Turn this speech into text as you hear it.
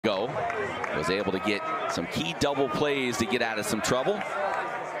ago. Was able to get some key double plays to get out of some trouble.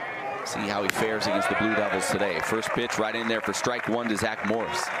 See how he fares against the Blue Devils today. First pitch right in there for strike one to Zach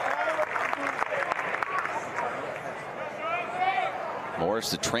Morris. Morris,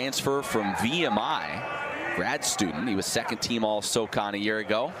 the transfer from VMI, grad student. He was second team All SoCon a year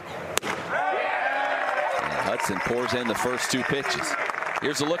ago. And Hudson pours in the first two pitches.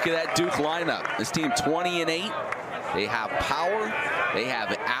 Here's a look at that Duke lineup. This team 20-8. They have power. They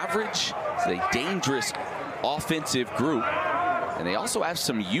have average. It's a dangerous offensive group. And they also have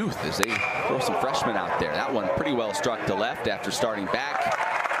some youth as they throw some freshmen out there. That one pretty well struck to left after starting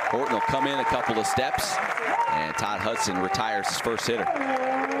back. Horton will come in a couple of steps. And Todd Hudson retires his first hitter.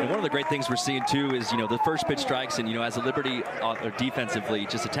 And one of the great things we're seeing too is, the first pitch strikes, and as a Liberty defensively,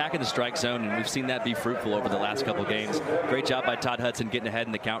 just attacking the strike zone, and we've seen that be fruitful over the last couple of games. Great job by Todd Hudson getting ahead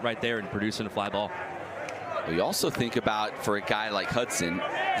in the count right there and producing a fly ball. We also think about, for a guy like Hudson,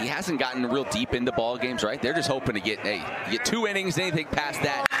 he hasn't gotten real deep into ball games, right? They're just hoping to get, you get 2 innings. Anything past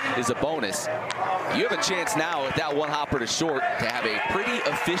that is a bonus. You have a chance now with that one hopper to short to have a pretty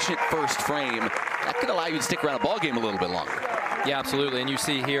efficient first frame. That could allow you to stick around a ball game a little bit longer. Yeah, absolutely. And you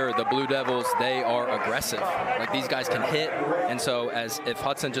see here the Blue Devils, they are aggressive. Like, these guys can hit. And so if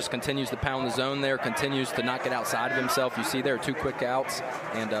Hudson just continues to pound the zone there, continues to not get outside of himself, you see there are 2 quick outs.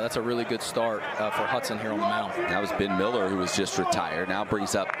 And that's a really good start for Hudson here on the mound. That was Ben Miller, who was just retired. Now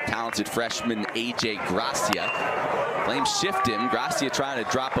brings up talented freshman A.J. Gracia. Flames shift him. Gracia trying to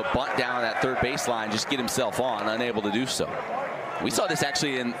drop a bunt down on that third baseline, just get himself on, unable to do so. We saw this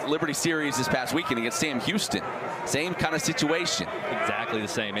actually in Liberty Series this past weekend against Sam Houston. Same kind of situation. Exactly the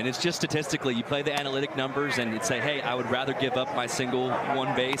same. And it's just statistically, you play the analytic numbers and you'd say, hey, I would rather give up my single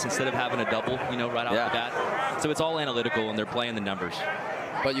one base instead of having a double, right off the bat. So it's all analytical, and they're playing the numbers.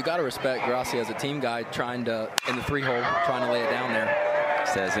 But you got to respect Gracia as a team guy, trying to, in the 3-hole, trying to lay it down there.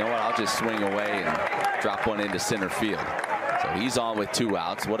 Says, you know what, I'll just swing away and drop one into center field. So he's on with 2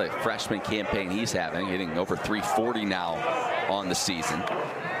 outs. What a freshman campaign he's having, hitting over 340 now on the season.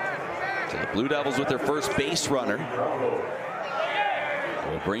 So the Blue Devils with their first base runner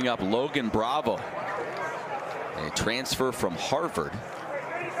will bring up Logan Bravo, a transfer from Harvard.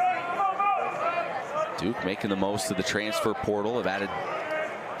 Duke making the most of the transfer portal. Have added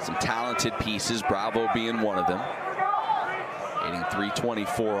some talented pieces, Bravo being one of them. Hitting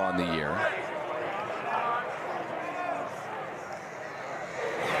 .324 on the year.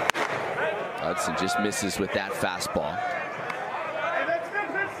 Hudson just misses with that fastball.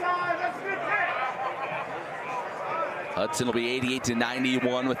 Hudson will be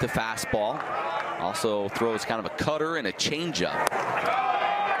 88-91 with the fastball. Also throws kind of a cutter and a changeup.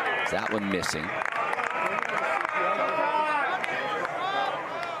 That one missing.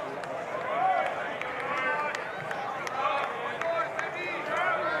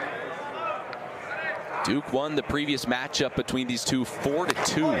 Duke won the previous matchup between these two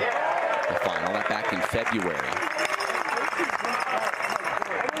 4-2. The final, that back in February.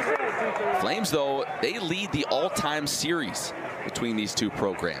 Flames, though, they lead the all-time series between these two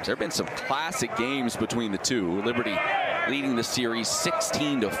programs. There have been some classic games between the two. Liberty leading the series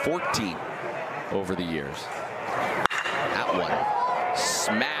 16-14 over the years. That one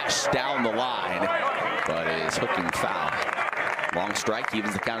smashed down the line, but is hooking foul. Long strike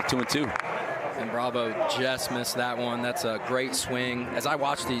evens the count of 2-2. And Bravo just missed that one. That's a great swing. As I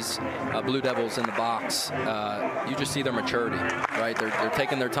watch these Blue Devils in the box, you just see their maturity, right? They're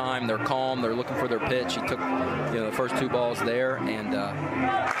taking their time. They're calm. They're looking for their pitch. He took the first 2 balls there and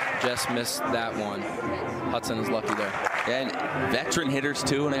just missed that one. Hudson is lucky there. And veteran hitters,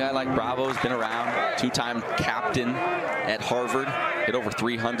 too. And a guy like Bravo has been around. 2-time captain at Harvard. Hit over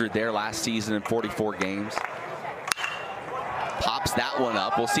 300 there last season in 44 games. Pops that one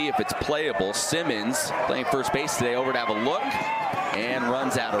up. We'll see if it's playable. Simmons playing first base today, over to have a look and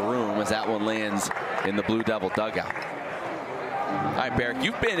runs out of room as that one lands in the Blue Devil dugout. All right, Barrick,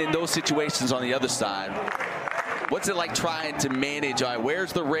 you've been in those situations on the other side. What's it like trying to manage?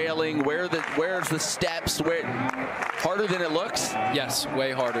 Where's the railing? Where's the steps? Harder than it looks? Yes,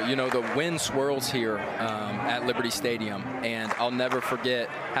 way harder. The wind swirls here at Liberty Stadium, and I'll never forget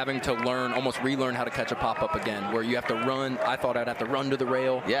having to almost relearn how to catch a pop-up again, where you have to run. I thought I'd have to run to the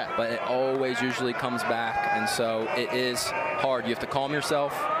rail, but it always usually comes back, and so it is hard. You have to calm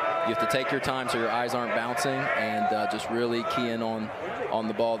yourself. You have to take your time so your eyes aren't bouncing, and just really key in on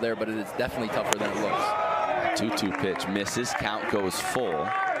the ball there, but it is definitely tougher than it looks. 2-2 pitch misses. Count goes full.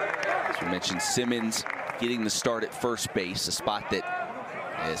 As we mentioned, Simmons getting the start at first base, a spot that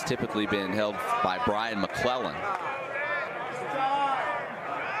has typically been held by Brian McClellan.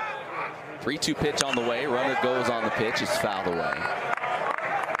 3-2 pitch on the way. Runner goes on the pitch. It's fouled away.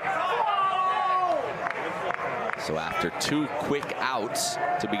 So after 2 quick outs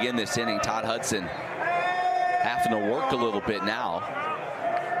to begin this inning, Todd Hudson having to work a little bit now.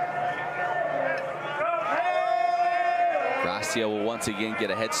 Gracia will once again get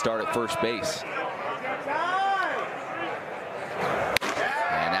a head start at first base.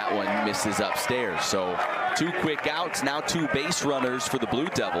 And that one misses upstairs. So 2 quick outs, now 2 base runners for the Blue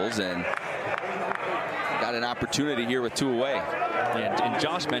Devils, and got an opportunity here with 2 away. Yeah, and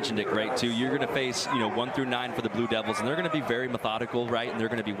Josh mentioned it great too. You're going to face 1 through 9 for the Blue Devils, and they're going to be very methodical, right? And they're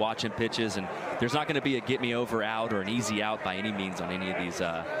going to be watching pitches, and there's not going to be a get me over out or an easy out by any means on any of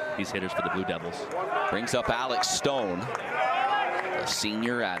these hitters for the Blue Devils. Brings up Alex Stone, a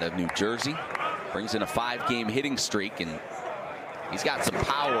senior out of New Jersey. Brings in a 5-game hitting streak, and he's got some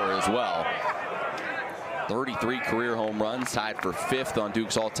power as well. 33 career home runs, tied for 5th on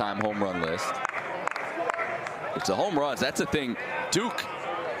Duke's all-time home run list. It's the home runs. That's the thing. Duke,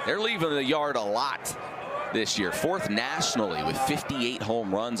 they're leaving the yard a lot this year. 4th nationally with 58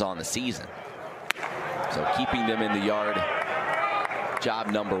 home runs on the season. So keeping them in the yard, job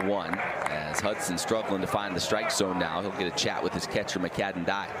number 1. As Hudson struggling to find the strike zone now, he'll get a chat with his catcher, McCadden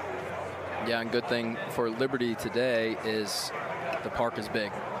Dye. Yeah, and good thing for Liberty today is the park is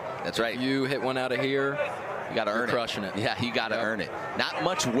big. That's right. If you hit one out of here, you got to earn it. Crushing it. Yeah, you got to earn it. Not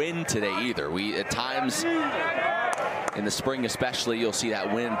much wind today either. We at times in the spring especially, you'll see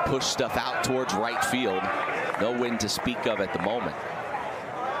that wind push stuff out towards right field. No wind to speak of at the moment.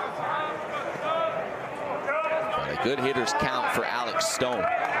 But a good hitter's count for Alex Stone.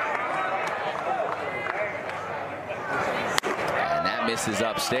 And that misses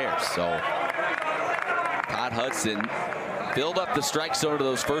upstairs. So Todd Hudson filled up the strike zone to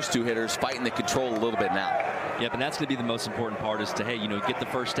those first 2 hitters, fighting the control a little bit now. Yep, and that's going to be the most important part is to, hey, get the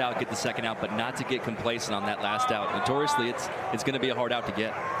first out, get the second out, but not to get complacent on that last out. Notoriously, it's going to be a hard out to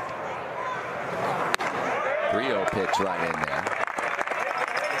get. 3-0 pitch right in there.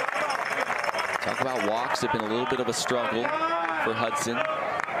 Talk about walks. Have been a little bit of a struggle for Hudson.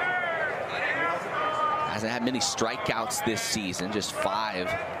 Hasn't had many strikeouts this season, just 5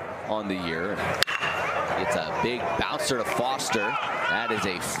 on the year. It's a big bouncer to Foster. That is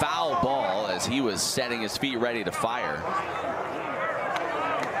a foul ball as he was setting his feet ready to fire.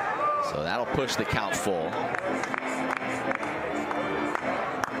 So that'll push the count full.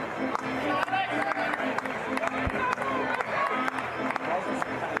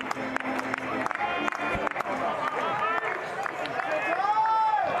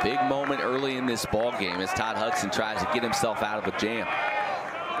 A big moment early in this ball game as Todd Hudson tries to get himself out of a jam.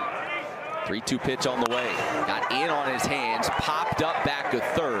 3-2 pitch on the way. Got in on his hands, popped up back to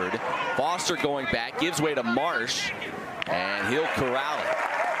third. Foster going back, gives way to Marsh, and he'll corral it.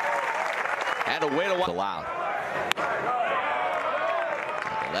 Had a way to allowed.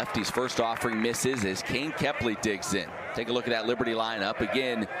 The lefty's first offering misses as Kane Kepley digs in. Take a look at that Liberty lineup.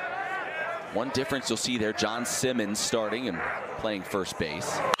 Again, one difference you'll see there, John Simmons starting and playing first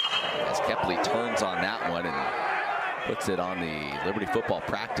base. As Kepley turns on that one and puts it on the Liberty football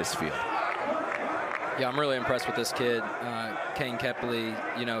practice field. Yeah, I'm really impressed with this kid, Kane Kepley.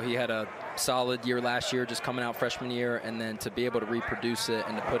 He had a solid year last year, just coming out freshman year, and then to be able to reproduce it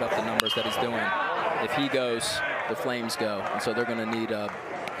and to put up the numbers that he's doing. If he goes, the Flames go, and so they're going to need a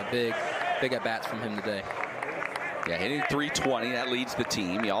big at-bats from him today. Yeah, hitting .320, that leads the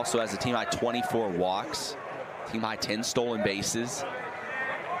team. He also has a team-high 24 walks, team-high 10 stolen bases.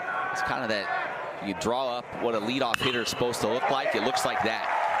 It's kind of that, you draw up what a leadoff hitter is supposed to look like. It looks like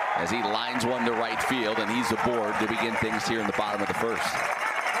that as he lines one to right field, and he's aboard to begin things here in the bottom of the first.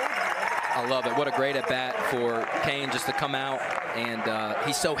 I love it. What a great at-bat for Kane just to come out, and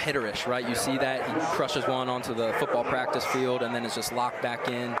he's so hitterish, right? You see that. He crushes one onto the football practice field, and then it's just locked back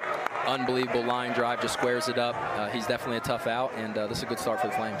in. Unbelievable line drive, just squares it up. He's definitely a tough out, and this is a good start for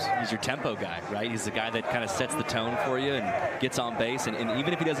the Flames. He's your tempo guy, right? He's the guy that kind of sets the tone for you and gets on base. And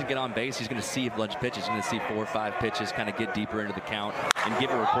even if he doesn't get on base, he's going to see a bunch of pitches. He's going to see 4 or 5 pitches, kind of get deeper into the count and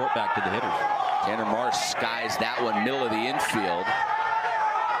give a report back to the hitters. Tanner Marsh skies that one middle of the infield.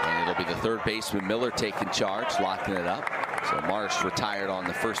 And it'll be the third baseman Miller taking charge, locking it up. So Marsh retired on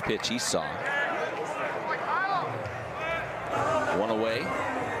the first pitch he saw. 1 away.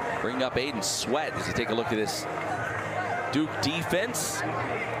 Bring up Aiden Sweat as you take a look at this Duke defense.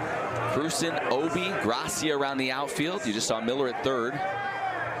 Cruson, Obi, Gracia around the outfield. You just saw Miller at third.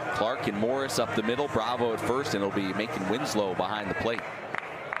 Clark and Morris up the middle. Bravo at first, and it'll be making Winslow behind the plate.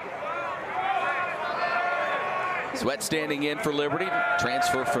 Sweat standing in for Liberty.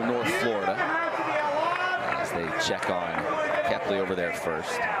 Transfer from North Florida. As they check on Kepley over there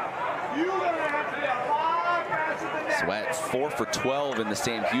first. Sweat 4 for 12 in the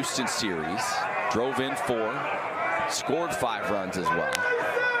Sam Houston series. drove in 4, scored 5 runs as well.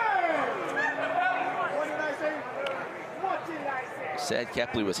 Said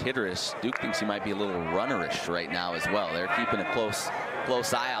Kepley was hitterish. Duke thinks he might be a little runnerish right now as well. They're keeping a close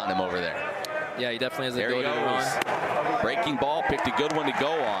eye on him over there. Yeah, he definitely has the ability to run. Breaking ball, picked a good one to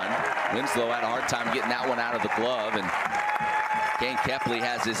go on. Winslow had a hard time getting that one out of the glove, and Kane Kepley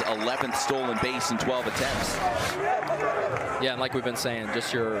has his 11th stolen base in 12 attempts. Yeah, and like we've been saying,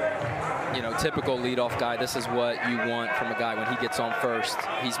 just your typical leadoff guy. This is what you want from a guy when he gets on first.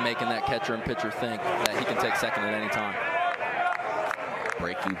 He's making that catcher and pitcher think that he can take second at any time.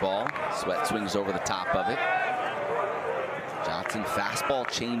 Breaking ball, Sweat swings over the top of it. Johnson fastball,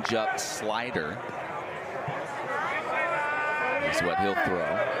 changeup, slider is what he'll throw.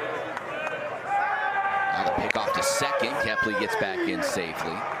 Now the pick off to second. Kepley gets back in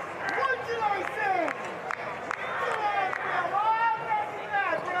safely.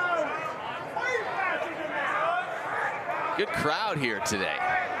 Good crowd here today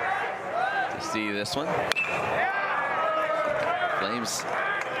to see this one. Flames,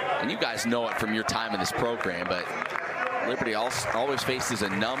 and you guys know it from your time in this program, but Liberty always faces a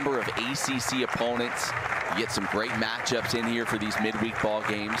number of ACC opponents. You get some great matchups in here for these midweek ball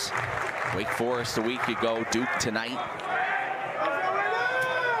games. Wake Forest a week ago, Duke tonight.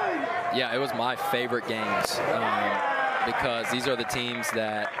 Yeah, it was my favorite games because these are the teams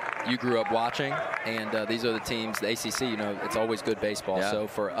that you grew up watching, and these are the teams, the ACC, it's always good baseball. Yeah. So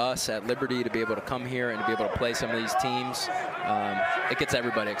for us at Liberty to be able to come here and to be able to play some of these teams, it gets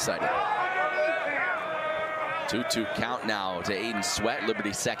everybody excited. 2-2 count now to Aiden Sweat,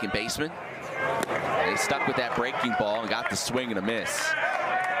 Liberty's second baseman. They stuck with that breaking ball and got the swing and a miss.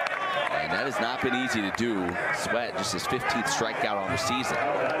 And that has not been easy to do. Sweat, just his 15th strikeout on the season.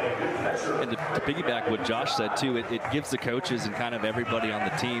 And to piggyback what Josh said, too, it gives the coaches and kind of everybody on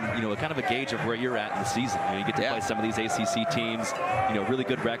the team, a kind of a gauge of where you're at in the season. You get to play some of these ACC teams, really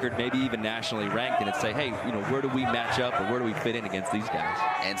good record, maybe even nationally ranked, and it's say, hey, where do we match up or where do we fit in against these guys?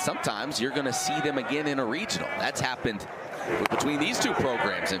 And sometimes you're going to see them again in a regional. That's happened between these two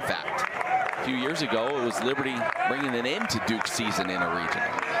programs, in fact. A few years ago, it was Liberty bringing an end to Duke's season in a regional.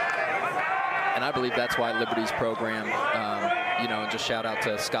 And I believe that's why Liberty's program, and just shout out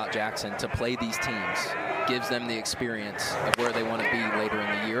to Scott Jackson, to play these teams gives them the experience of where they want to be later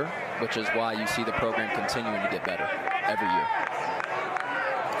in the year, which is why you see the program continuing to get better every year.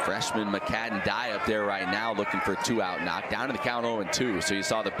 Freshman McCadden Dye up there right now looking for a 2-out knock, down to the count 0-2. So you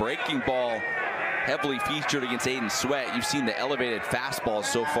saw the breaking ball heavily featured against Aiden Sweat. You've seen the elevated fastballs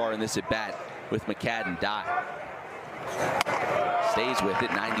so far in this at-bat with McCadden Dye. Stays with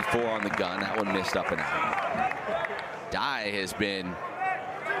it, 94 on the gun. That one missed up and out. Dye has been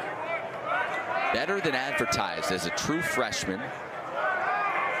better than advertised as a true freshman.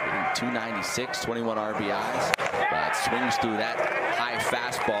 Hitting 296, 21 RBIs, but swings through that high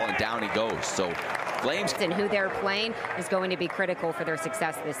fastball and down he goes. So Flames. And who they're playing is going to be critical for their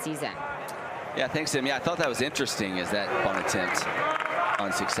success this season. Yeah, thanks, Tim. Yeah, I thought that was interesting as that bunt attempt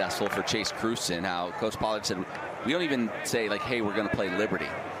unsuccessful for Chase Cruson. How Coach Pollard said, we don't even say like, hey, we're going to play Liberty.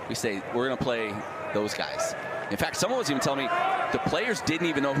 We say we're going to play those guys. In fact, someone was even telling me the players didn't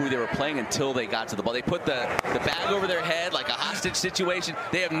even know who they were playing until they got to the ball. They put the bag over their head like a hostage situation.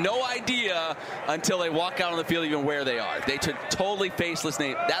 They have no idea until they walk out on the field even where they are. They took totally faceless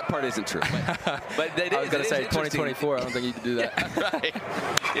name. That part isn't true. But I was going to say 2024. I don't think you can do that. Yeah, right.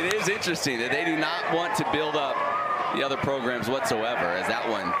 It is interesting that they do not want to build up the other programs whatsoever, as that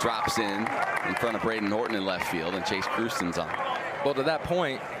one drops in front of Braden Horton in left field and Chase Cruson's on. Well, to that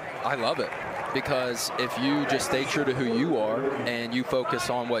point, I love it. Because if you just stay true to who you are and you focus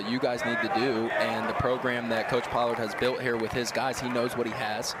on what you guys need to do, and the program that Coach Pollard has built here with his guys, he knows what he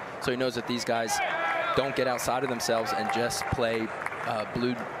has. So he knows that these guys don't get outside of themselves and just play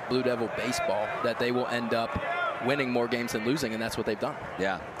Blue Devil baseball, that they will end up winning more games than losing, and that's what they've done.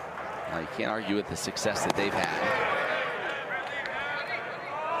 Yeah. You can't argue with the success that they've had.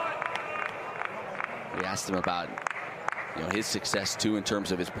 We asked him about his success too, in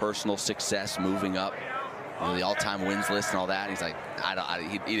terms of his personal success, moving up the all-time wins list and all that. And he's like,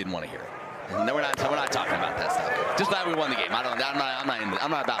 he didn't want to hear it. No, we're not talking about that stuff. Just glad we won the game. I'm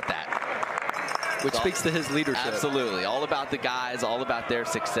not about that. Which speaks to his leadership. Absolutely, all about the guys, all about their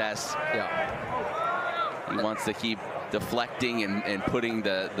success. Yeah. He wants to keep deflecting and putting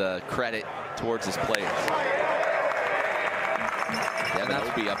the credit towards his players. Devin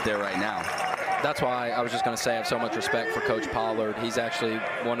Obie up there right now. That's why I was just going to say I have so much respect for Coach Pollard. He's actually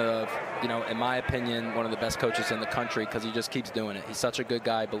one of, in my opinion, one of the best coaches in the country, because he just keeps doing it. He's such a good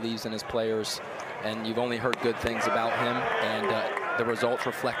guy, believes in his players, and you've only heard good things about him. And the results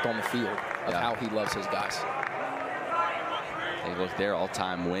reflect on the field of how he loves his guys. They look there,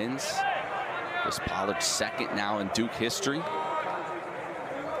 all-time wins. Chris Pollard second now in Duke history.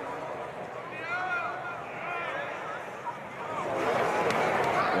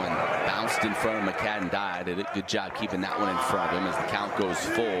 That one bounced in front of McCadden Dye. Did a good job keeping that one in front of him as the count goes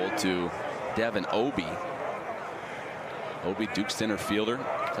full to Devin Obey. Obey, Duke center fielder,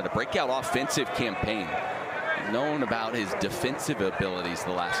 had a breakout offensive campaign. Known about his defensive abilities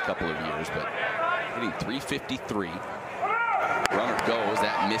the last couple of years, but hitting .353. Runner goes,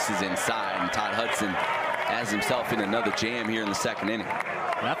 that misses inside, and Todd Hudson has himself in another jam here in the second inning.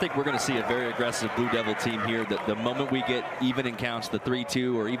 And I think we're going to see a very aggressive Blue Devil team here. The moment we get even in counts, the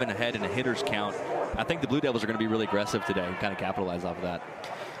 3-2 or even ahead in a hitter's count, I think the Blue Devils are going to be really aggressive today and kind of capitalize off of that.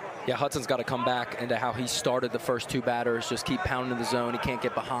 Yeah, Hudson's got to come back into how he started the first two batters, just keep pounding the zone. He can't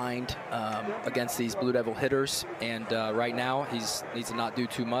get behind against these Blue Devil hitters. And right now, he needs to not do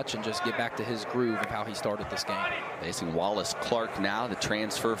too much and just get back to his groove of how he started this game. Facing Wallace Clark now, the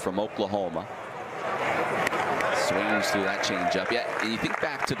transfer from Oklahoma. Swings through that changeup. Yeah, and you think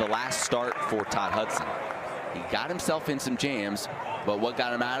back to the last start for Todd Hudson. He got himself in some jams, but what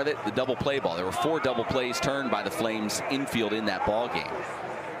got him out of it? The double play ball. There were 4 double plays turned by the Flames infield in that ball game.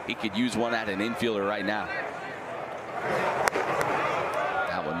 He could use one at an infielder right now.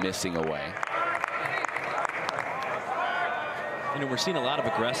 That one missing away. You know, we're seeing a lot of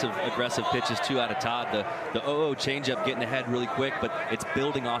aggressive pitches too out of Todd. The 0-0 changeup getting ahead really quick, but it's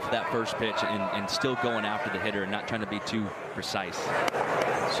building off of that first pitch and still going after the hitter and not trying to be too precise.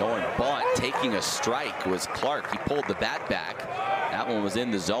 Showing bunt, taking a strike was Clark. He pulled the bat back. That one was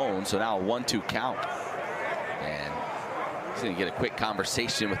in the zone, so now a 1-2 count. And he's going to get a quick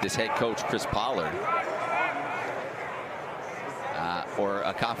conversation with his head coach, Chris Pollard. Or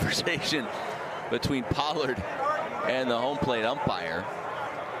a conversation between Pollard and the home plate umpire,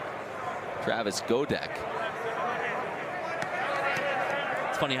 Travis Godek.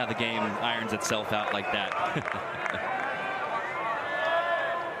 It's funny how the game irons itself out like that.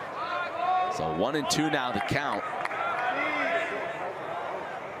 So 1-2 now the count.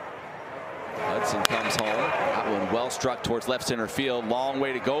 Hudson comes home. That one well struck towards left center field. Long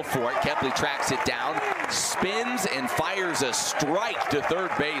way to go for it. Kepley tracks it down, spins and fires a strike to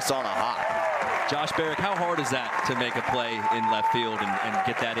third base on a hop. Josh Barrick, how hard is that to make a play in left field and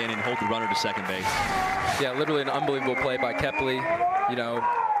get that in and hold the runner to second base? Yeah, literally an unbelievable play by Kepley. You know,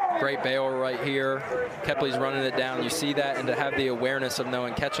 great bail right here. Kepley's running it down. You see that, and to have the awareness of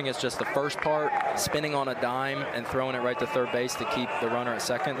knowing catching is just the first part, spinning on a dime and throwing it right to third base to keep the runner at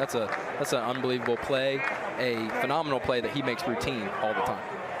second. That's an unbelievable play, a phenomenal play that he makes routine all the time.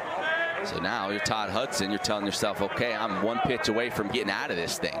 So now you're Todd Hudson. You're telling yourself, okay, I'm 1 pitch away from getting out of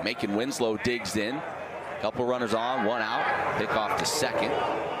this thing. Making Winslow digs in. Couple runners on, 1 out. Pick off to second.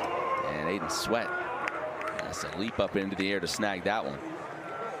 And Aiden Sweat has to leap up into the air to snag that one.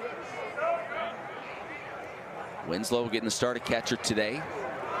 Winslow getting the start at catcher today.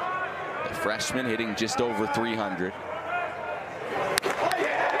 The freshman hitting just over 300.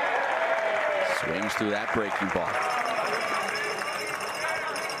 Swings through that breaking ball.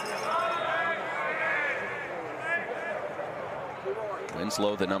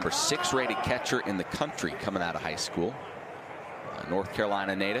 Winslow, the number 6 rated catcher in the country coming out of high school. A North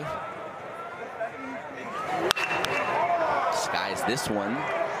Carolina native. Skies this one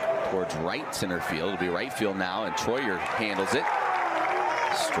towards right center field. It'll be right field now, and Troyer handles it.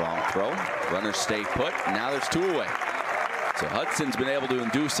 Strong throw. Runners stay put. Now there's 2 away. So Hudson's been able to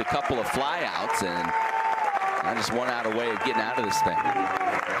induce a couple of flyouts, and now just 1 out away of getting out of this thing.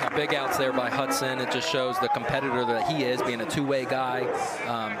 Now, big outs there by Hudson. It just shows the competitor that he is, being a two-way guy.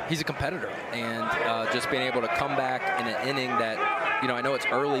 He's a competitor, and just being able to come back in an inning that, you know, I know it's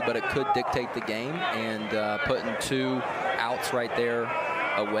early, but it could dictate the game, and putting 2 outs right there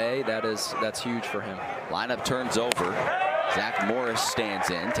away, that's huge for him. Lineup turns over. Zach Morris stands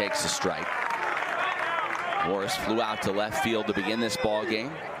in, takes a strike. Morris flew out to left field to begin this ball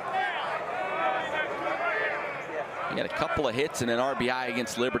game. He had a couple of hits and an RBI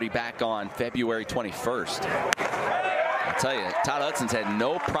against Liberty back on February 21st. I'll tell you, Todd Hudson's had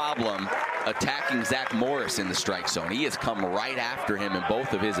no problem attacking Zach Morris in the strike zone. He has come right after him in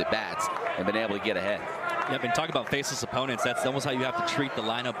both of his at-bats and been able to get ahead. Yeah, I've been talking about faceless opponents. That's almost how you have to treat the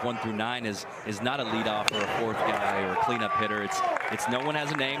lineup 1 through 9 is not a leadoff or a 4th guy or a cleanup hitter. It's no one has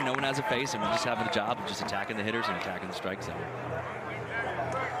a name, no one has a face, and we're just having a job of just attacking the hitters and attacking the strike zone.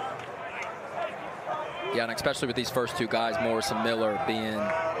 Yeah, and especially with these first 2 guys, Morris and Miller, being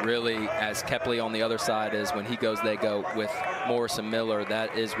really, as Kepley on the other side is, when he goes, they go with Morris and Miller.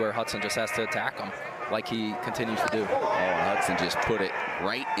 That is where Hudson just has to attack them. like he continues to do. Oh, and Hudson just put it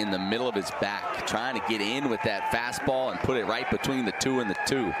right in the middle of his back, trying to get in with that fastball and put it right between the 2 and the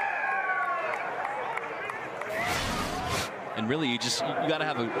 2. And really, you got to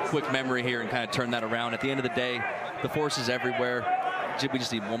have a quick memory here and kind of turn that around. At the end of the day, the force is everywhere. We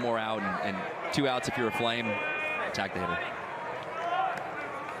just need one more out and 2 outs if you're a Flame. Attack the hitter.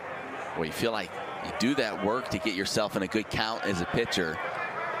 Well, you feel like you do that work to get yourself in a good count as a pitcher.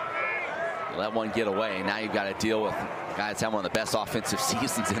 You let one get away. Now you've got to deal with a guy that's having one of the best offensive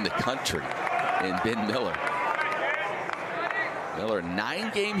seasons in the country in Ben Miller. Miller,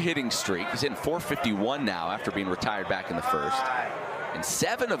 9-game hitting streak. He's hitting .451 now after being retired back in the first. In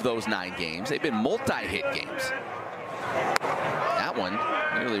 7 of those 9 games, they've been multi-hit games. That one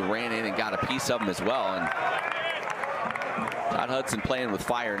nearly ran in and got a piece of him as well. And Todd Hudson playing with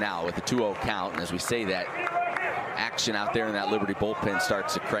fire now with a 2-0 count. And as we say that, action out there in that Liberty bullpen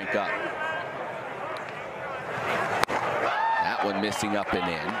starts to crank up. That one missing up and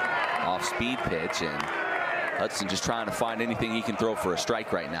in. Off-speed pitch, and Hudson just trying to find anything he can throw for a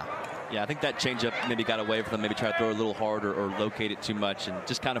strike right now. Yeah, I think that changeup maybe got away from him. Maybe try to throw it a little harder or locate it too much and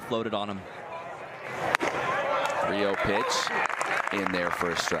just kind of floated on him. 3-0 pitch in there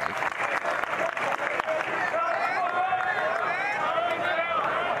for a strike.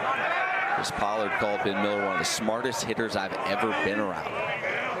 Chris Pollard called Ben Miller one of the smartest hitters I've ever been around.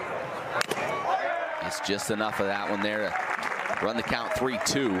 It's just enough of that one there to run the count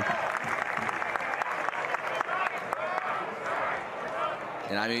 3-2.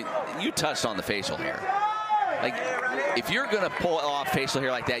 And I mean, you touched on the facial hair. Like, if you're going to pull off facial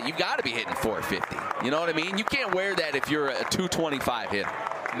hair like that, you've got to be hitting 450. You know what I mean? You can't wear that if you're a 225 hitter.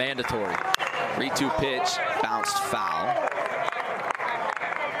 Mandatory. 3-2 pitch, bounced foul.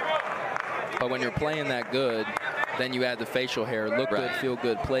 But when you're playing that good, then you add the facial hair. Look good, feel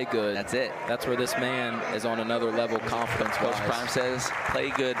good, play good. That's it. That's where this man is on another level confidence. Coach Prime says,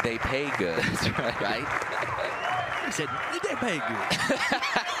 play good, they pay good. That's right. Right? He said, they pay good.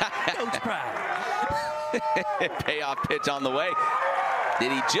 Coach Prime. Payoff pitch on the way.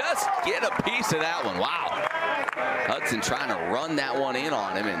 Did he just get a piece of that one? Wow. Hudson trying to run that one in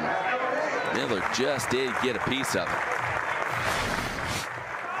on him, and Miller just did get a piece of it.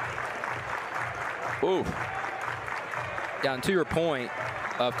 Ooh. Yeah, and to your point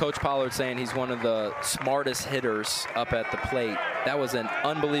of Coach Pollard saying he's one of the smartest hitters up at the plate, that was an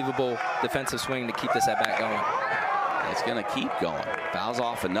unbelievable defensive swing to keep this at bat going. It's going to keep going. Fouls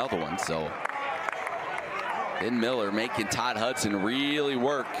off another one, so Ben Miller making Todd Hudson really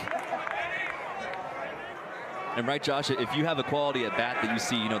work. And right, Josh, if you have a quality at bat that you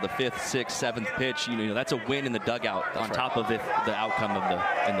see, the 5th, 6th, 7th pitch, that's a win in the dugout. That's on top of the outcome of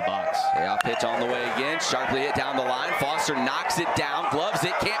in the box. Payoff pitch on the way again, sharply hit down the line. Foster knocks it down, gloves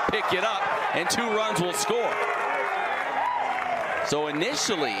it, can't pick it up, and 2 runs will score. So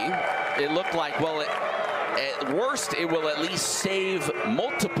initially, it looked like, well, at worst, it will at least save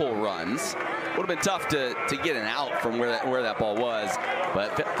multiple runs. Would have been tough to get an out from where that ball was.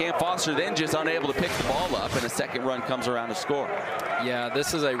 But Cam Foster then just unable to pick the ball up, and a second run comes around to score. Yeah,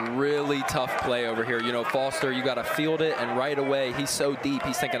 this is a really tough play over here. Foster, you got to field it, and right away, he's so deep,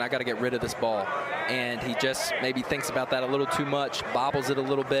 he's thinking, I got to get rid of this ball. And he just maybe thinks about that a little too much, bobbles it a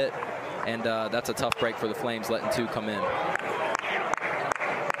little bit, and that's a tough break for the Flames, letting 2 come in.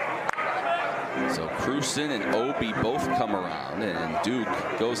 So Cruson and Obi both come around, and Duke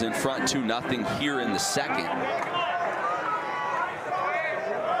goes in front 2-0 here in the second.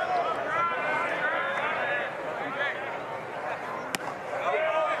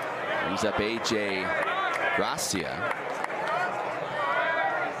 Brings up A.J. Gracia.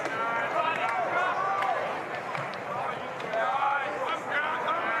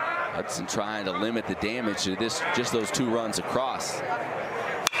 Hudson trying to limit the damage to just those 2 runs across.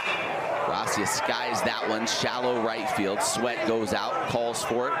 Gracia skies that one, shallow right field. Sweat goes out, calls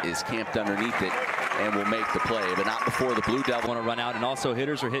for it, is camped underneath it, and will make the play, but not before the Blue Devils want to run out. And also,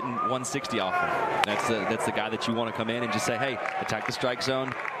 hitters are hitting 160 off him. That's the guy that you want to come in and just say, hey, attack the strike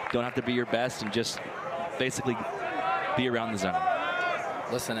zone. Don't have to be your best, and just basically be around the zone.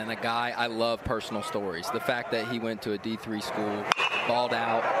 Listen, and a guy, I love personal stories. The fact that he went to a D3 school, balled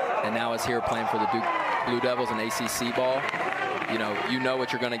out, and now is here playing for the Duke Blue Devils in ACC ball. You know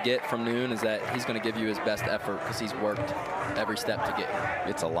what you're going to get from Noon is that he's going to give you his best effort because he's worked every step to get here.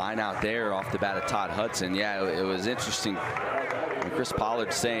 It's a line out there off the bat of Todd Hudson. Yeah, it was interesting. Chris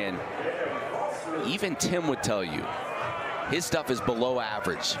Pollard saying, even Tim would tell you, his stuff is below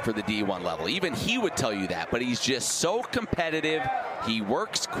average for the D1 level. Even he would tell you that, but he's just so competitive. He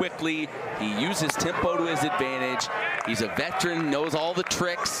works quickly. He uses tempo to his advantage. He's a veteran, knows all the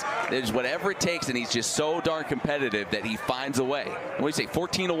tricks. There's whatever it takes, and he's just so darn competitive that he finds a way. What do you say,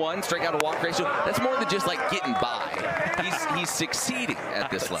 14-1 strikeout to walk ratio? That's more than just like getting by. He's succeeding at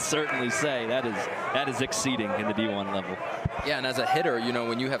this level. I would certainly say that is exceeding in the D1 level. Yeah, and as a hitter, you know,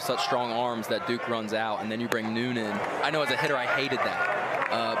 when you have such strong arms that Duke runs out, and then you bring Noon in. I know as a hitter, I hated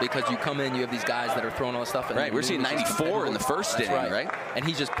that because you come in, you have these guys that are throwing all this stuff. And right, we're seeing 94 in the first inning, right? And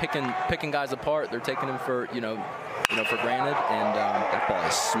he's just picking guys apart. They're taking him for for granted. And that ball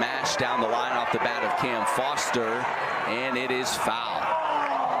is smashed down the line off the bat of Cam Foster, and it is foul.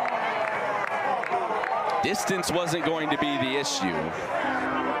 Distance wasn't going to be the issue,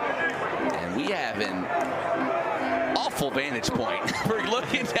 and we have an awful vantage point for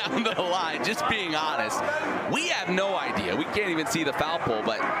looking down the line. Just being honest, we have no idea. We can't even see the foul pole,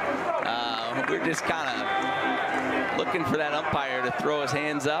 but we're just kind of looking for that umpire to throw his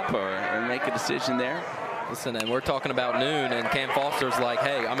hands up or make a decision there. Listen, and we're talking about Noon, and Cam Foster's like,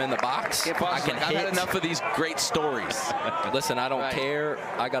 hey, I'm in the box. I can hit. I've had enough of these great stories. Listen, I don't care.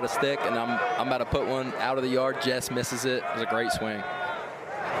 I got a stick, and I'm about to put one out of the yard. Jess misses it. It was a great swing.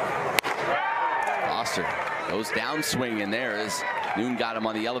 Foster goes down swinging there as Noon got him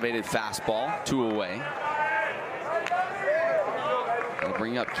on the elevated fastball, 2 away. They'll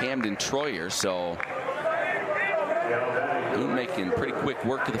bring up Camden Troyer, so Noon making pretty quick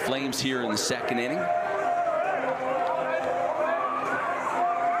work of the Flames here in the second inning.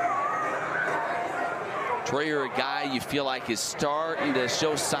 Troyer, a guy you feel like is starting to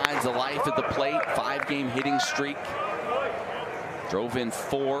show signs of life at the plate. 5-game hitting streak. Drove in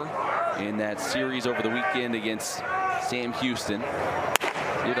 4 in that series over the weekend against Sam Houston.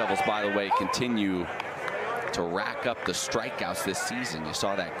 Blue Devils, by the way, continue to rack up the strikeouts this season. You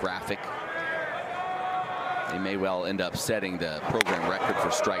saw that graphic. They may well end up setting the program record for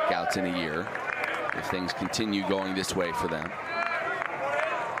strikeouts in a year if things continue going this way for them.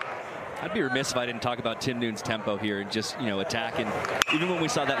 I'd be remiss if I didn't talk about Tim Noon's tempo here and just, attacking. Even when we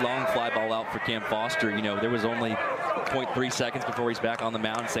saw that long fly ball out for Cam Foster, there was only 0.3 seconds before he's back on the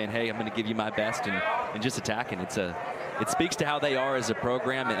mound saying, hey, I'm going to give you my best, and just attacking. It speaks to how they are as a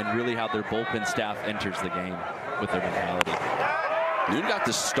program and really how their bullpen staff enters the game with their mentality. Noon got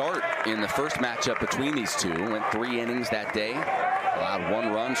the start in the first matchup between these two. Went 3 innings that day. Allowed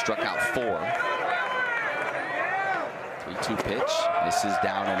 1 run, struck out 4. 3-2 pitch. This is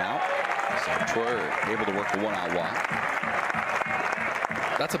down and out. So Troyer able to work a 1-out walk.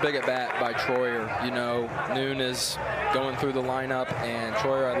 That's a big at bat by Troyer. Noon is going through the lineup, and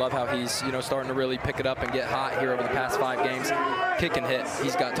Troyer, I love how he's starting to really pick it up and get hot here over the past 5 games. Kick and hit.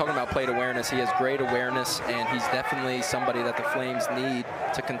 He's got, talking about plate awareness, he has great awareness, and he's definitely somebody that the Flames need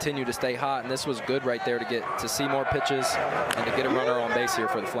to continue to stay hot. And this was good right there to see more pitches and to get a runner on base here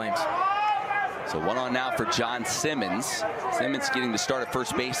for the Flames. So 1 on now for John Simmons. Simmons getting the start at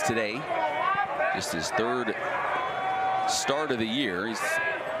first base today. Just his 3rd start of the year. He's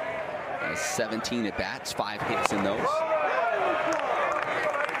 17 at bats, 5 hits in those.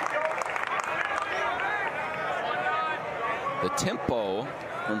 The tempo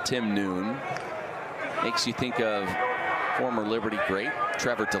from Tim Noon makes you think of former Liberty great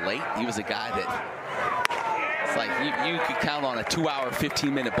Trevor DeLate. He was a guy that it's like you could count on a 2-hour,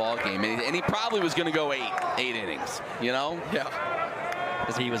 15-minute ball game, and he probably was going to go 8 innings. Yeah.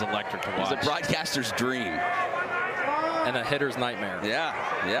 Because he was electric to watch. It was a broadcaster's dream. And a hitter's nightmare. Yeah.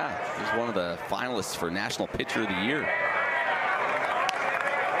 He was one of the finalists for National Pitcher of the Year.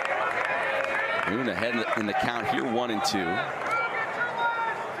 Noon ahead in the count here, 1-2.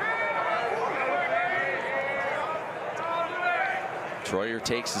 Troyer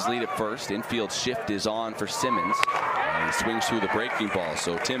takes his lead at first. Infield shift is on for Simmons. And he swings through the breaking ball.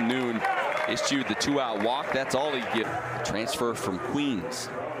 So Tim Noon issued the 2-out walk. That's all he gets. Transfer from Queens.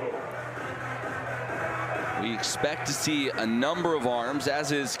 We expect to see a number of arms,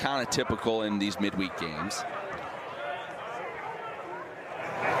 as is kind of typical in these midweek games.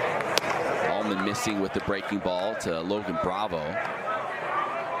 Dahlman missing with the breaking ball to Logan Bravo.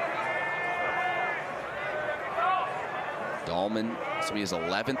 Dahlman, so his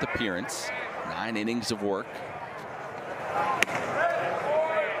 11th appearance, 9 innings of work.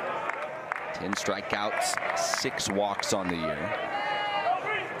 10 strikeouts, 6 walks on the year.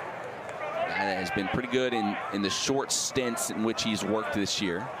 That has been pretty good in the short stints in which he's worked this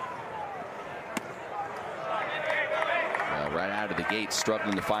year. Right out of the gate,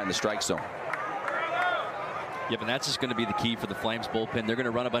 struggling to find the strike zone. Yep, and that's just going to be the key for the Flames bullpen. They're going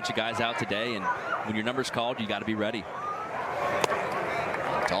to run a bunch of guys out today, and when your number's called, you got to be ready.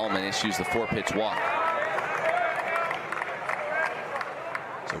 Dahlman issues the 4-pitch walk.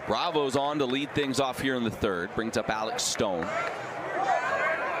 So Bravo's on to lead things off here in the third. Brings up Alex Stone.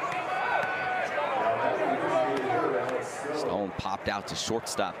 Stone popped out to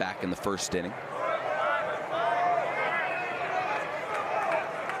shortstop back in the first inning.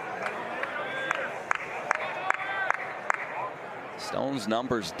 Stone's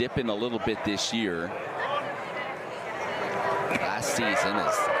numbers dipping a little bit this year. Last season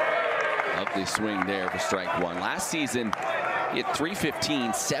is ugly swing there for strike one. Last season he had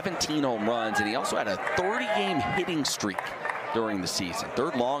 315, 17 home runs, and he also had a 30-game hitting streak during the season,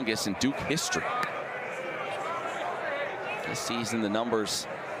 third longest in Duke history. This season the numbers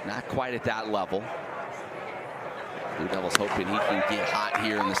not quite at that level. Blue Devils hoping he can get hot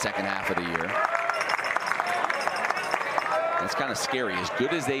here in the second half of the year. It's kind of scary. As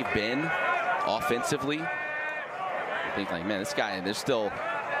good as they've been offensively, I think, like, man, this guy, there's still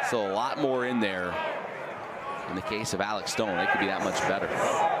a lot more in there. In the case of Alex Stone, they could be that much better.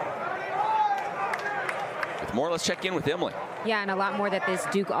 With more, let's check in with Emily. Yeah, and a lot more that this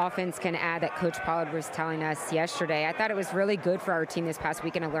Duke offense can add that Coach Pollard was telling us yesterday. I thought it was really good for our team this past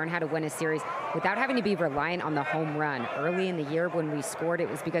weekend to learn how to win a series without having to be reliant on the home run. Early in the year when we scored, it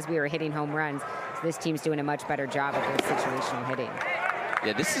was because we were hitting home runs. So this team's doing a much better job of their situational hitting.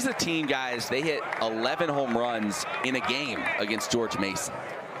 Yeah, this is a team, guys, they hit 11 home runs in a game against George Mason.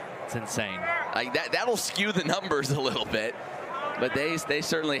 It's insane. Like that'll skew the numbers a little bit, but they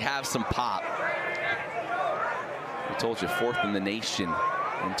certainly have some pop. I told you, fourth in the nation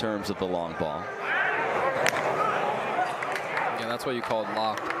in terms of the long ball. Yeah, that's what you call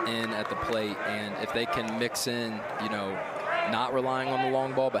locked in at the plate. And if they can mix in, you know, not relying on the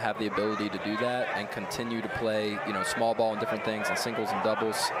long ball, but have the ability to do that and continue to play, you know, small ball and different things and singles and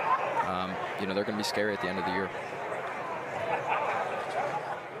doubles, you know, they're going to be scary at the end of the year.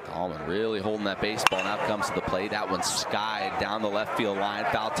 Dahlman really holding that baseball. Now comes to the plate. That one's skied down the left field line,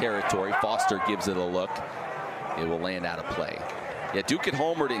 foul territory. Foster gives it a look. It will land out of play. Yeah, Duke had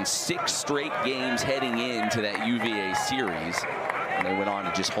homered in 6 straight games heading into that UVA series, and they went on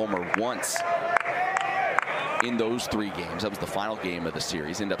to just homer once in those 3 games. That was the final game of the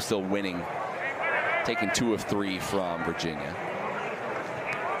series. Ended up still winning, taking 2 of 3 from Virginia.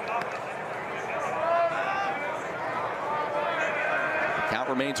 The count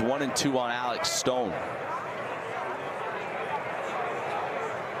remains 1-2 on Alex Stone.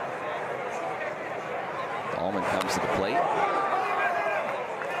 Dahlman comes to the plate,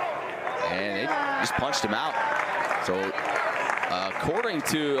 and it just punched him out. So according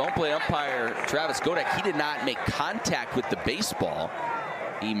to home plate umpire Travis Godek, he did not make contact with the baseball.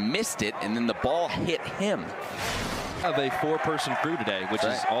 He missed it, and then the ball hit him. Of a 4-person crew today, which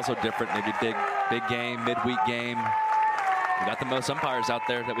is also different. Maybe big game, midweek game. We got the most umpires out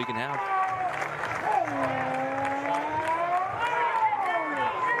there that we can have.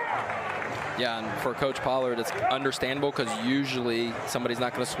 Yeah, and for Coach Pollard, it's understandable because usually somebody's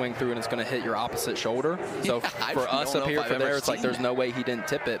not going to swing through and it's going to hit your opposite shoulder. So for us up here, for there, it's like there's no way he didn't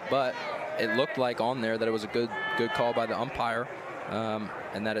tip it. But it looked like on there that it was a good call by the umpire,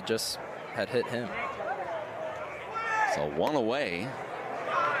 and that it just had hit him. So 1 away.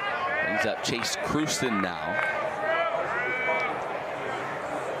 Brings up Chase Kruston now.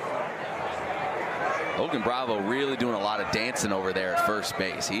 Logan Bravo really doing a lot of dancing over there at first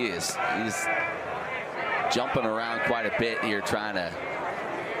base. He's jumping around quite a bit here, trying to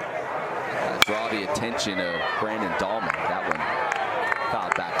draw the attention of Brandon Dahlman. That one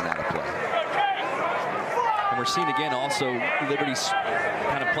fouled back and out of play. And we're seeing again also Liberty's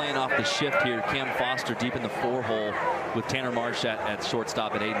kind of playing off the shift here. Cam Foster deep in the 4-hole with Tanner Marsh at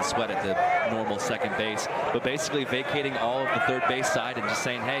shortstop and Aiden Sweat at the normal second base. But basically vacating all of the third base side and just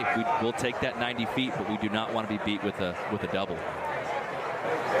saying, hey, we'll take that 90 feet, but we do not want to be beat with a double.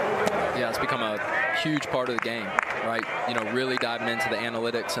 Yeah, it's become a huge part of the game, right? You know, really diving into the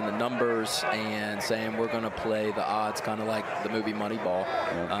analytics and the numbers and saying we're going to play the odds, kind of like the movie Moneyball,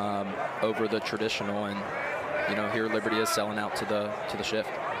 over the traditional. And you know, here Liberty is selling out to the shift.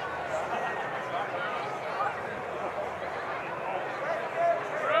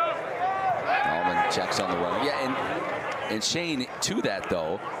 Dahlman checks on the run. Yeah, and Shane, to that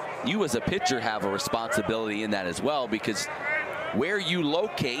though, you as a pitcher have a responsibility in that as well, because where you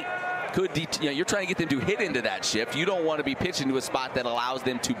locate could, you're trying to get them to hit into that shift. You don't want to be pitching to a spot that allows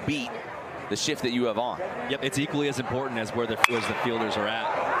them to beat the shift that you have on. Yep, it's equally as important as where the fielders are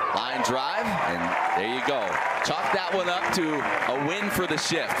at. Line drive, and there you go. Chalk that one up to a win for the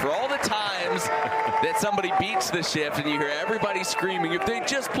Shift. For all the times that somebody beats the Shift and you hear everybody screaming, if they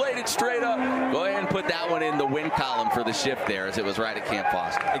just played it straight up, go ahead and put that one in the win column for the Shift there, as it was right at Camp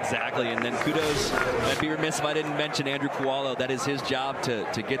Foster. Exactly, and then kudos. I'd be remiss if I didn't mention Andrew Koalo. That is his job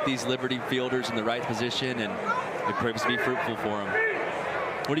to get these Liberty fielders in the right position, and it proves to be fruitful for him.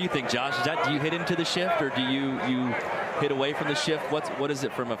 What do you think, Josh? Do you hit into the Shift, or do you hit away from the Shift? What is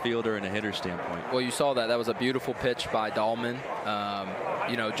it from a fielder and a hitter standpoint? Well, you saw that. That was a beautiful pitch by Dahlman.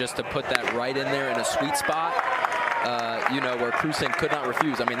 You know, just to put that right in there in a sweet spot, you know, where Cruzen could not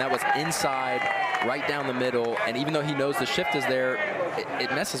refuse. I mean, that was inside, right down the middle, and even though he knows the Shift is there,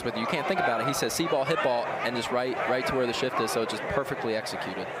 it messes with you. You can't think about it. He says see ball, hit ball, and just right to where the Shift is, so it's just perfectly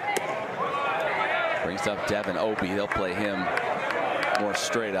executed. Brings up Devin Obie. They'll play him more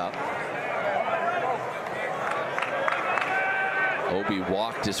straight up. Obie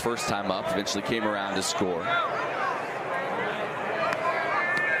walked his first time up, eventually came around to score.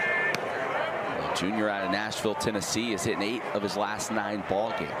 The junior out of Nashville, Tennessee, has hit 8 of his last 9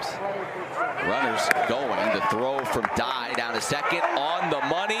 ball games. Runners going. The throw from Dye down to second, on the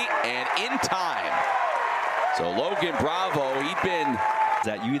money and in time. So Logan Bravo, he'd been...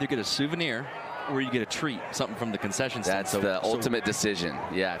 That you either get a souvenir or you get a treat, something from the concession stand. That's the ultimate decision.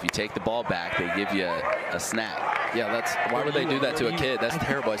 Yeah, if you take the ball back, they give you a snack. Yeah, that's why would they do that to a kid? That's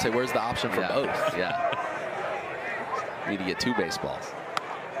terrible. I say, where's the option for both? Yeah. Need to get 2 baseballs.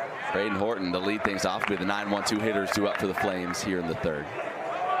 Braden Horton to lead things off with the 9-1-2 hitters due up for the Flames here in the 3rd.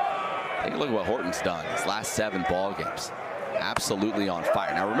 Take a look at what Horton's done his last 7 ball games. Absolutely on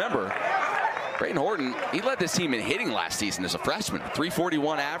fire. Now remember, Braden Horton, he led this team in hitting last season as a freshman.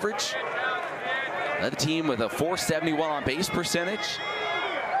 341 average. Led the team with a 471 on base percentage.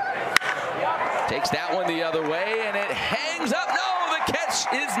 Takes that one the other way, and it hangs up. No, the catch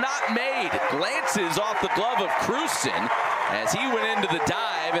is not made. Glances off the glove of Cruzen as he went into the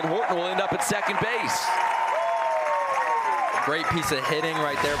dive, and Horton will end up at second base. Great piece of hitting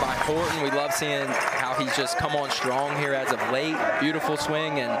right there by Horton. We love seeing how he's just come on strong here as of late. Beautiful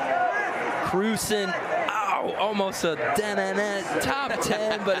swing, and Cruzen, oh, almost a top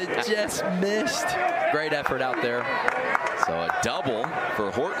 10, but it just missed. Great effort out there. So a double for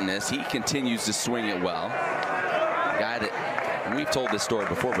Horton as he continues to swing it well. A guy that, and we've told this story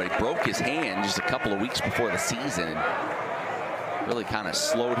before, but he broke his hand just a couple of weeks before the season. Really kind of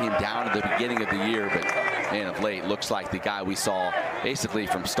slowed him down at the beginning of the year, but man, of late, looks like the guy we saw basically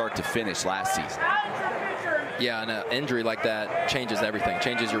from start to finish last season. Yeah, and an injury like that changes everything.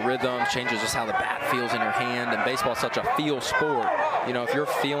 Changes your rhythms, changes just how the bat feels in your hand. And baseball's such a feel sport. You know, if you're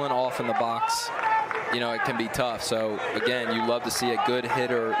feeling off in the box, you know, it can be tough. So, again, you love to see a good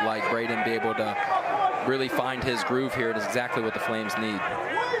hitter like Braden be able to really find his groove here. It is exactly what the Flames need.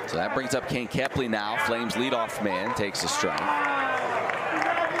 So that brings up Kane Kepley now. Flames leadoff man takes a strike.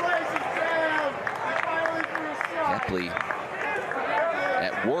 Kepley,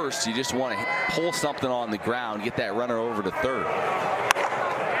 at worst, you just want to pull something on the ground, get that runner over to third.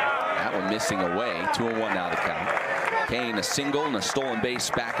 That one missing away. 2-1 now the count. Kane a single and a stolen base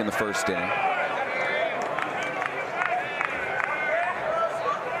back in the 1st inning.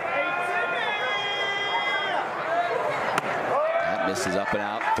 That misses up and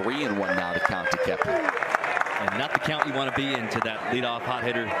out. 3-1 now the count to Kepley. And not the count you want to be in to that leadoff hot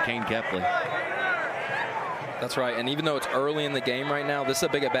hitter, Kane Kepley. That's right, and even though it's early in the game right now, this is a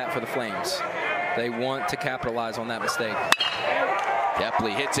big at-bat for the Flames. They want to capitalize on that mistake.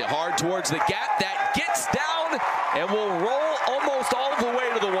 Kepley hits it hard towards the gap. That gets down and will roll almost all the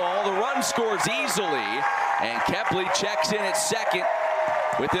way to the wall. The run scores easily, and Kepley checks in at second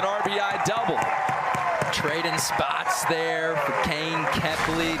with an RBI double. Trading spots there for Kane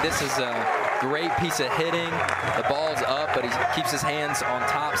Kepley. This is a great piece of hitting. The ball's up, but he keeps his hands on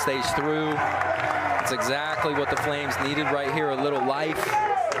top, stays through. It's exactly what the Flames needed right here, a little life.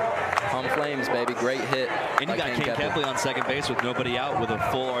 Home Flames, baby, great hit. And you got Kane Kepley on second base with nobody out, with a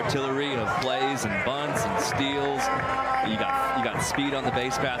full artillery of plays and bunts and steals. You got speed on the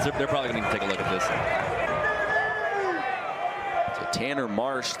base paths. They're probably going to take a look at this. So Tanner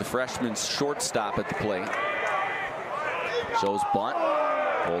Marsh, the freshman's shortstop at the plate. Shows bunt,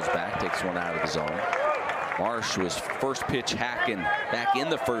 pulls back, takes one out of the zone. Marsh was first pitch hacking back in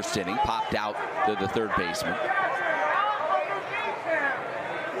the 1st inning, popped out to the 3rd baseman.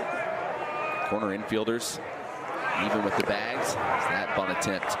 Corner infielders, even with the bags, that bunt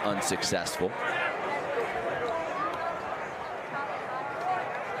attempt unsuccessful.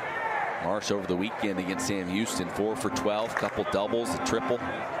 Marsh over the weekend against Sam Houston, 4 for 12, couple doubles, a triple.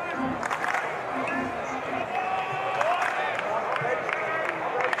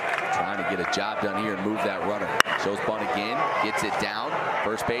 get a job done here and move that runner. Shows bunt again, gets it down.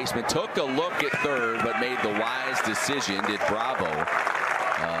 First baseman took a look at third, but made the wise decision, did Bravo,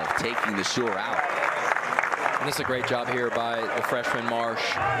 of taking the shore out. And this is a great job here by the freshman Marsh.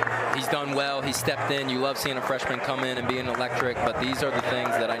 He's done well. He stepped in. You love seeing a freshman come in and being electric, but these are the things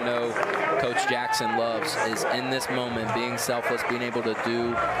that I know Coach Jackson loves, is in this moment being selfless, being able to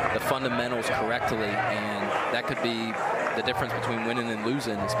do the fundamentals correctly, and that could be the difference between winning and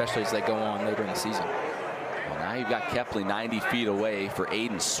losing, especially as they go on later in the season. Well, now you've got Kepley 90 feet away for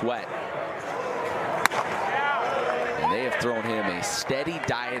Aiden Sweat. And they have thrown him a steady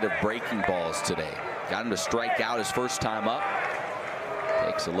diet of breaking balls today. Got him to strike out his first time up.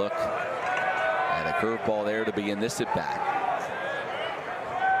 Takes a look at a curveball there to begin this at bat.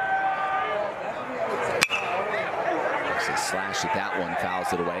 Takes a slash at that one,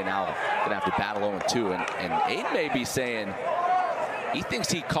 fouls it away. Now gonna have to battle 0-2. And Aiden may be saying he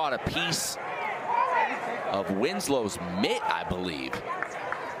thinks he caught a piece of Winslow's mitt, I believe.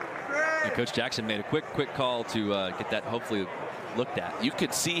 And Coach Jackson made a quick call to get that hopefully looked at. You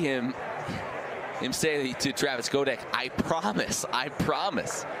could see him say to Travis Godek, I promise.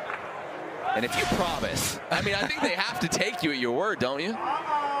 And if you promise, I mean, I think they have to take you at your word, don't you?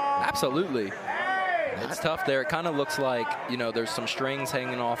 Absolutely. It's tough there. It kind of looks like, you know, there's some strings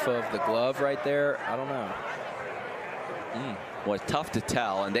hanging off of the glove right there. I don't know. Well, it's tough to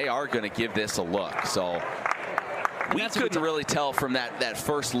tell, and they are going to give this a look. So we couldn't really tell from that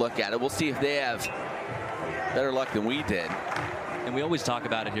first look at it. We'll see if they have better luck than we did. And we always talk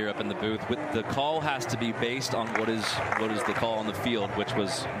about it here up in the booth. The call has to be based on what is the call on the field, which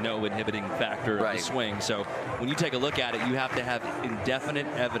was no inhibiting factor of the swing. So when you take a look at it, you have to have indefinite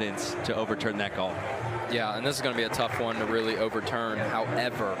evidence to overturn that call. Yeah, and this is going to be a tough one to really overturn.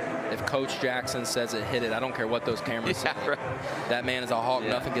 However, if Coach Jackson says it hit it, I don't care what those cameras say. Right. That man is a hawk.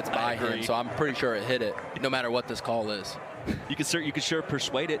 Nothing gets by him. So I'm pretty sure it hit it, no matter what this call is. You could sure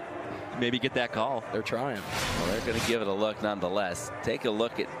persuade it. Maybe get that call. They're trying. Well, they're going to give it a look nonetheless. Take a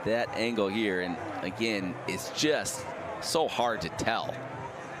look at that angle here, and again, it's just so hard to tell.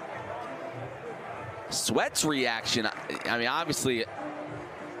 Sweat's reaction, I mean, obviously,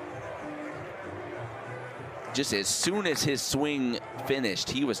 just as soon as his swing finished,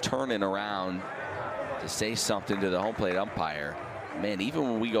 he was turning around to say something to the home plate umpire. Man, even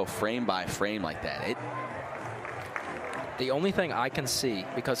when we go frame by frame like that, the only thing I can see,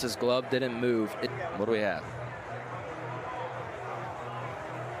 because his glove didn't move. What do we have?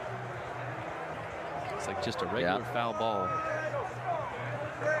 It's like just a regular foul ball.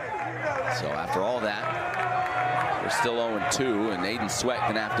 So after all that, we're still 0-2, and Aiden Sweat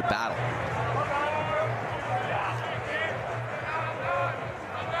going to have to battle.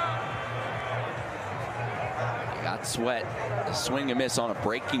 He got Sweat a swing and miss on a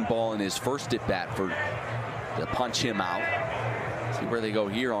breaking ball in his first at bat to punch him out. See where they go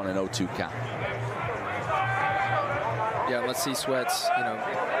here on an 0-2 count. Yeah, let's see Sweat's, you know,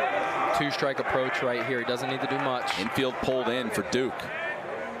 two-strike approach right here. He doesn't need to do much. Infield pulled in for Duke.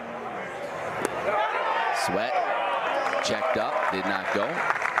 Sweat checked up, did not go.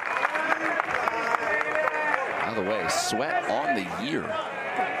 By the way, Sweat on the year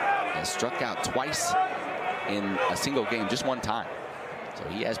has struck out twice in a single game, just one time. So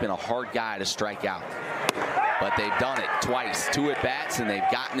he has been a hard guy to strike out. But they've done it twice, 2 at-bats, and they've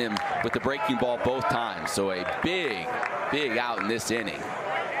gotten him with the breaking ball both times. So a big out in this inning,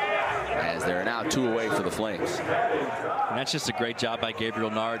 as they're now 2 away for the Flames. And that's just a great job by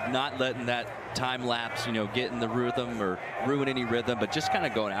Gabriel Nard, not letting that time lapse, you know, get in the rhythm or ruin any rhythm, but just kind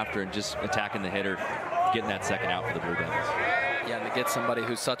of going after and just attacking the hitter, getting that second out for the Blue Devils. Yeah, and to get somebody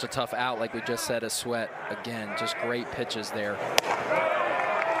who's such a tough out, like we just said, as Sweat, again, just great pitches there.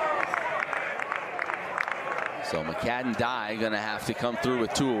 So McCadden Dye going to have to come through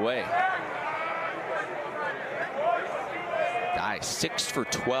with 2 away. Dye 6 for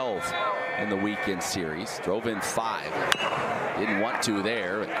 12 in the weekend series. Drove in 5. Didn't want to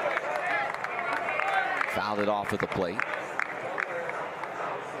there. Fouled it off at the plate.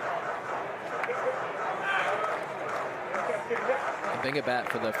 A big at bat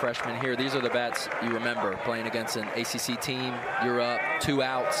for the freshman here. These are the bats you remember playing against an ACC team. You're up, 2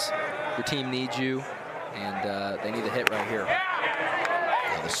 outs. Your team needs you. And they need a hit right here.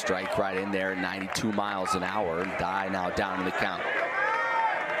 The strike right in there, 92 miles an hour. Dye now down in the count.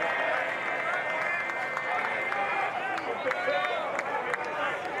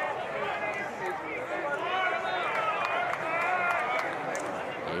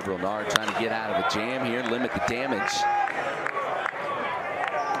 Gabriel Nard trying to get out of a jam here, limit the damage.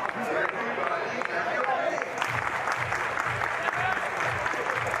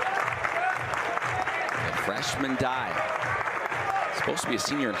 Freshman dive. Supposed to be a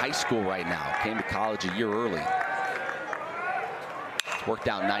senior in high school right now. Came to college a year early. It's worked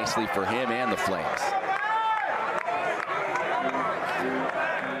out nicely for him and the Flames.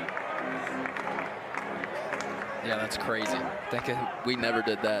 Yeah, that's crazy. Thinking we never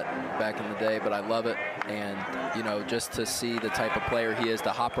did that back in the day, but I love it. And, you know, just to see the type of player he is, to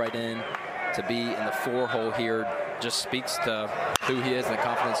hop right in, to be in the 4-hole here, just speaks to who he is and the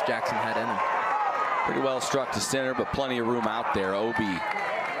confidence Jackson had in him. Pretty well struck to center, but plenty of room out there. Obi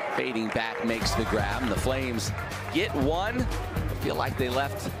fading back makes the grab, and the Flames get one. I feel like they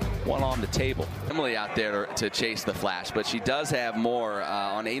left one on the table. Emily out there to chase the Flash, but she does have more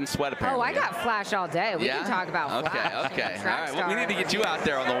on Aiden Sweat apparently. Oh, I got Flash all day. We can talk about Flash. Okay. All right. Well, we need to get you out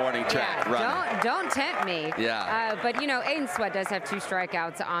there on the warning track. Yeah, don't tempt me. Yeah. But, you know, Aiden Sweat does have 2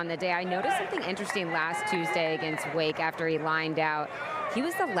 strikeouts on the day. I noticed something interesting last Tuesday against Wake after he lined out. He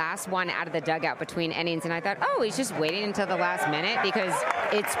was the last one out of the dugout between innings, and I thought, oh, he's just waiting until the last minute because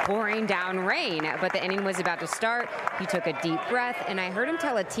it's pouring down rain. But the inning was about to start. He took a deep breath, and I heard him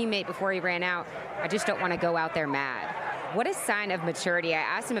tell a teammate before he ran out, I just don't want to go out there mad. What a sign of maturity. I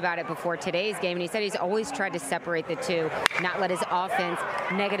asked him about it before today's game, and he said he's always tried to separate the two, not let his offense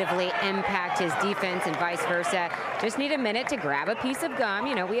negatively impact his defense and vice versa. Just need a minute to grab a piece of gum,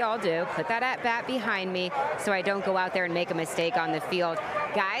 you know, we all do, put that at bat behind me so I don't go out there and make a mistake on the field.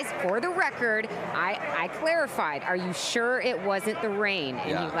 Guys, for the record, I clarified, are you sure it wasn't the rain?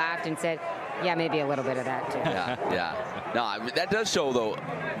 And he laughed and said, yeah, maybe a little bit of that too. Yeah. No, that does show, though,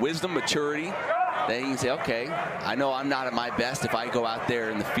 wisdom, maturity. Then you can say, okay, I know I'm not at my best if I go out there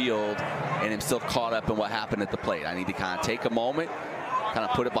in the field and am still caught up in what happened at the plate. I need to kind of take a moment, kind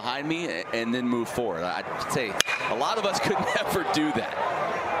of put it behind me, and then move forward. I'd say a lot of us could never do that,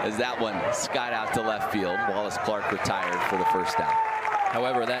 as that one skied out to left field. Wallace Clark retired for the first out.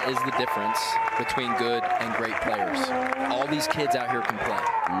 However, that is the difference between good and great players. All these kids out here can play.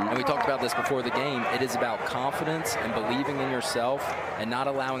 And we talked about this before the game. It is about confidence and believing in yourself and not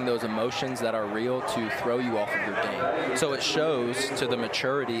allowing those emotions that are real to throw you off of your game. So it shows to the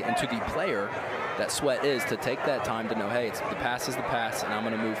maturity and to the player that Sweat is to take that time to know, hey, the pass is the pass, and I'm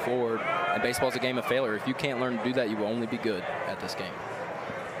going to move forward. And baseball is a game of failure. If you can't learn to do that, you will only be good at this game.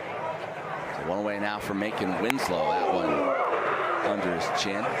 So one away now for Macon Winslow. That one under his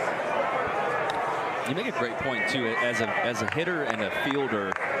chin. You make a great point too. As a hitter and a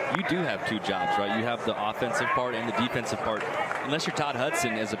fielder, you do have 2 jobs, right? You have the offensive part and the defensive part. Unless you're Todd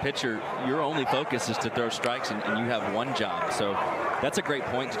Hudson as a pitcher, your only focus is to throw strikes, and you have 1 job. So that's a great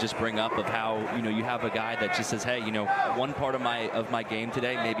point to just bring up of how, you know, you have a guy that just says, hey, you know, one part of my game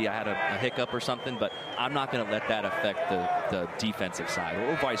today, maybe I had a hiccup or something, but I'm not going to let that affect the defensive side,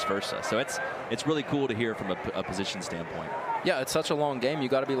 or vice versa. So it's really cool to hear from a position standpoint. Yeah, it's such a long game. You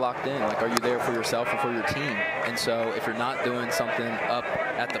got to be locked in. Like, are you there for yourself and for your team? And so if you're not doing something up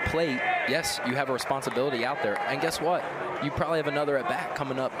at the plate, yes, you have a responsibility out there. And guess what? You probably have another at bat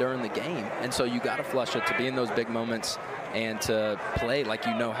coming up during the game. And so you got to flush it to be in those big moments and to play like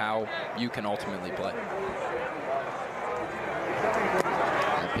you know how you can ultimately play.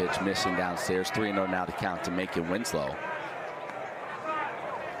 That pitch missing downstairs. 3-0 now to count to Macon Winslow.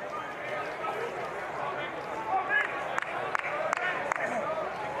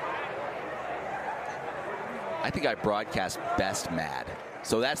 I think I broadcast best mad.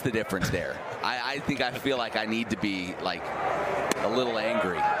 So that's the difference there. I think I feel like I need to be like a little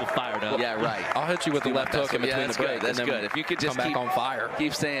angry. Fired up. Yeah, right. I'll hit you with the left hook in between the break. That's good. If you could just come back on fire.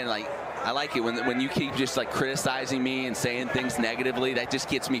 Keep saying, like, I like it when you keep just like criticizing me and saying things negatively. That just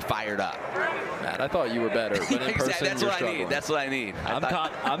gets me fired up. Matt, I thought you were better, but in person, that's what I need. That's what I need. I'm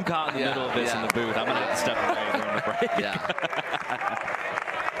caught in the middle of this in the booth. I'm gonna have to step away during the break. Yeah.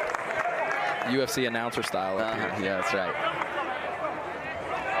 UFC announcer style. Yeah, that's right.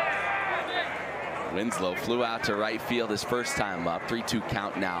 Winslow flew out to right field his first time up. 3-2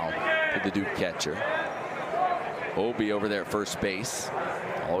 count now to the Duke catcher. Obi over there at first base.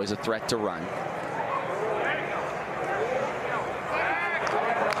 Always a threat to run.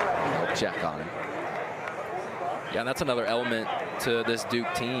 I'll check on him. Yeah, and that's another element to this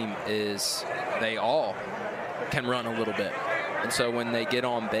Duke team is they all can run a little bit. And so when they get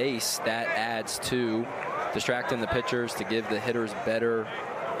on base, that adds to distracting the pitchers to give the hitters better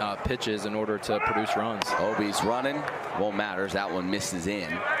pitches in order to produce runs. Obi's running. Won't matter as that one misses in.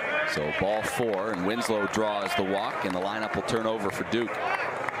 So ball 4, and Winslow draws the walk, and the lineup will turn over for Duke.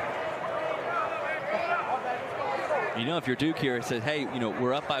 You know, if you're Duke here, it says, hey, you know,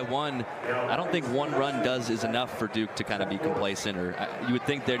 we're up by 1. I don't think 1 run is enough for Duke to kind of be complacent, or you would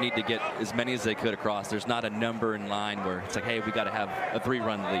think they need to get as many as they could across. There's not a number in line where it's like, hey, we got to have a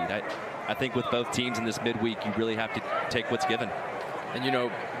 3-run lead. I think with both teams in this midweek, you really have to take what's given. And, you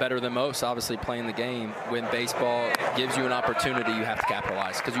know, better than most, obviously, playing the game. When baseball gives you an opportunity, you have to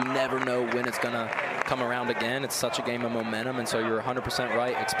capitalize, because you never know when it's going to come around again. It's such a game of momentum, and so you're 100%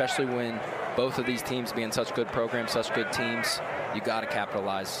 right, especially when both of these teams being such good programs, such good teams. You got to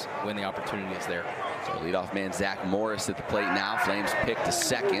capitalize when the opportunity is there. So leadoff man Zach Morris at the plate now. Flames pick to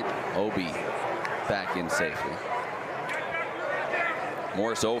second. Obi back in safely.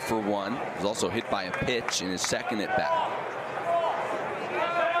 Morris 0 for 1. Was also hit by a pitch in his second at bat.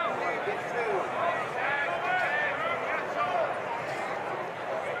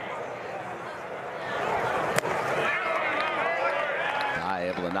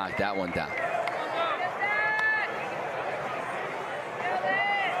 Able to knock that one down.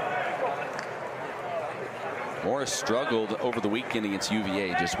 Morris struggled over the weekend against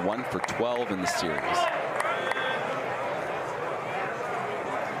UVA, just 1 for 12 in the series. As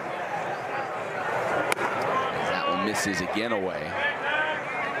that one misses again away.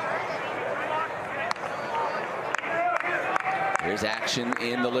 There's action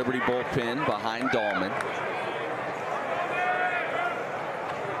in the Liberty bullpen behind Dahlman.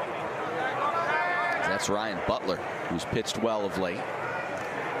 That's Ryan Butler, who's pitched well of late.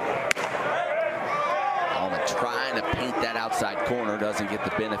 Dahlman trying to paint that outside corner, doesn't get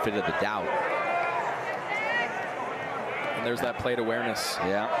the benefit of the doubt. And there's that plate awareness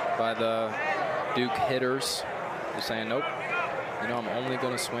by the Duke hitters. They're saying, nope, you know, I'm only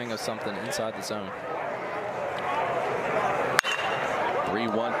going to swing at something inside the zone.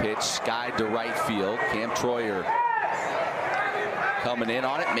 3-1 pitch, skied to right field. Cam Troyer coming in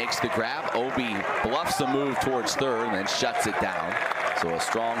on it, makes the grab. Obi bluffs the move towards third and then shuts it down. So a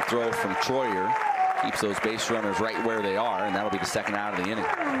strong throw from Troyer keeps those base runners right where they are, and that'll be the second out of the inning.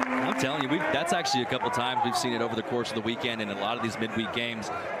 I'm telling you, that's actually a couple times we've seen it over the course of the weekend in a lot of these midweek games.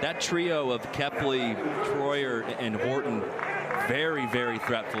 That trio of Kepley, Troyer, and Horton, very, very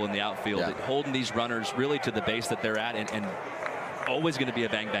threatful in the outfield, holding these runners really to the base that they're at, and always going to be a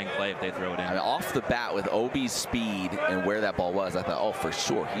bang-bang play if they throw it in. I mean, off the bat with Obi's speed and where that ball was, I thought, oh, for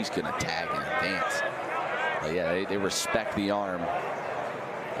sure, he's going to tag in advance. But yeah, they respect the arm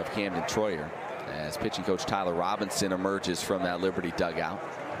of Camden Troyer as pitching coach Tyler Robinson emerges from that Liberty dugout.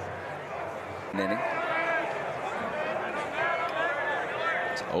 Inning.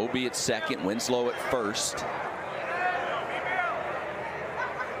 It's Obi at second, Winslow at first.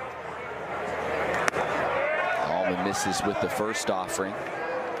 Allman misses with the first offering.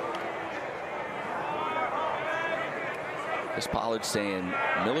 Chris Pollard saying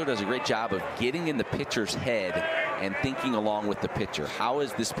Miller does a great job of getting in the pitcher's head and thinking along with the pitcher. How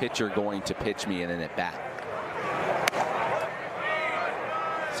is this pitcher going to pitch me in an at-bat?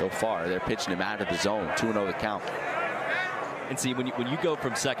 So far, they're pitching him out of the zone. 2-0 the count. And see, when you go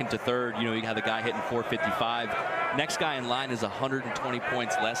from second to third, you know, you have a guy hitting 455. Next guy in line is 120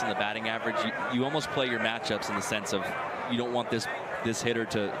 points less in the batting average. You almost play your matchups in the sense of you don't want this hitter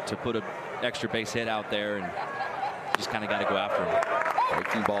to put an extra base hit out there, and just kind of got to go after him.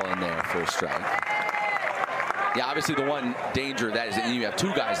 Breaking ball in there for a strike. Yeah, obviously the one danger of that is that you have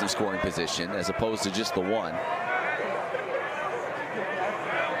two guys in scoring position as opposed to just the one.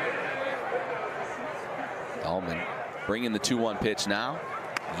 Dahlman bringing the 2-1 pitch now.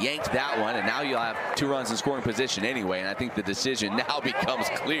 Yanked that one, and now you'll have 2 runs in scoring position anyway, and I think the decision now becomes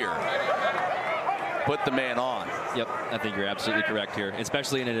clear. Put the man on. Yep, I think you're absolutely correct here,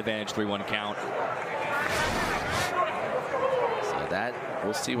 especially in an advantage 3-1 count. So that,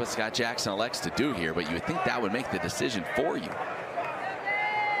 we'll see what Scott Jackson elects to do here, but you would think that would make the decision for you.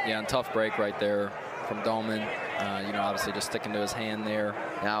 Yeah, and tough break right there from Dahlman. You know, obviously just sticking to his hand there.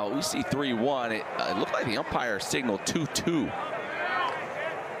 Now we see 3-1. It looked like the umpire signaled 2-2.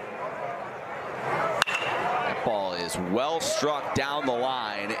 That ball is well struck down the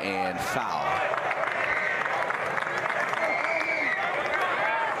line and foul.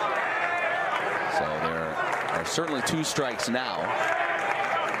 So there are certainly 2 strikes now.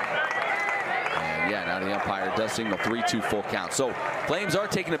 And yeah, now the umpire does signal 3-2 full count. So Flames are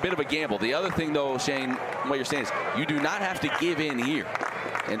taking a bit of a gamble. The other thing, though, Shane, what you're saying is you do not have to give in here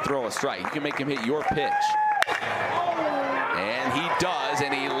and throw a strike. You can make him hit your pitch. And he does,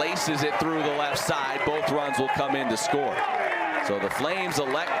 and he laces it through the left side. Both runs will come in to score. So the Flames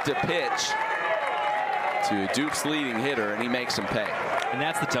elect to pitch to Duke's leading hitter, and he makes him pay. And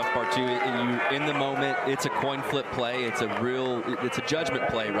that's the tough part too. In the moment, it's a coin flip play. It's a judgment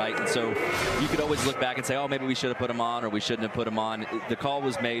play, right? And so you could always look back and say, oh, maybe we should have put him on, or we shouldn't have put him on. The call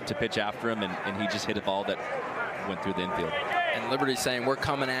was made to pitch after him, and he just hit a ball that went through the infield. And Liberty's saying, we're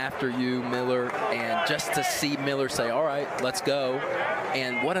coming after you, Miller. And just to see Miller say, all right, let's go.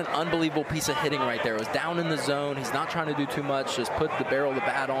 And what an unbelievable piece of hitting right there. It was down in the zone. He's not trying to do too much. Just put the barrel of the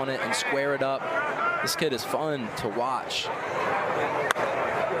bat on it and square it up. This kid is fun to watch.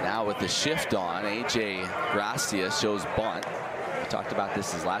 Now with the shift on, A.J. Gracia shows bunt. We talked about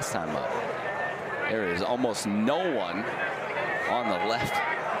this his last time up. There is almost no one on the left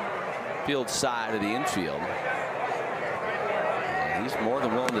field side of the infield. And he's more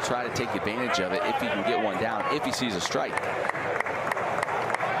than willing to try to take advantage of it if he can get one down, if he sees a strike.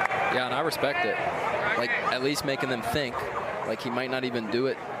 Yeah, and I respect it. Like, at least making them think. Like, he might not even do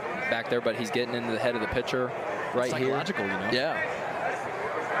it back there, but he's getting into the head of the pitcher right here. Psychological, you know? Yeah.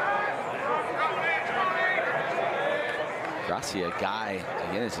 Gracia, a guy,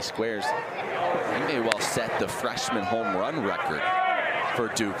 again, as he squares, he may well set the freshman home run record for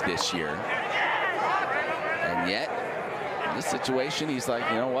Duke this year. And yet, in this situation, he's like,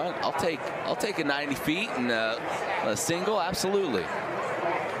 you know what? I'll take a 90 feet and a single, absolutely.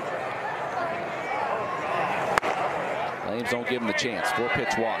 Flames don't give him the chance.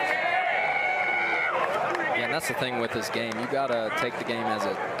 4-pitch walk. Yeah, and that's the thing with this game. You gotta take the game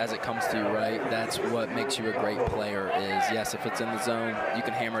as it comes to you, right? That's what makes you a great player. Is yes, if it's in the zone, you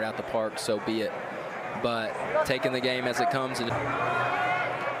can hammer it out the park. So be it. But taking the game as it comes. And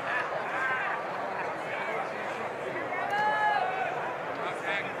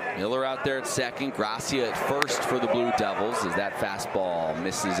Miller out there at second. Gracia at first for the Blue Devils as that fastball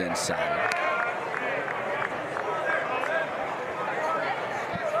misses inside.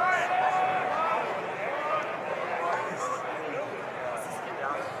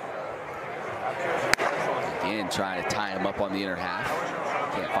 Again, trying to tie him up on the inner half.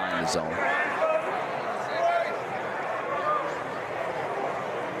 Can't find the zone.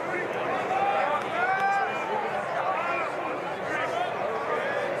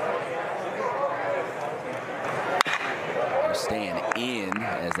 Staying in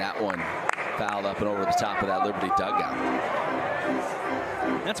as that one fouled up and over the top of that Liberty dugout.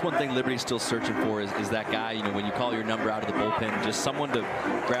 That's one thing Liberty's still searching for is that guy, you know, when you call your number out of the bullpen, just someone to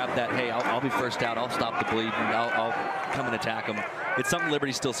grab that, hey, I'll be first out, I'll stop the bleed, and I'll come and attack him. It's something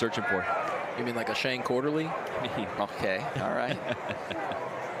Liberty's still searching for. you mean like a Shane Quarterly? Okay, all right.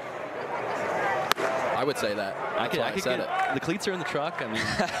 I would say that. I could said it. The cleats are in the truck. I mean,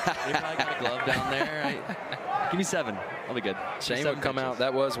 they probably got a glove down there. Give me 7. I'll be good. Shane would come out.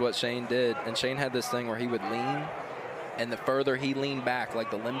 That was what Shane did. And Shane had this thing where he would lean, and the further he leaned back,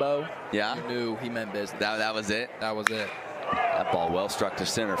 like the limbo, yeah, you knew he meant business. That was it. That was it. That ball well struck to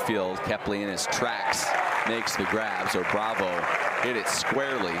center field. Kepley in his tracks makes the grab. So Bravo hit it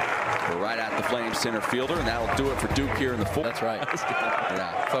squarely. We're right at the Flames center fielder, and that'll do it for Duke here in the fourth. That's right.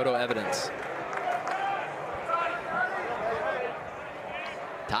 Yeah. Photo evidence.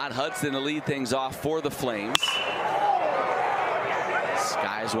 Todd Hudson to lead things off for the Flames.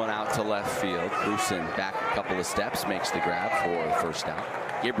 Skies one out to left field. Cruson back a couple of steps, makes the grab for the first out.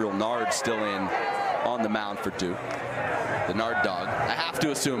 Gabriel Nard still in on the mound for Duke. The Nard Dog, I have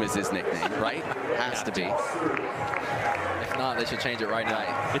to assume is his nickname, right? Has to be. If not, they should change it right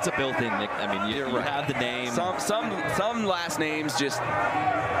now. It's a built-in nickname. I mean, you have the name. Some last names just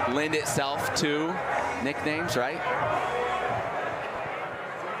lend itself to nicknames, right?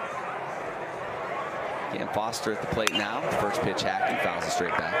 Cam Foster at the plate now. First pitch hacking, fouls it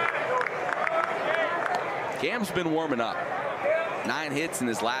straight back. Cam's been warming up. 9 hits in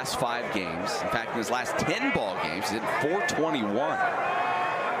his last 5 games. In fact, in his last 10 ball games, he's hit 421.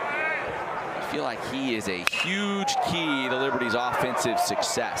 I feel like he is a huge key to Liberty's offensive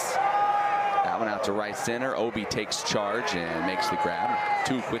success. That one out to right center. Obi takes charge and makes the grab.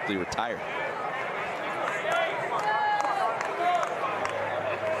 2 quickly retired.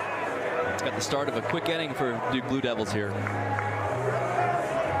 Got the start of a quick inning for Duke Blue Devils here.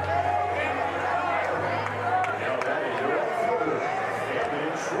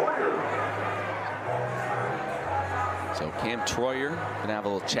 So Cam Troyer gonna have a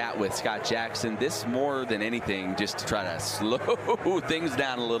little chat with Scott Jackson. This more than anything just to try to slow things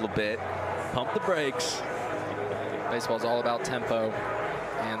down a little bit. Pump the brakes. Baseball's all about tempo.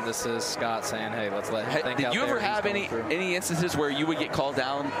 And this is Scott saying, hey, let's let him think. Did you ever have any instances where you would get called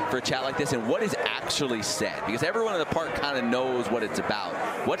down for a chat like this, and what is actually said? Because everyone in the park kind of knows what it's about.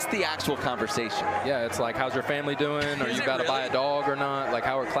 What's the actual conversation? Yeah, it's like, how's your family doing? Or you got to buy a dog or not? Like,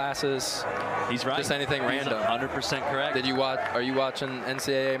 how are classes? He's right. Just anything random. 100% correct. Did you watch? Are you watching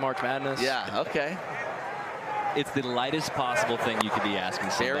NCAA March Madness? Yeah, okay. It's the lightest possible thing you could be asking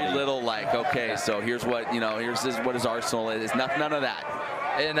somebody. Very little like, okay, so here's what, here's what his arsenal is. None of that.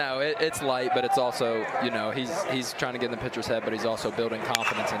 No, it's light, but it's also, you know, he's trying to get in the pitcher's head, but he's also building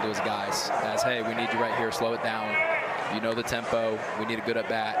confidence into his guys as, hey, we need you right here, slow it down. You know the tempo. We need a good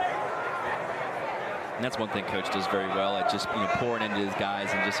at-bat. And that's one thing Coach does very well at just, you know, pouring into his guys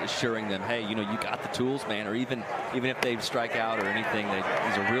and just assuring them, hey, you know, you got the tools, man. Or even if they strike out or anything,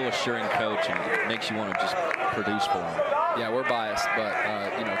 he's a real assuring coach, and it makes you want to just produce for him. Yeah, we're biased, but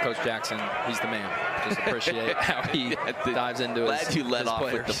you know, Coach Jackson, he's the man. Just appreciate how he dives into his Glad you let off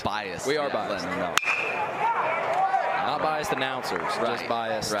players. with the bias. We are biased. Not biased announcers, just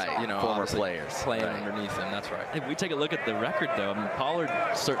biased, you know, former players playing underneath them. That's right. If we take a look at the record, though, I mean, Pollard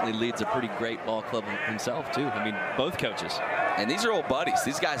certainly leads a pretty great ball club himself, too. I mean, both coaches. And these are old buddies.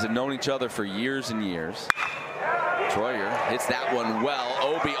 These guys have known each other for years and years. Troyer hits that one well.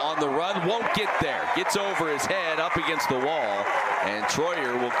 Obi on the run, won't get there. Gets over his head, up against the wall, and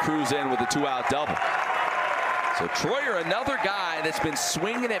Troyer will cruise in with a 2-out double. So Troyer, another guy that's been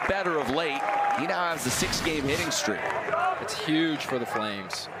swinging it better of late. He now has the 6-game hitting streak. It's huge for the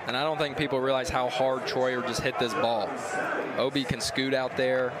Flames. And I don't think people realize how hard Troyer just hit this ball. Obi can scoot out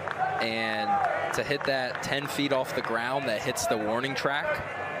there, and to hit that 10 feet off the ground that hits the warning track,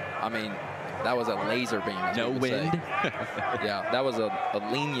 I mean, that was a laser beam. No wind. Yeah, that was a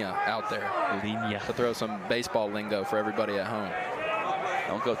linea out there. Linea. To throw some baseball lingo for everybody at home.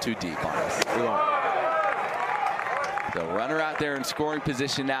 Don't go too deep on us. We won't. The runner out there in scoring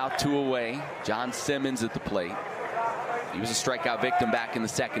position now, 2 away. John Simmons at the plate. He was a strikeout victim back in the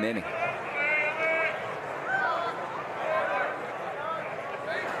 2nd inning.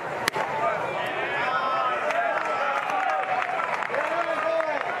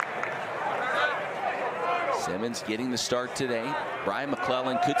 Simmons getting the start today. Brian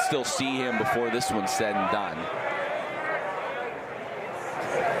McClellan could still see him before this one's said and done.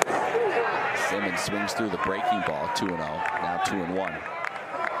 Simmons swings through the breaking ball, 2-0, now 2-1.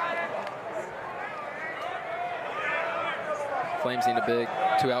 Flames need a big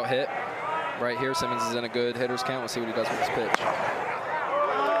 2-out hit right here. Simmons is in a good hitter's count. We'll see what he does with this pitch.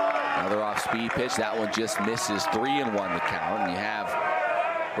 Another off-speed pitch. That one just misses. 3-1 the count. And you have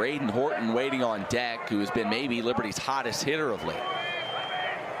Braden Horton waiting on deck, who has been maybe Liberty's hottest hitter of late.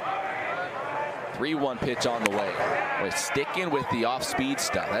 3-1 pitch on the way. We're sticking with the off-speed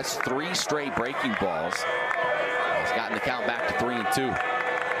stuff. That's 3 straight breaking balls. He's gotten the count back to 3-2.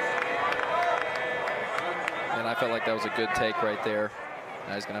 And I felt like that was a good take right there.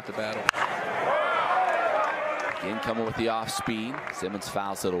 Now he's going to have to battle. Again, coming with the off-speed. Simmons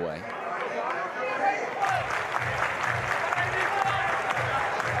fouls it away.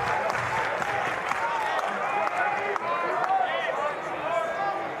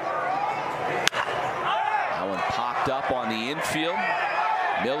 Up on the infield.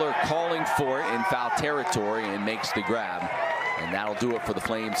 Miller calling for it in foul territory and makes the grab. And that'll do it for the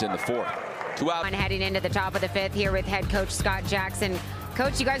Flames in the 4th. 2 out. Heading into the top of the 5th here with head coach Scott Jackson.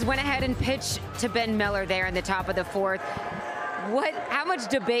 Coach, you guys went ahead and pitched to Ben Miller there in the top of the 4th. How much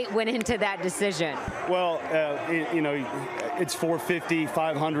debate went into that decision? Well, you know, it's 450,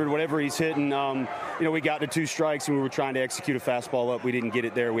 500, whatever he's hitting. You know, we got to 2 strikes and we were trying to execute a fastball up. We didn't get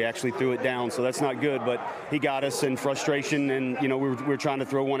it there. We actually threw it down, so that's not good. But he got us in frustration, and you know, we were trying to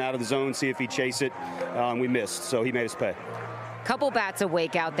throw one out of the zone, see if he'd chase it. We missed, so he made us pay. Couple bats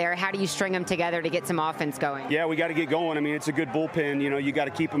awake out there. How do you string them together to get some offense going? Yeah, we got to get going. I mean, it's a good bullpen. You know, you got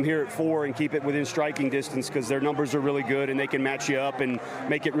to keep them here at 4 and keep it within striking distance because their numbers are really good and they can match you up and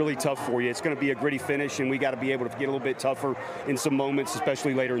make it really tough for you. It's going to be a gritty finish, and we got to be able to get a little bit tougher in some moments,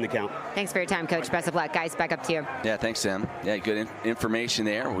 especially later in the count. Thanks for your time, Coach. Best of luck. Guys, back up to you. Yeah, thanks, Sam. Yeah, good information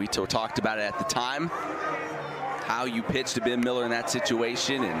there. We talked about it at the time. How you pitched to Ben Miller in that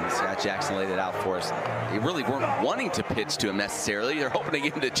situation, and Scott Jackson laid it out for us. They really weren't wanting to pitch to him necessarily. They're hoping to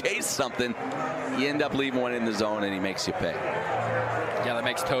get him to chase something. You end up leaving one in the zone, and he makes you pay. Yeah, that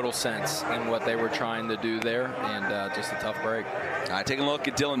makes total sense in what they were trying to do there, and just a tough break. All right, taking a look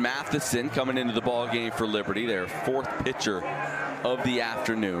at Dylan Matheson coming into the ball game for Liberty, their 4th pitcher of the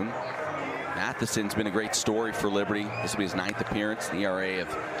afternoon. Matheson's been a great story for Liberty. This will be his 9th appearance, an ERA of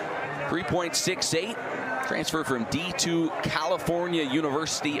 3.68. Transfer from D2 California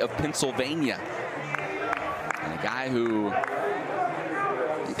University of Pennsylvania. And a guy who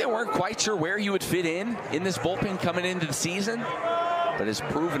I think they weren't quite sure where he would fit in this bullpen coming into the season, but has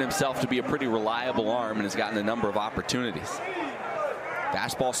proven himself to be a pretty reliable arm and has gotten a number of opportunities.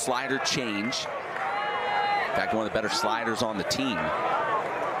 Fastball slider change. In fact, one of the better sliders on the team.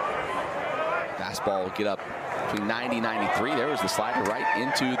 Fastball will get up between 90 and 93. There was the slider right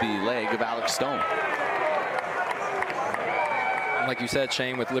into the leg of Alex Stone. Like you said,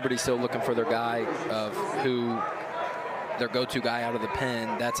 Shane, with Liberty still looking for their guy of who their go-to guy out of the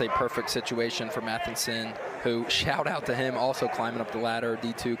pen. That's a perfect situation for Matheson, who, shout out to him, also climbing up the ladder,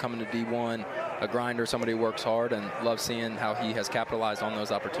 D2 coming to D1, a grinder, somebody who works hard, and love seeing how he has capitalized on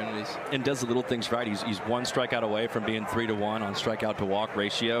those opportunities. And does the little things right. He's one strikeout away from being 3-to-1 on strikeout to walk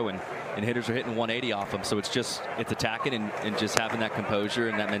ratio, and hitters are hitting 180 off him. So it's attacking and just having that composure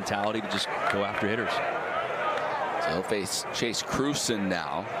and that mentality to just go after hitters. So he'll face Chase Cruson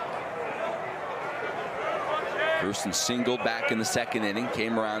now. Cruson singled back in the second inning,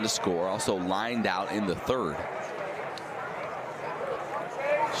 came around to score, also lined out in the third.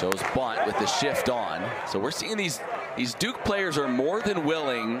 Shows bunt with the shift on. So we're seeing these Duke players are more than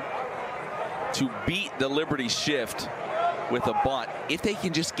willing to beat the Liberty shift with a bunt if they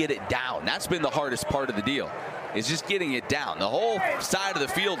can just get it down. That's been the hardest part of the deal, is just getting it down. The whole side of the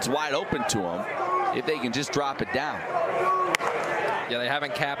field's wide open to them if they can just drop it down. Yeah, they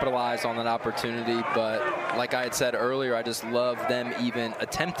haven't capitalized on that opportunity, but like I had said earlier, I just love them even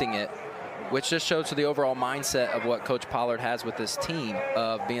attempting it, which just shows to the overall mindset of what Coach Pollard has with this team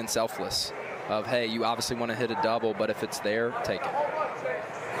of being selfless, of, hey, you obviously want to hit a double, but if it's there, take it.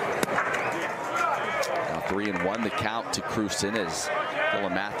 Now 3-1 the count to Cruson as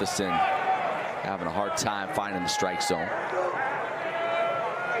Dylan Matheson having a hard time finding the strike zone.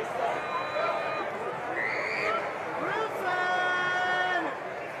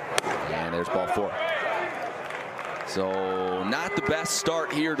 And there's ball 4. So not the best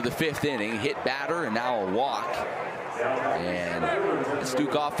start here to the 5th inning. Hit batter and now a walk. And this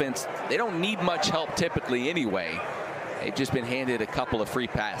Duke offense, they don't need much help typically anyway. They've just been handed a couple of free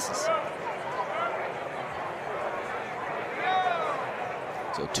passes.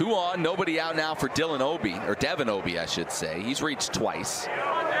 So 2 on, nobody out now for Devin Obie, I should say. He's reached twice.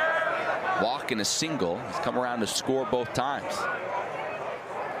 Walk and a single. He's come around to score both times.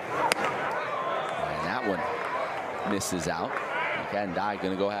 And that one misses out. Ken Dye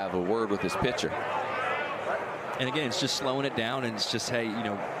going to go have a word with his pitcher. And again, it's just slowing it down, and it's just, hey, you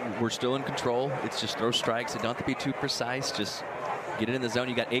know, we're still in control. It's just throw strikes. It don't have to be too precise. Just get it in the zone.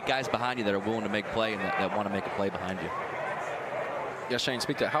 You got 8 guys behind you that are willing to make play and that want to make a play behind you. Yeah, Shane,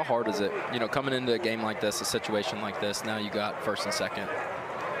 speak to how hard is it, you know, coming into a game like this, a situation like this, now you got first and second.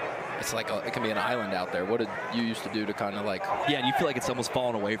 It's like it can be an island out there. What did you used to do to kind of like? Yeah, and you feel like it's almost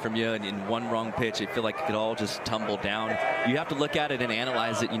falling away from you, and in one wrong pitch, you feel like it could all just tumble down. You have to look at it and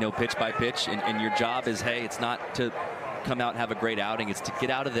analyze it, you know, pitch by pitch, and your job is, hey, it's not to come out and have a great outing. It's to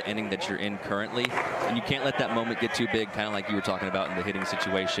get out of the inning that you're in currently, and you can't let that moment get too big, kind of like you were talking about in the hitting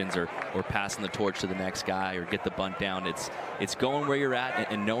situations, or passing the torch to the next guy, or get the bunt down. It's going where you're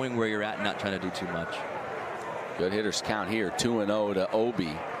at and knowing where you're at and not trying to do too much. Good hitters count here, 2-0 to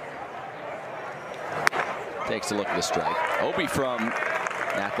Obie. Takes a look at the strike. Obie from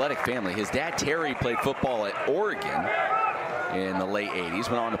an athletic family. His dad, Terry, played football at Oregon in the late 80s.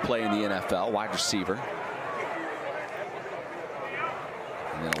 Went on to play in the NFL, wide receiver.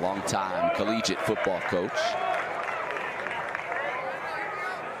 And then a long-time collegiate football coach.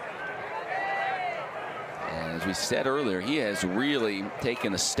 And as we said earlier, he has really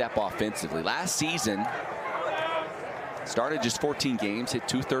taken a step offensively. Last season, started just 14 games, hit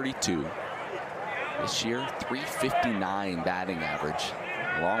 .232. This year, .359 batting average,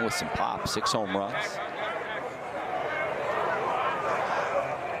 along with some pop, 6 home runs.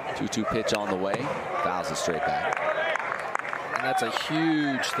 2-2 pitch on the way, fouls it straight back. And that's a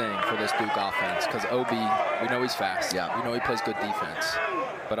huge thing for this Duke offense, because Obie, we know he's fast. Yeah. We know he plays good defense.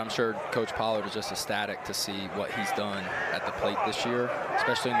 But I'm sure Coach Pollard is just ecstatic to see what he's done at the plate this year,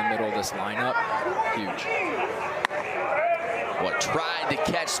 especially in the middle of this lineup. Huge. What tried to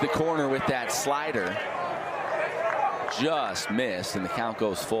catch the corner with that slider, just missed, and the count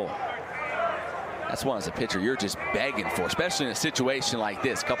goes full. That's one as a pitcher you're just begging for, especially in a situation like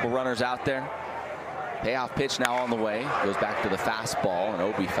this. Couple runners out there. Payoff pitch now on the way. Goes back to the fastball, and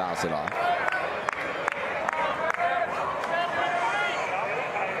Obie fouls it off.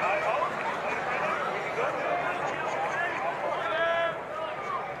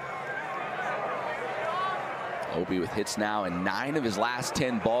 Obie with hits now in 9 of his last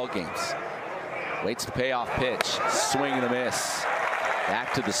 10 ball games. Waits the payoff pitch. Swing and a miss.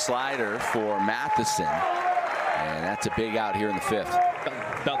 Back to the slider for Matheson. And that's a big out here in the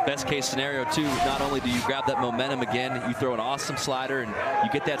 5th. About best case scenario, too. Not only do you grab that momentum again, you throw an awesome slider and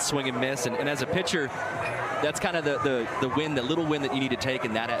you get that swing and miss. And as a pitcher, that's kind of the win, the little win that you need to take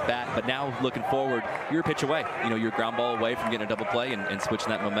in that at bat. But now looking forward, you're a pitch away. You know, you're a ground ball away from getting a double play and switching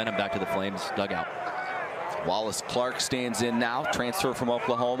that momentum back to the Flames dugout. Wallace Clark stands in now, transfer from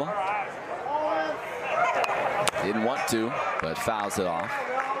Oklahoma. Didn't want to, but fouls it off.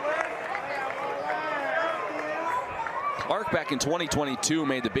 Clark back in 2022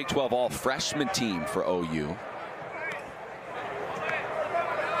 made the Big 12 all-freshman team for OU.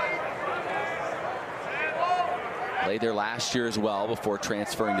 Played there last year as well before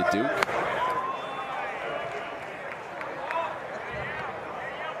transferring to Duke.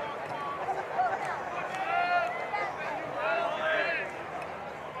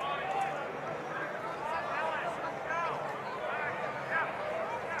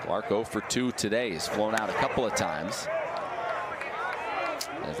 Clark 0 for 2 today. He's flown out a couple of times.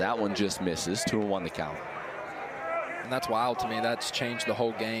 As that one just misses. 2-1 the count. And that's wild to me. That's changed the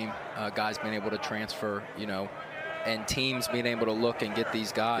whole game. Guys being able to transfer, you know, and teams being able to look and get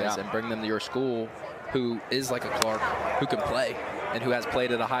these guys and bring them to your school who is like a Clark, who can play and who has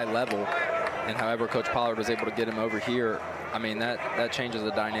played at a high level. And however Coach Pollard was able to get him over here, I mean, that changes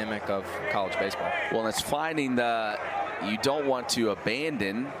the dynamic of college baseball. Well, and it's finding the, you don't want to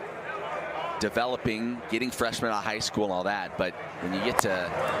abandon developing, getting freshmen out of high school and all that, but when you get to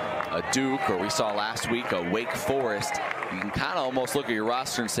a Duke, or we saw last week a Wake Forest, you can kind of almost look at your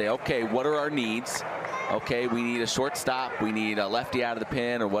roster and say, okay, what are our needs? Okay, we need a shortstop, we need a lefty out of the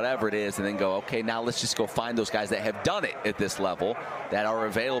pen, or whatever it is, and then go, okay, now let's just go find those guys that have done it at this level, that are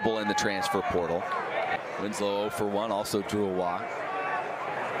available in the transfer portal. Winslow 0 for 1, also drew a walk.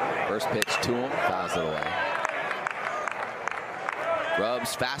 First pitch to him, fouls it away.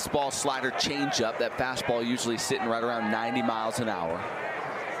 Grubbs, fastball, slider, changeup. That fastball usually sitting right around 90 miles an hour.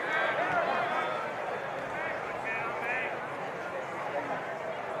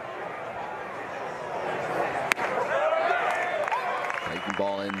 Taking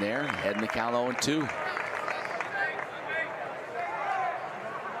ball in there, heading the count 0-2.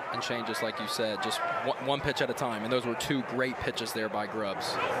 And Shane, just like you said, just one pitch at a time. And those were 2 great pitches there by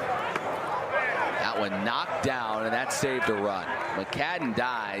Grubbs. That one knocked down, and that saved a run. McCadden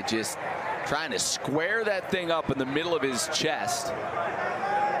Dye just trying to square that thing up in the middle of his chest.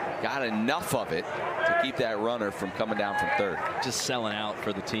 Got enough of it to keep that runner from coming down from third. Just selling out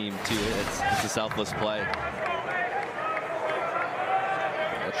for the team, too. It's a selfless play.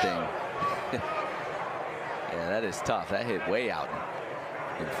 That thing. Yeah, that is tough. That hit way out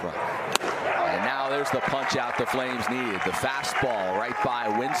in front. And now there's the punch out the Flames needed. The fastball right by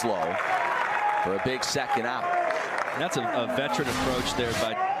Winslow for a big second out. And that's a veteran approach there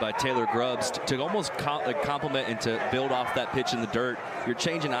by Taylor Grubbs to almost complement and to build off that pitch in the dirt. You're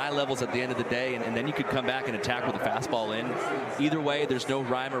changing eye levels at the end of the day, and then you could come back and attack with a fastball in. Either way, there's no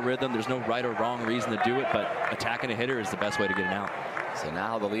rhyme or rhythm. There's no right or wrong reason to do it, but attacking a hitter is the best way to get an out. So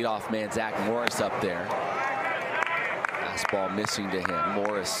now the leadoff man, Zach Morris, up there. Fastball missing to him.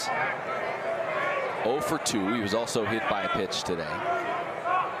 Morris 0 for 2. He was also hit by a pitch today.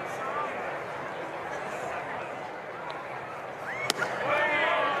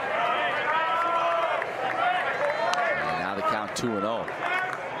 And now the count 2-0.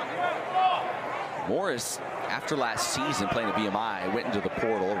 Morris, after last season playing at VMI, went into the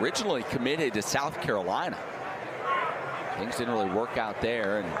portal. Originally committed to South Carolina. Things didn't really work out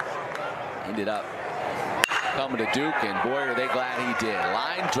there, and ended up coming to Duke, and boy, are they glad he did.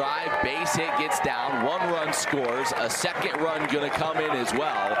 Line drive, base hit, gets down, 1 run scores, a second run going to come in as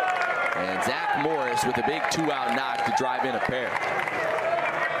well, and Zach Morris with a big 2-out knock to drive in a pair.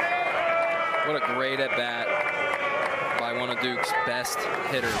 What a great at bat by one of Duke's best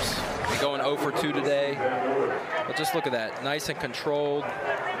hitters. They're going 0 for 2 today, but just look at that, nice and controlled.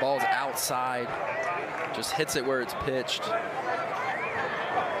 Ball's outside, just hits it where it's pitched.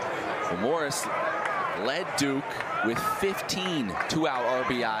 Well, Morris led Duke with 15 2-out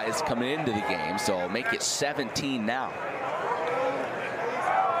RBIs coming into the game, so make it 17 now.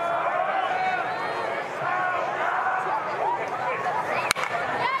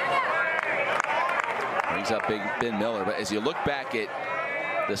 Brings up big Ben Miller, but as you look back at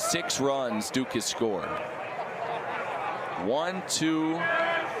the 6 runs Duke has scored, 1, 2,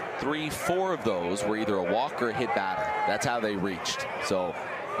 3, 4 of those were either a walk or a hit batter. That's how they reached. So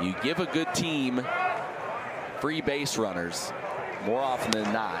you give a good team free base runners, more often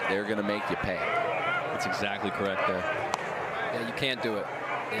than not, they're going to make you pay. That's exactly correct there. Yeah, you can't do it.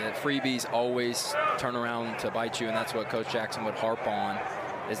 And freebies always turn around to bite you, and that's what Coach Jackson would harp on,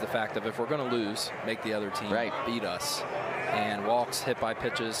 is the fact of if we're going to lose, make the other team beat us. And walks, hit by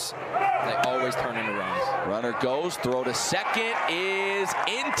pitches, they always turn into runs. Runner goes, throw to second is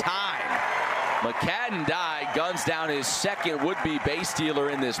in time. McCadden Dye guns down his second would-be base stealer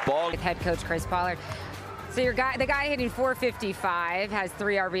in this ball. With head coach Chris Pollard. So the guy hitting 455 has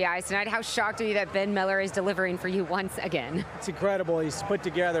 3 RBIs tonight. How shocked are you that Ben Miller is delivering for you once again? It's incredible. He's put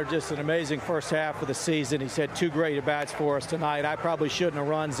together just an amazing first half of the season. He's had 2 great at-bats for us tonight. I probably shouldn't have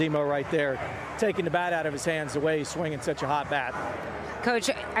run Zemo right there, taking the bat out of his hands the way he's swinging such a hot bat. Coach,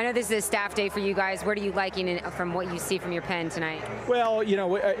 I know this is a staff day for you guys. What are you liking from what you see from your pen tonight? Well, you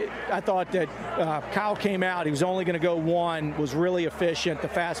know, I thought that Kyle came out. He was only going to go 1, was really efficient. The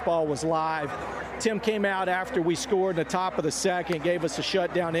fastball was live. Tim came out after we scored in the top of the second, gave us a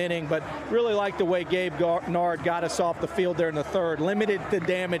shutdown inning, but really liked the way Gabe Nard got us off the field there in the third, limited the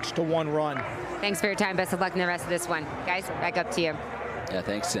damage to 1 run. Thanks for your time. Best of luck in the rest of this one. Guys, back up to you. Yeah,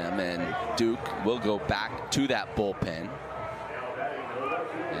 thanks, Sam. And Duke will go back to that bullpen.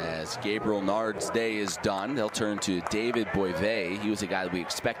 As Gabriel Nard's day is done, they'll turn to David Boivay. He was a guy that we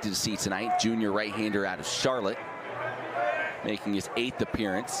expected to see tonight, junior right-hander out of Charlotte, making his 8th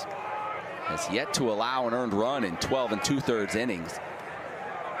appearance. Has yet to allow an earned run in 12 2/3 innings.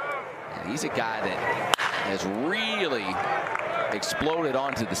 And he's a guy that has really exploded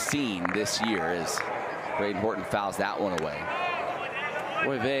onto the scene this year as Braden Horton fouls that one away.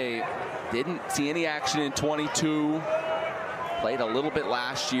 Boivay didn't see any action in 22. Played a little bit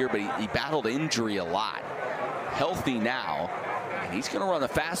last year, but he battled injury a lot. Healthy now, and he's going to run the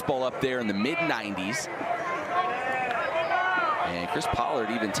fastball up there in the mid-90s. And Chris Pollard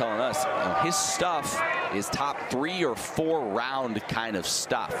even telling us his stuff is top 3 or 4 round kind of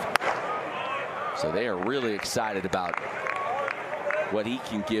stuff. So they are really excited about what he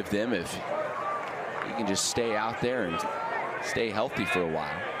can give them if he can just stay out there and stay healthy for a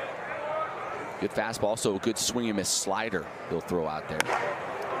while. Good fastball, also a good swing and miss slider he'll throw out there.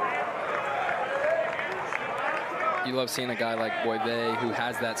 You love seeing a guy like Boivay who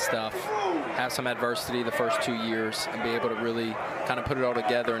has that stuff, have some adversity the first 2 years, and be able to really kind of put it all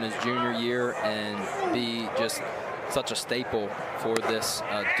together in his junior year and be just such a staple for this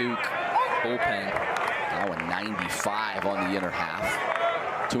Duke bullpen. Now a 95 on the inner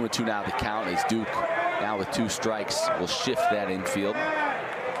half. 2-2 now the count as Duke now with 2 strikes will shift that infield.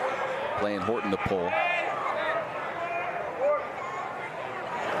 Playing Horton the pull.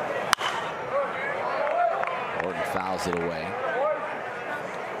 Horton fouls it away.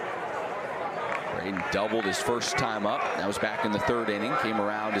 Braden doubled his first time up. That was back in the 3rd inning. Came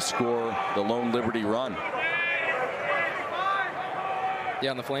around to score the lone Liberty run.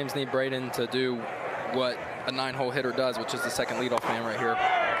 Yeah, and the Flames need Braden to do what a 9-hole hitter does, which is the second leadoff man right here.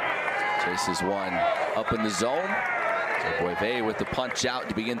 Chases one up in the zone. So Boivay with the punch out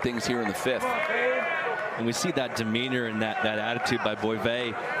to begin things here in the 5th. And we see that demeanor and that attitude by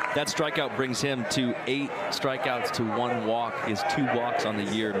Boivay. That strikeout brings him to 8 strikeouts to 1 walk, his 2 walks on the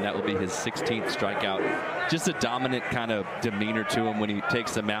year, and that will be his 16th strikeout. Just a dominant kind of demeanor to him when he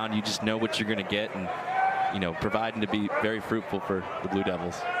takes the mound. You just know what you're going to get, and providing to be very fruitful for the Blue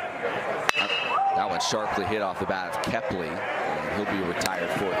Devils. That one sharply hit off the bat of Kepley, and he'll be retired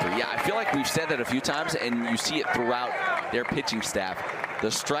 4-3. Yeah, I feel like we've said that a few times, and you see it throughout their pitching staff. The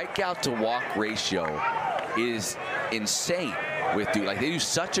strikeout to walk ratio is insane with Duke. Like, they do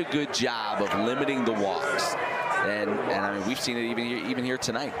such a good job of limiting the walks, and I mean, we've seen it even here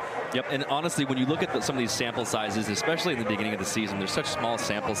tonight. Yep, and honestly, when you look at some of these sample sizes, especially in the beginning of the season, there's such small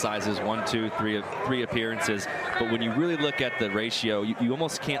sample sizes, 1, 2, 3 appearances. But when you really look at the ratio, you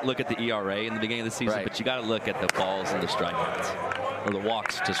almost can't look at the ERA in the beginning of the season, right. But you got to look at the balls and the strikeouts, or the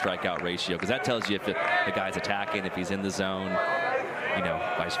walks to strikeout ratio, because that tells you if the guy's attacking, if he's in the zone,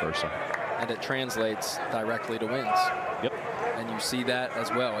 vice versa. And it translates directly to wins. Yep. And you see that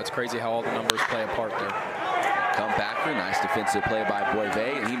as well. It's crazy how all the numbers play a part there. Comebacker, nice defensive play by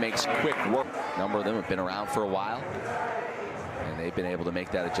Boivay, and he makes quick work. A number of them have been around for a while, and they've been able to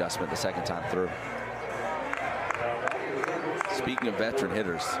make that adjustment the second time through. Speaking of veteran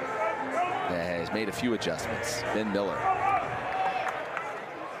hitters, that has made a few adjustments. Ben Miller,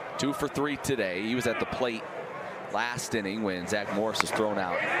 2 for 3 today. He was at the plate last inning when Zach Morris was thrown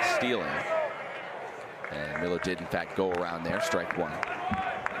out stealing, and Miller did in fact go around there, strike 1.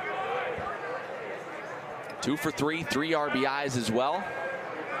 2 for 3, 3 RBIs as well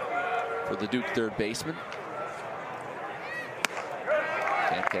for the Duke third baseman.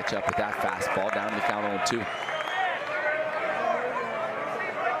 Can't catch up with that fastball, down to the count 0-2.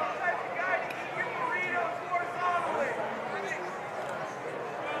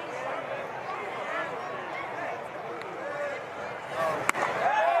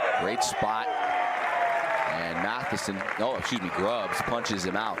 Great spot, and Grubbs punches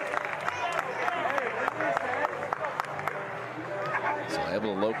him out. So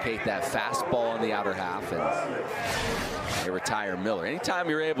able to locate that fastball in the outer half, and they retire Miller. Anytime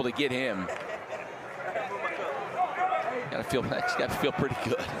you're able to get him Got to feel pretty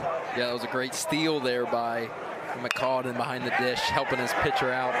good. Yeah, that was a great steal there by McCaudin behind the dish, helping his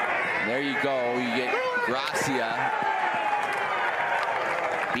pitcher out. And there you go. You get Gracia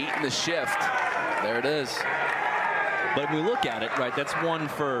beating the shift. There it is. But when we look at it, right, that's one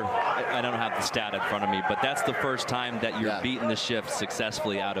for, I don't have the stat in front of me, but that's the first time that you're beating the shift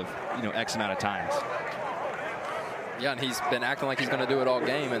successfully out of, X amount of times. Yeah, and he's been acting like he's going to do it all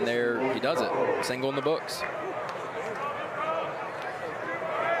game, and there he does it. Single in the books.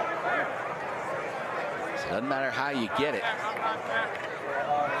 So it doesn't matter how you get it.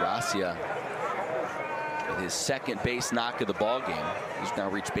 Gracia with his second base knock of the ball game. He's now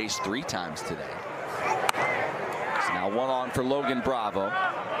reached base 3 times today. So now 1 on for Logan Bravo.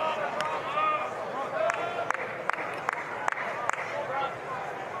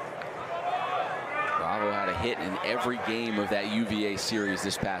 Bravo had a hit in every game of that UVA series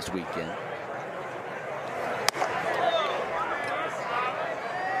this past weekend.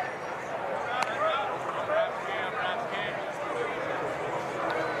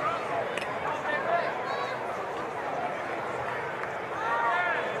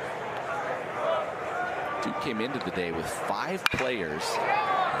 Duke came into the day with 5 players,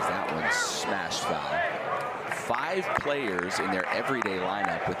 as that one smashed foul. 5 players in their everyday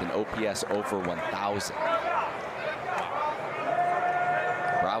lineup with an OPS over 1,000.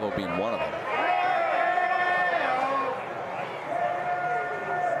 Bravo being one of them.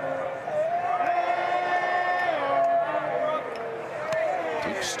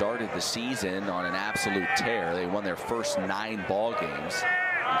 Duke started the season on an absolute tear. They won their first 9 ball games.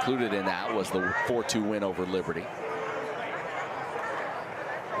 Included in that was the 4-2 win over Liberty.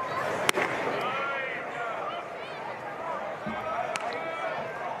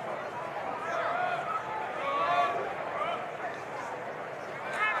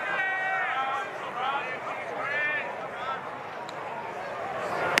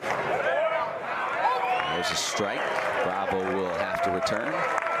 There's a strike. Bravo will have to return.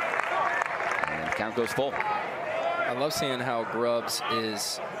 And the count goes full. I love seeing how Grubbs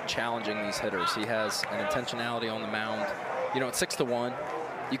is challenging these hitters. He has an intentionality on the mound. At 6-1,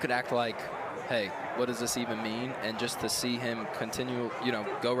 you could act like, hey, what does this even mean? And just to see him continue,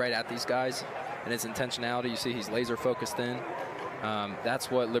 go right at these guys and his intentionality, you see he's laser focused in.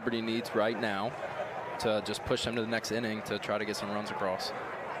 That's what Liberty needs right now to just push them to the next inning to try to get some runs across.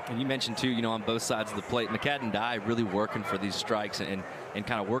 And you mentioned, too, on both sides of the plate, McCadden Dye really working for these strikes and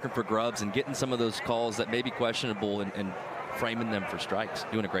kind of working for Grubbs and getting some of those calls that may be questionable and framing them for strikes.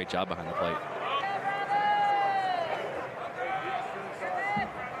 Doing a great job behind the plate.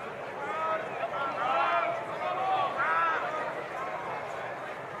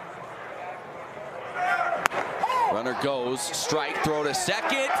 Runner goes, strike, throw to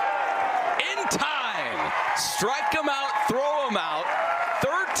second. In time. Strike him out, throw him out.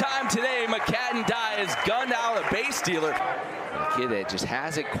 Third time today, McCadden Dye has gunned out a base stealer. A kid that just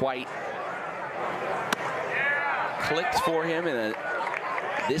hasn't quite clicked for him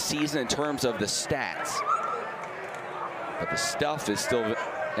this season in terms of the stats. But the stuff is still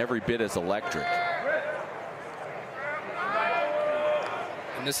every bit as electric.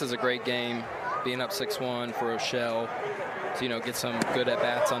 And this is a great game, being up 6-1 for O'Shell. To, get some good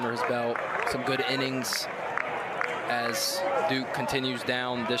at-bats under his belt, some good innings as Duke continues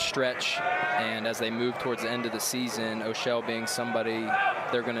down this stretch, and as they move towards the end of the season, O'Shell being somebody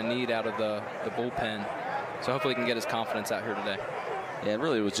they're going to need out of the bullpen. So hopefully he can get his confidence out here today. Yeah, it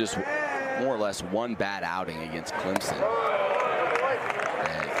really was just more or less one bad outing against Clemson.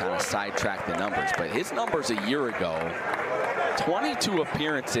 And it kind of sidetracked the numbers, but his numbers a year ago, 22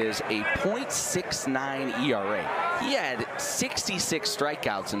 appearances, a .69 ERA. He had 66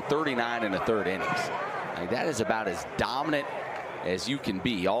 strikeouts and 39 in the 3rd innings. Like, that is about as dominant as you can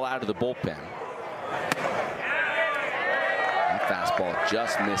be, all out of the bullpen. That fastball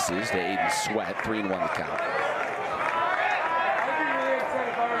just misses to Aiden Sweat, 3-1 the count.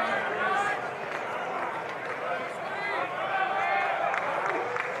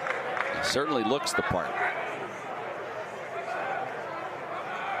 He certainly looks the part.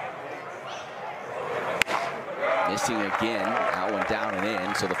 Missing again, that one down and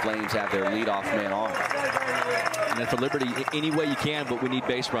in, so the Flames have their leadoff man on. And then for Liberty, any way you can, but we need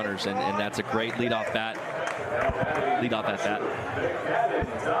base runners, and that's a great leadoff at bat.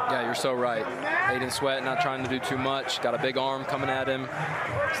 Yeah, you're so right. Aiden Sweat not trying to do too much. Got a big arm coming at him.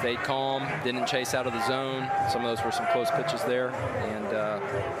 Stayed calm, didn't chase out of the zone. Some of those were some close pitches there, and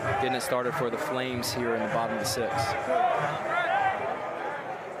getting it started for the Flames here in the bottom of the 6th.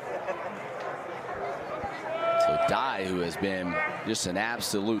 Dye, who has been just an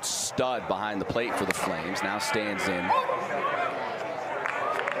absolute stud behind the plate for the Flames, now stands in.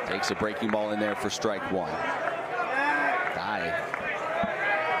 Takes a breaking ball in there for strike one. Dye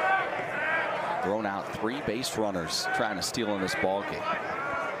thrown out 3 base runners trying to steal in this ball game.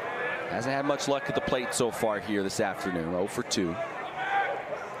 Hasn't had much luck at the plate so far here this afternoon. 0 for 2.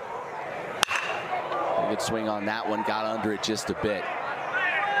 Good swing on that one, got under it just a bit.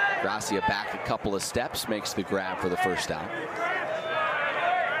 Gracia back a couple of steps, makes the grab for the first out.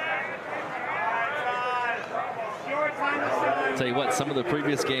 Tell you what, some of the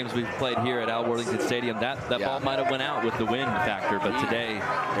previous games we've played here at Al Worthington Stadium, that ball might have went out with the wind factor, but today...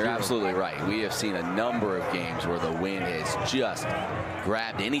 You're absolutely right. We have seen a number of games where the wind has just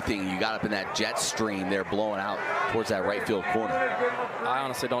grabbed anything you got up in that jet stream there blowing out towards that right field corner. I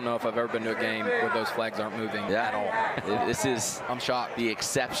honestly don't know if I've ever been to a game where those flags aren't moving at all. This is, I'm shocked, the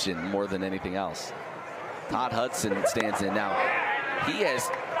exception more than anything else. Todd Hudson stands in now. He has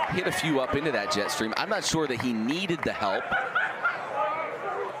hit a few up into that jet stream. I'm not sure that he needed the help,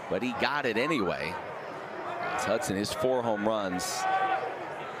 but he got it anyway. As Hudson, his 4 home runs,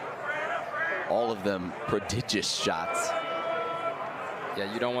 all of them prodigious shots.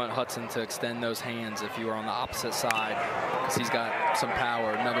 Yeah, you don't want Hudson to extend those hands if you are on the opposite side, because he's got some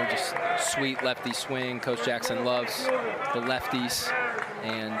power. Another just sweet lefty swing. Coach Jackson loves the lefties,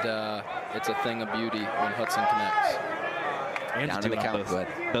 and it's a thing of beauty when Hudson connects. And down in the count,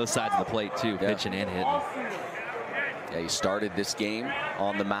 both sides of the plate too, pitching and hitting. Yeah, he started this game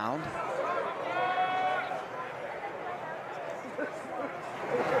on the mound. Leaves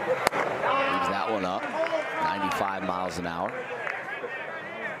that one up, 95 miles an hour.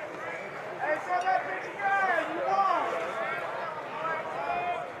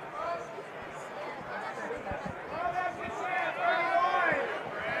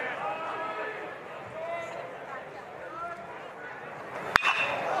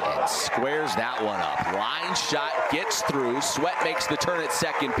 Squares that one up. Line shot gets through. Sweat makes the turn at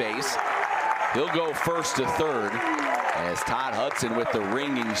second base. He'll go first to third as Todd Hudson with the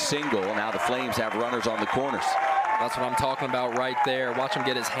ringing single. Now the Flames have runners on the corners. That's what I'm talking about right there. Watch him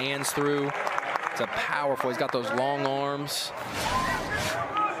get his hands through. It's a powerful. He's got those long arms.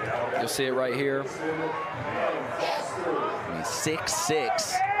 You'll see it right here. I mean,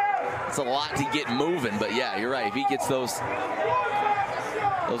 6'6". It's a lot to get moving, but yeah, you're right. If he gets those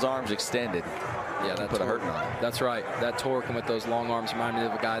arms extended, yeah, that put a hurting on him. That's right. That torque and with those long arms reminded me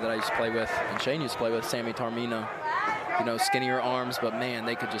of a guy that I used to play with, and Shane used to play with, Sammy Tarmino. You know, skinnier arms, but man,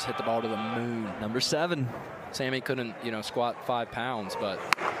 they could just hit the ball to the moon. Number 7. Sammy couldn't, squat 5 pounds, but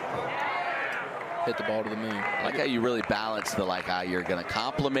hit the ball to the moon. I like how you really balance the how you're going to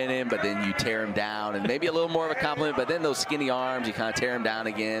compliment him, but then you tear him down, and maybe a little more of a compliment, but then those skinny arms, you kind of tear him down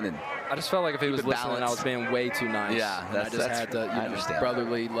again. And I just felt like if he was listening, I was being way too nice. Yeah, I just had to,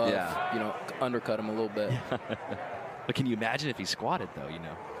 brotherly love, undercut him a little bit. But can you imagine if he squatted, though,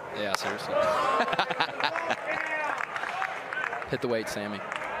 Yeah, seriously. Hit the weight, Sammy.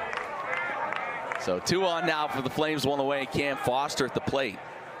 So 2 on now for the Flames, 1 away. Cam Foster at the plate.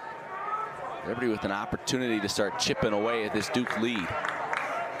 Liberty with an opportunity to start chipping away at this Duke lead.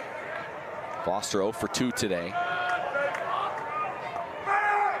 Foster 0 for 2 today.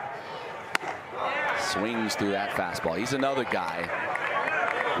 Swings through that fastball. He's another guy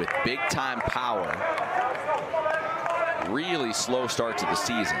with big-time power. Really slow start to the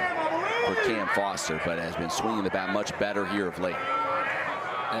season for Cam Foster, but has been swinging the bat much better here of late.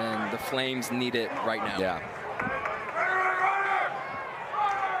 And the Flames need it right now. Yeah.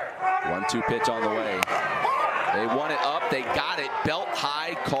 1-2 pitch on the way. They want it up. They got it. Belt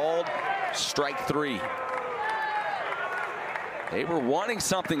high, called strike 3. They were wanting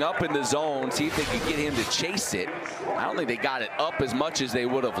something up in the zone, see if they could get him to chase it. I don't think they got it up as much as they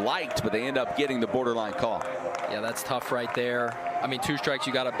would have liked, but they end up getting the borderline call. Yeah, that's tough right there. I mean, 2 strikes,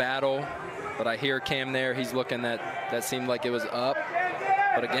 you got to battle. But I hear Cam there. He's looking that seemed like it was up.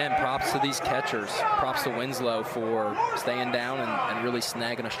 But again, props to these catchers. Props to Winslow for staying down and really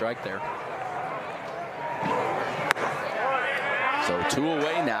snagging a strike there. So 2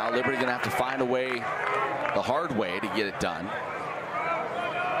 away now. Liberty going to have to find a way, the hard way, to get it done.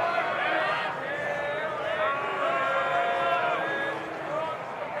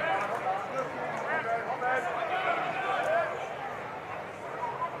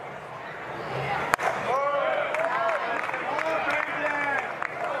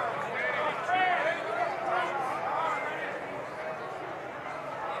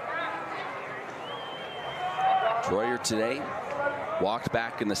 Troyer today walked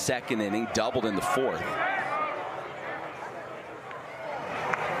back in the 2nd inning, doubled in the 4th.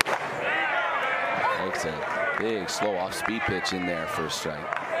 Takes a Big slow off speed pitch in there, first strike.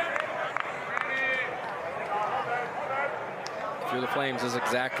 If you're the Flames, is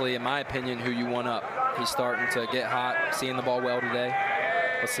exactly, in my opinion, who you want up. He's starting to get hot, seeing the ball well today.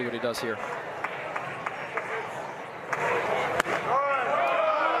 Let's see what he does here.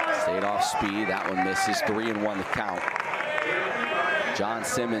 Stayed off speed. That one misses. 3-1 the count. John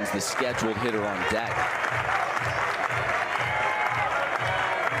Simmons, the scheduled hitter on deck.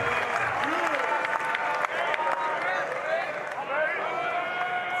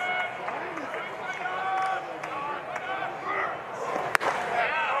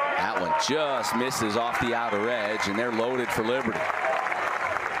 That one just misses off the outer edge, and they're loaded for Liberty.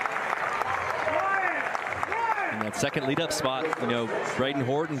 And that second lead-up spot, you know, Braden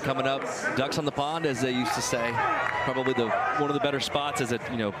Horton coming up, ducks on the pond, as they used to say. Probably one of the better spots as a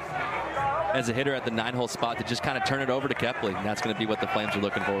hitter at the 9-hole spot to just kind of turn it over to Kepley, and that's going to be what the Flames are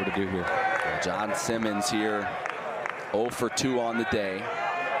looking forward to do here. John Simmons here, 0 for 2 on the day.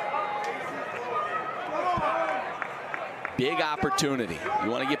 Big opportunity. You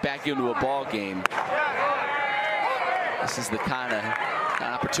want to get back into a ball game. This is the kind of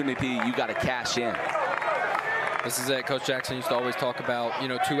opportunity you got to cash in. This is it. Coach Jackson used to always talk about, you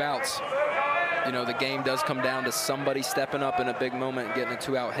know, 2 outs. You know, the game does come down to somebody stepping up in a big moment and getting a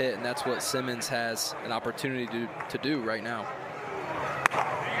 2-out hit, and that's what Simmons has an opportunity to do right now.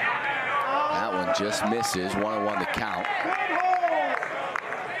 That one just misses. 1-1 the count.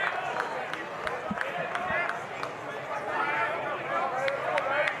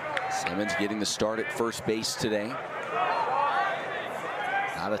 Simmons getting the start at first base today.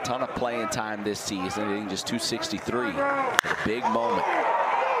 Not a ton of playing time this season, hitting just 263. A big moment.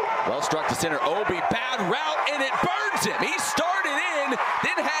 Well struck to center. Obi, bad route, and it burns him. He started in,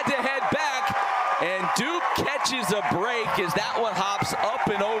 then had to head back, and Duke catches a break as that one hops up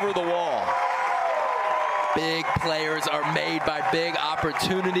and over the wall. Big players are made by big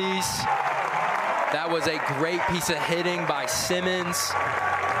opportunities. That was a great piece of hitting by Simmons.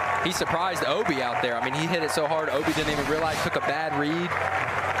 He surprised Obi out there. I mean, he hit it so hard, Obi didn't even realize, took a bad read.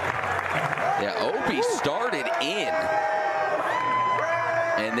 Yeah, Obi started in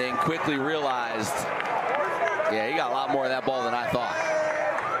and then quickly realized, yeah, he got a lot more of that ball than I thought.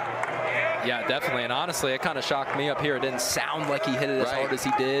 Yeah, definitely. And honestly, it kind of shocked me up here. It didn't sound like he hit it as hard as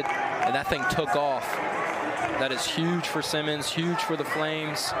he did. And that thing took off. That is huge for Simmons, huge for the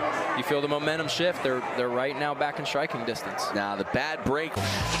Flames. You feel the momentum shift. They're right now back in striking distance. Now the bad break. And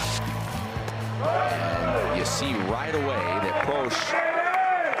you see right away that Prosch,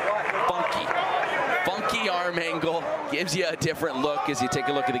 funky arm angle, gives you a different look as you take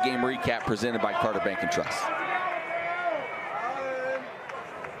a look at the game recap presented by Carter Bank and Trust.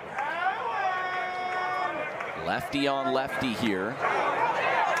 Lefty on lefty here.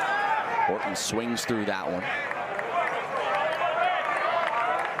 Horton swings through that one.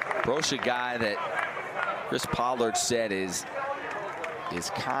 Prosch, a guy that Chris Pollard said is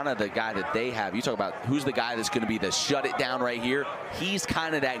kind of the guy that they have. You talk about who's the guy that's going to be the shut it down right here. He's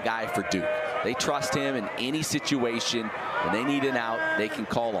kind of that guy for Duke. They trust him in any situation. When they need an out, they can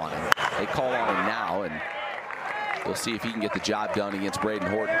call on him. They call on him now, and we'll see if he can get the job done against Braden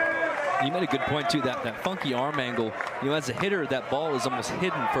Horton. You made a good point, too, that funky arm angle. You know, as a hitter, that ball is almost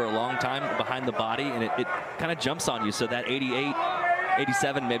hidden for a long time behind the body, and it kind of jumps on you. So that 88,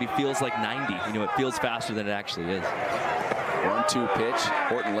 87 maybe feels like 90. You know, it feels faster than it actually is. 1-2 pitch.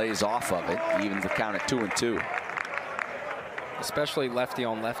 Horton lays off of it. Evens the count at 2-2. Especially lefty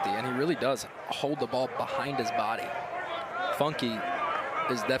on lefty, and he really does hold the ball behind his body. Funky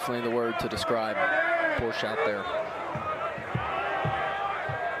is definitely the word to describe Prosch out there.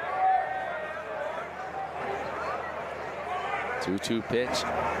 Two pitch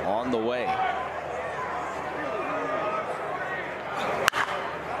on the way.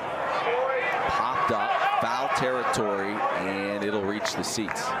 Popped up, foul territory, and it'll reach the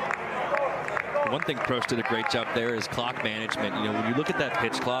seats. One thing Prosch did a great job there is clock management. You know, when you look at that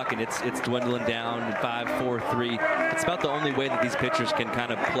pitch clock and it's dwindling down 5, 4, 3, it's about the only way that these pitchers can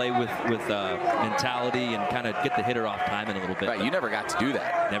kind of play with mentality and kind of get the hitter off timing a little bit. Right, you never got to do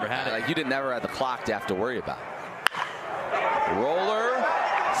that. Never had it. Like you never had the clock to have to worry about. Roller,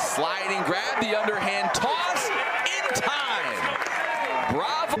 sliding grab, the underhand toss in time.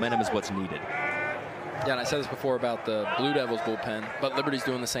 Bravo. Momentum is what's needed. Yeah, and I said this before about the Blue Devils bullpen, but Liberty's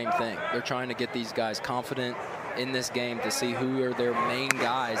doing the same thing. They're trying to get these guys confident in this game to see who are their main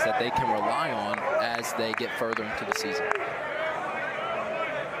guys that they can rely on as they get further into the season.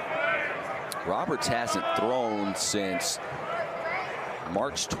 Roberts hasn't thrown since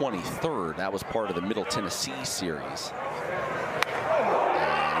March 23rd. That was part of the Middle Tennessee series.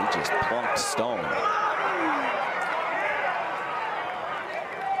 And he just plunked Stone.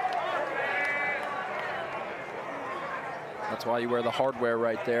 That's why you wear the hardware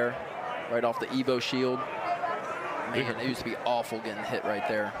right there, right off the Evo Shield. Man, it used to be awful getting hit right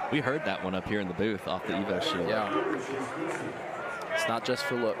there. We heard that one up here in the booth off the Evo Shield. Yeah. It's not just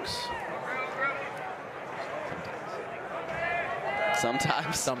for looks.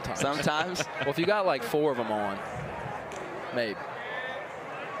 Sometimes. Sometimes. Well, if you got like 4 of them on, maybe.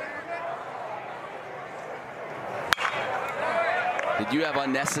 Did you have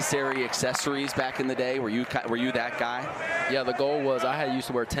unnecessary accessories back in the day? Were you that guy? Yeah, the goal was I used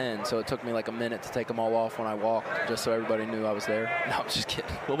to wear 10, so it took me like a minute to take them all off when I walked, just so everybody knew I was there. No, I'm just kidding.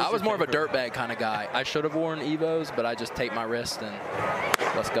 I was more of a dirtbag kind of guy. I should have worn Evos, but I just taped my wrist and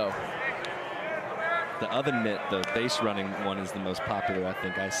let's go. The oven mitt, the base running one, is the most popular I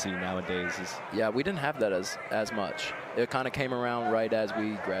think I see nowadays. Yeah, we didn't have that as much. It kind of came around right as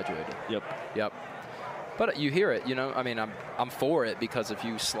we graduated. Yep. But you hear it, you know. I mean, I'm for it because if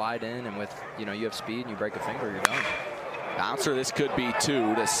you slide in and with, you know, you have speed and you break a finger, you're done. Bouncer, this could be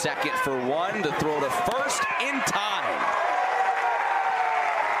 2 to second for 1 to throw to first in time.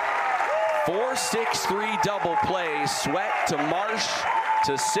 4-6-3 double play. Sweat to Marsh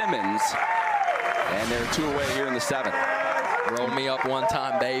to Simmons. And they're 2 away here in the 7th. Roll me up one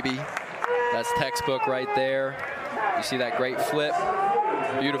time, baby. That's textbook right there. You see that great flip,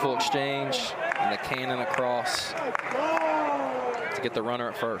 beautiful exchange, and the cannon across to get the runner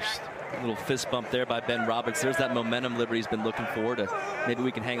at first. A little fist bump there by Ben Roberts. There's that momentum Liberty's been looking for. Maybe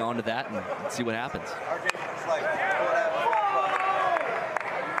we can hang on to that and see what happens.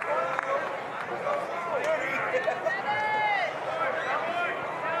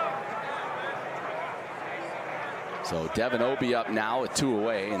 So Devin Obie up now with 2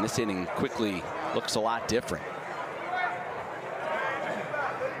 away, and this inning quickly looks a lot different.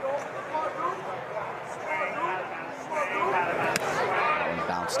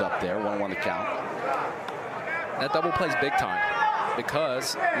 Bounced up there, 1-1 to count. That double play's big time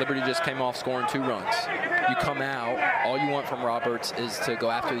because Liberty just came off scoring 2 runs. You come out, all you want from Roberts is to go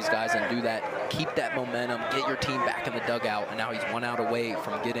after these guys and do that, keep that momentum, get your team back in the dugout, and now he's 1 out away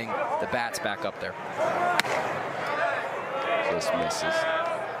from getting the bats back up there. Just misses.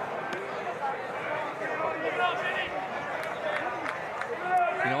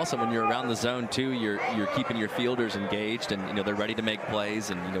 And also, when you're around the zone too, you're keeping your fielders engaged, and you know they're ready to make plays,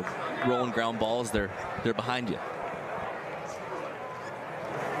 and you know rolling ground balls, they're behind you.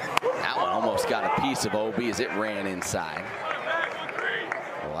 That one almost got a piece of OB as it ran inside.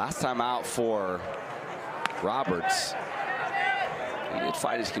 Well, last time out for Roberts, he did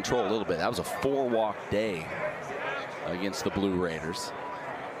fight his control a little bit. That was a 4-walk day against the Blue Raiders.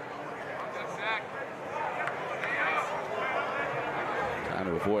 Trying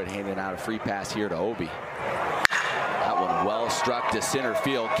to avoid handing out a free pass here to Obie. That one well struck to center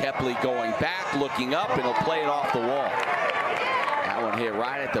field. Kepley going back, looking up, and he'll play it off the wall. That one hit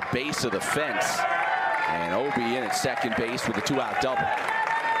right at the base of the fence. And Obie in at second base with a 2-out double.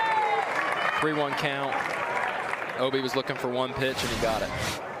 3-1 count. Obie was looking for 1 pitch, and he got it.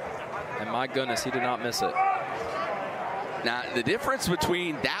 And my goodness, he did not miss it. Now, the difference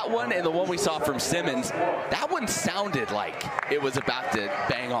between that one and the one we saw from Simmons, that one sounded like it was about to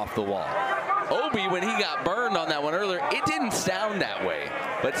bang off the wall. Obie, when he got burned on that one earlier, it didn't sound that way,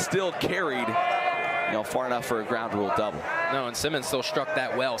 but still carried, you know, far enough for a ground rule double. No, and Simmons still struck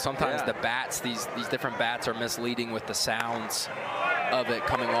that well. Sometimes the bats, these different bats are misleading with the sounds of it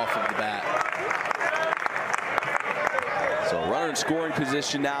coming off of the bat. So runner in scoring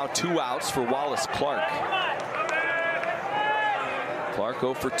position now, 2 outs for Wallace Clark. Clark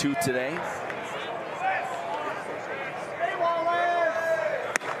 0 for 2 today.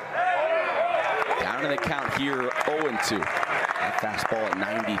 Down in the count here, 0-2. That fastball at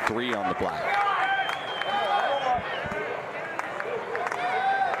 93 on the black.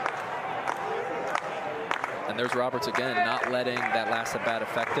 And there's Roberts again, not letting that last at bat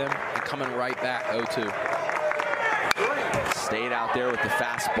affect him and coming right back 0-2. Stayed out there with the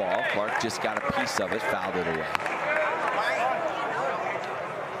fastball. Clark just got a piece of it, fouled it away.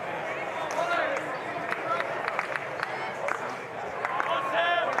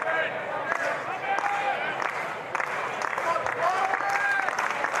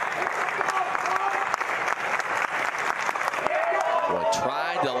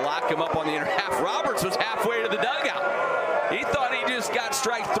 Tried to lock him up on the inner half. Roberts was halfway to the dugout. He thought he just got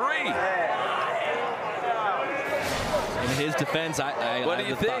strike 3. In his defense, what do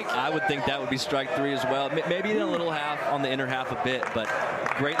you think? I would think that would be strike 3 as well. Maybe in a little half on the inner half a bit, but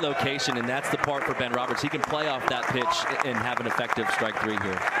great location, and that's the part for Ben Roberts. He can play off that pitch and have an effective strike 3 here.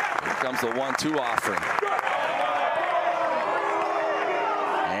 Here comes the 1-2 offering.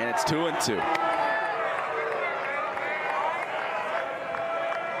 And it's 2-2.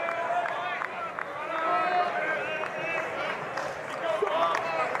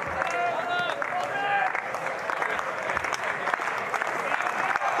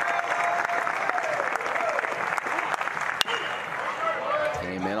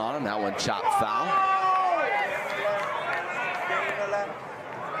 one chopped foul.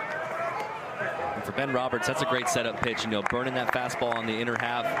 And for Ben Roberts, that's a great setup pitch. You know, burning that fastball on the inner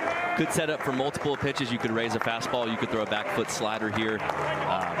half. Good setup for multiple pitches. You could raise a fastball. You could throw a back foot slider here. If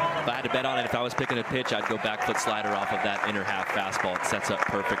I had to bet on it, if I was picking a pitch, I'd go back foot slider off of that inner half fastball. It sets up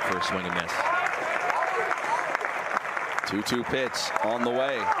perfect for a swing and miss. 2-2 pitch on the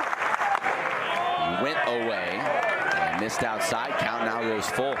way. He went away and missed outside. Count now goes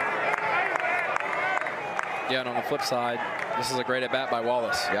full. Yeah, and on the flip side, this is a great at bat by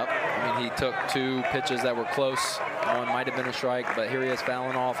Wallace. Yep. I mean, he took 2 pitches that were close. One might have been a strike, but here he is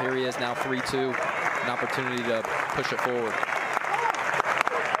fouling off. Here he is now 3-2. An opportunity to push it forward.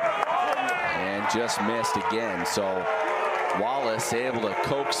 And just missed again. So Wallace able to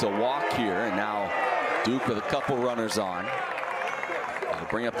coax a walk here, and now Duke with a couple runners on. That'll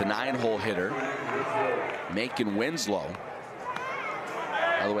bring up the 9-hole hitter, Macon Winslow.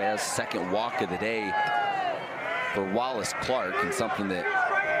 By the way, that's the second walk of the day for Wallace Clark, and something that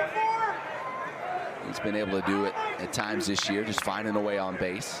he's been able to do it at times this year, just finding a way on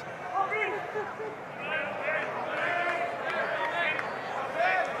base.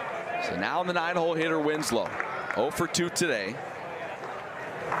 So now the 9-hole hitter Winslow, 0 for 2 today.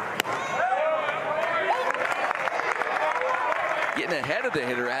 Getting ahead of the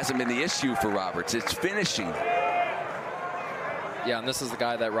hitter hasn't been the issue for Roberts. It's finishing. Yeah, and this is the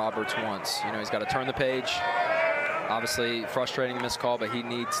guy that Roberts wants. You know, he's got to turn the page. Obviously, frustrating missed call, but he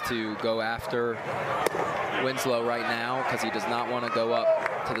needs to go after Winslow right now because he does not want to go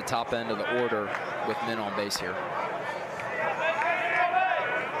up to the top end of the order with men on base here.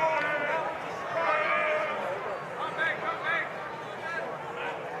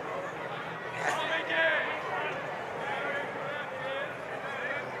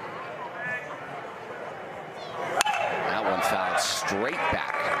 That one fouled straight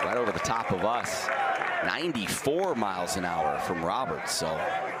back, right over the top of us. 94 miles an hour from Roberts, so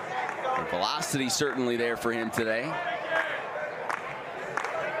the velocity certainly there for him today.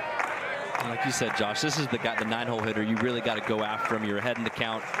 Like you said, Josh, this is the guy, the 9-hole hitter. You really got to go after him. You're ahead in the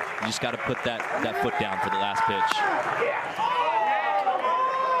count. You just got to put that foot down for the last pitch.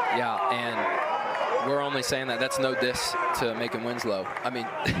 Yeah, and we're only saying that. That's no diss to Macon Winslow. I mean,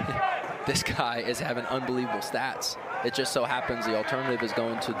 this guy is having unbelievable stats. It just so happens the alternative is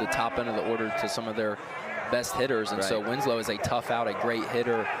going to the top end of the order to some of their best hitters. And so Winslow is a tough out, a great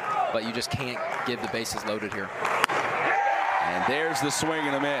hitter, but you just can't give the bases loaded here. And there's the swing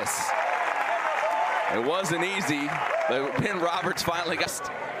and a miss. It wasn't easy, but Ben Roberts finally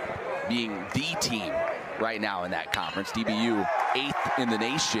got being the team right now in that conference. DBU 8th in the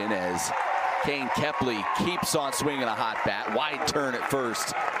nation as Kane Kepley keeps on swinging a hot bat. Wide turn at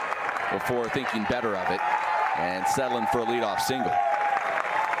first before thinking better of it and settling for a leadoff single.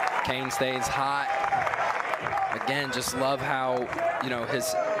 Kane stays hot. Again, just love how, you know,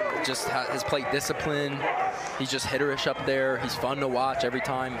 his plate discipline. He's just hitterish up there. He's fun to watch. Every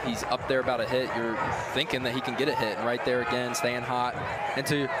time he's up there about a hit, you're thinking that he can get a hit. And right there again, staying hot. And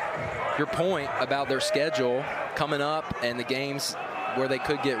to your point about their schedule coming up and the games where they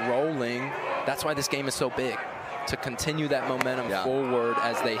could get rolling, that's why this game is so big. To continue that momentum forward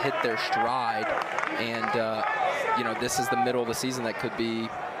as they hit their stride. And, you know, this is the middle of the season that could be,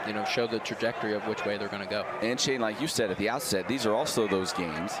 you know, show the trajectory of which way they're going to go. And Shane, like you said at the outset, these are also those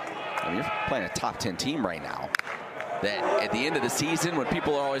games. I mean, you're playing a top 10 team right now. That at the end of the season, when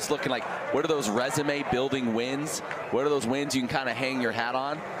people are always looking like, what are those resume building wins? What are those wins you can kind of hang your hat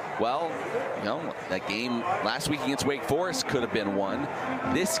on? Well, you know, that game last week against Wake Forest could have been one.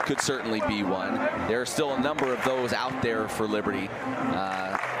 This could certainly be one. There are still a number of those out there for Liberty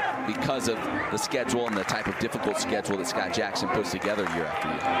because of the schedule and the type of difficult schedule that Scott Jackson puts together year after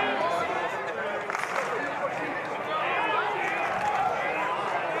year.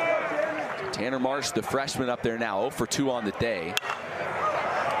 Tanner Marsh, the freshman up there now, 0 for 2 on the day.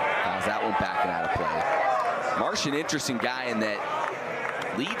 How's that one back and out of play? Marsh, an interesting guy in that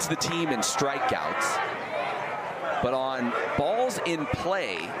leads the team in strikeouts, but on balls in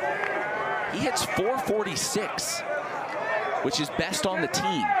play, he hits .446, which is best on the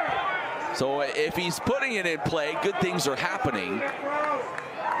team. So if he's putting it in play, good things are happening.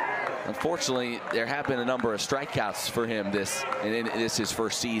 Unfortunately, there have been a number of strikeouts for him this is his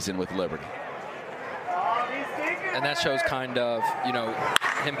first season with Liberty. And that shows kind of, you know,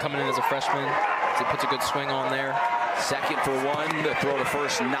 him coming in as a freshman. He puts a good swing on there. Second for one, to throw to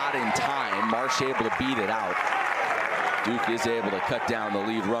first not in time. Marsh able to beat it out. Duke is able to cut down the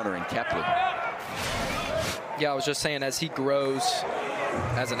lead runner in Kepley. Yeah, I was just saying, as he grows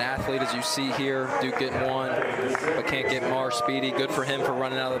as an athlete, as you see here. Duke getting one, but can't get Marsh. Speedy, good for him for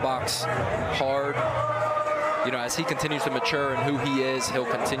running out of the box hard. You know, as he continues to mature and who he is, he'll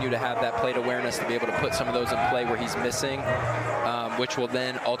continue to have that plate awareness to be able to put some of those in play where he's missing, which will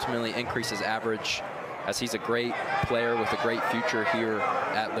then ultimately increase his average, as he's a great player with a great future here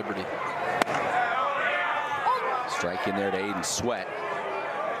at Liberty. Strike in there to Aiden Sweat.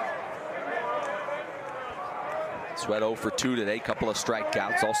 Sweat 0 for 2 today, couple of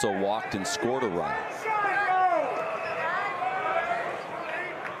strikeouts, also walked and scored a run.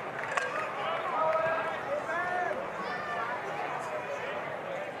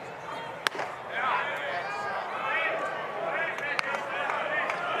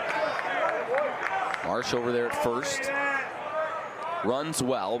 Marsh over there at first. Runs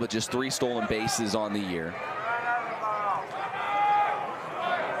well, but just 3 stolen bases on the year.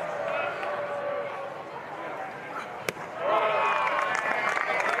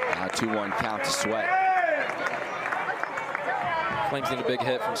 Now 2-1 count to Sweat. Flames need a big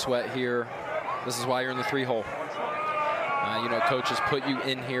hit from Sweat here. This is why you're in the 3-hole. You know, coaches put you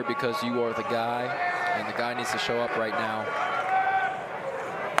in here because you are the guy, and the guy needs to show up right now.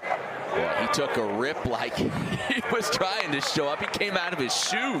 Boy, he took a rip like he was trying to show up. He came out of his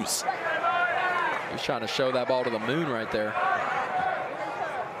shoes. He's trying to show that ball to the moon right there.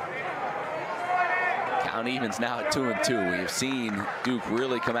 Count evens now at 2-2. We have seen Duke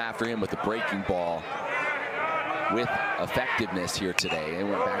really come after him with the breaking ball with effectiveness here today. They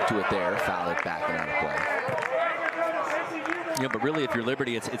went back to it there, fouled it back and out of play. Yeah, but really, if you're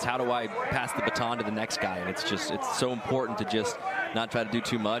Liberty, it's how do I pass the baton to the next guy? And it's so important to just not try to do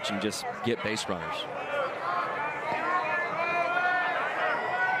too much and just get base runners.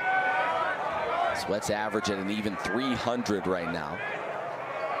 Sweat's average at an even 300 right now.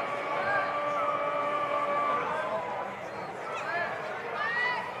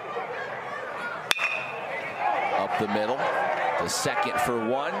 Up the middle. To second for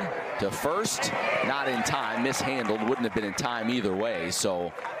 1, to first, not in time, mishandled, wouldn't have been in time either way,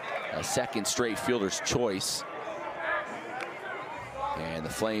 so a second straight fielder's choice. And the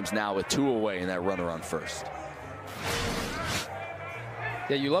Flames now with 2 away and that runner on first.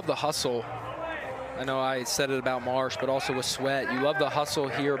 Yeah, you love the hustle. I know I said it about Marsh, but also with Sweat. You love the hustle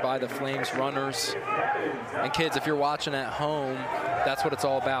here by the Flames runners. And kids, if you're watching at home, that's what it's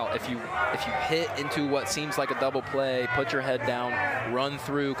all about. If you hit into what seems like a double play, put your head down, run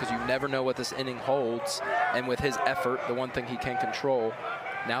through, because you never know what this inning holds. And with his effort, the one thing he can control,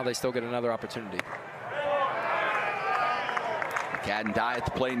 now they still get another opportunity. McCadden Dye at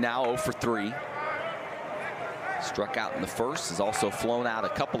the plate now, 0 for 3. Struck out in the first, has also flown out a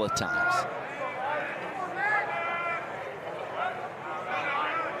couple of times.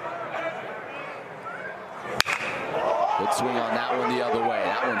 Good swing on that one the other way.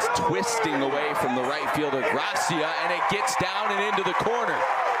 That one's twisting away from the right fielder, Gracia, and it gets down and into the corner.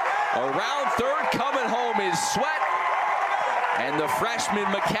 Around third, coming home is Sweat. And the freshman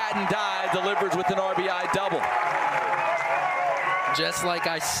McCadden Dye delivers with an RBI double. Just like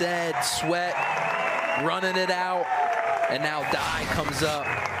I said, Sweat running it out. And now Dye comes up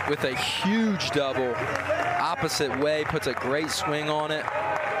with a huge double. Opposite way, puts a great swing on it.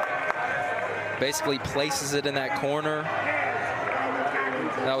 Basically places it in that corner.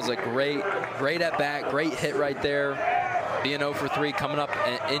 That was a great at bat, great hit right there. Being 0 for 3, coming up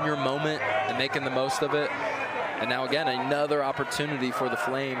in your moment and making the most of it. And now again, another opportunity for the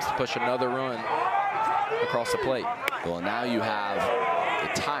Flames to push another run across the plate. Well, now you have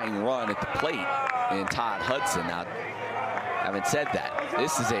the tying run at the plate in Todd Hudson. Now, having said that,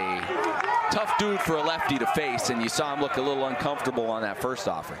 this is a tough dude for a lefty to face, and you saw him look a little uncomfortable on that first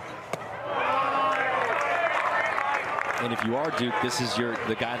offering. And if you are Duke, this is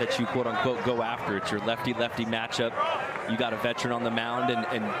the guy that you quote unquote go after. It's your lefty-lefty matchup. You got a veteran on the mound, and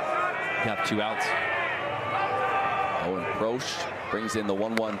you have 2 outs. Owen Prosch brings in the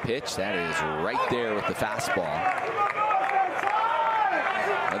 1-1 pitch. That is right there with the fastball.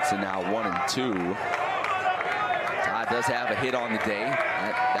 Hudson now 1-2. Todd does have a hit on the day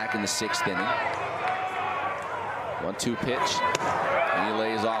back in the 6th inning. 1-2 pitch. And he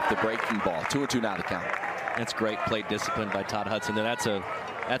lays off the breaking ball. 2-2 now the count. That's great plate discipline by Todd Hudson. And that's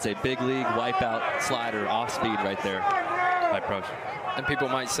a big league wipeout slider off speed right there by Prosch. And people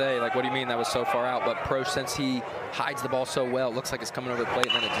might say, like, what do you mean that was so far out? But Prosch, since he hides the ball so well, it looks like it's coming over the plate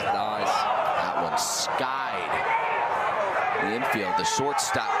and then it just dies. That one skied the infield. The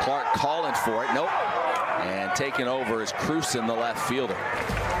shortstop, Clark, calling for it. Nope. And taking over is Cruson, the left fielder.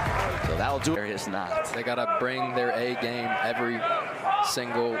 So that'll do it. There is not. They got to bring their A game every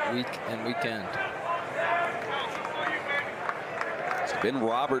single week and weekend. So Ben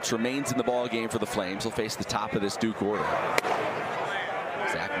Roberts remains in the ball game for the Flames. He'll face the top of this Duke order.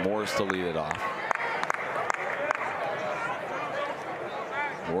 Zach Morris to lead it off.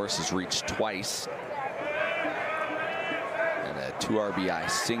 Morris has reached twice. And a 2 RBI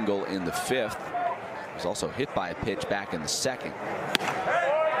single in the 5th. He was also hit by a pitch back in the 2nd.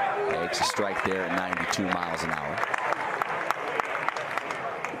 Makes a strike there at 92 miles an hour.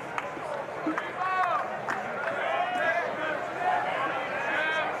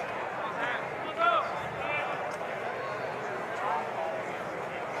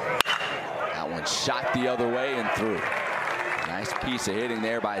 That one shot the other way and through. Nice piece of hitting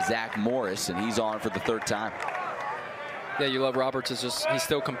there by Zach Morris, and he's on for the 3rd time. Yeah, you love Roberts. He's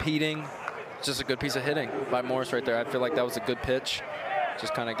still competing. It's just a good piece of hitting by Morris right there. I feel like that was a good pitch.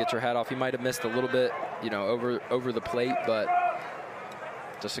 Just kind of get your hat off. He might have missed a little bit, you know, over the plate, but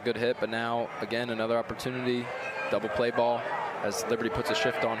just a good hit. But now, again, another opportunity. Double play ball as Liberty puts a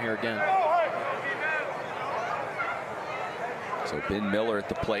shift on here again. So Ben Miller at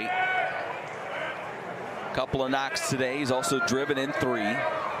the plate. Couple of knocks today. He's also driven in 3. And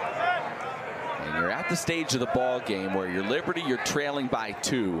you're at the stage of the ball game where you're Liberty, you're trailing by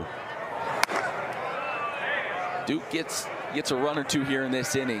 2. Duke gets a run or 2 here in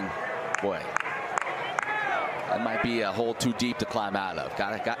this inning. Boy, that might be a hole too deep to climb out of.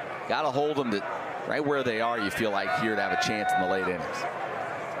 Gotta hold them to right where they are. You feel like here to have a chance in the late innings.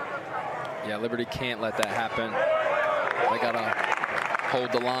 Yeah, Liberty can't let that happen. They gotta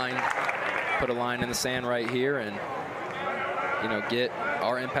hold the line, put a line in the sand right here, and you know, get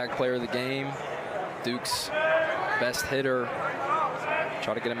our impact player of the game, Duke's best hitter.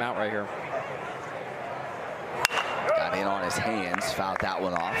 Try to get him out right here. Got in on his hands, fouled that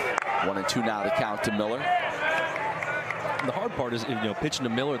one off. 1-2 now the count to Miller. The hard part is, you know, pitching to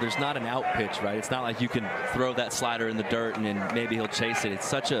Miller, there's not an out pitch, right? It's not like you can throw that slider in the dirt and then maybe he'll chase it. It's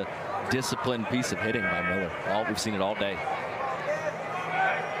such a disciplined piece of hitting by Miller. We've seen it all day.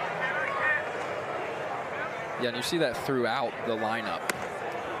 Yeah, and you see that throughout the lineup,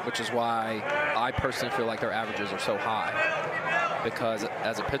 which is why I personally feel like their averages are so high. Because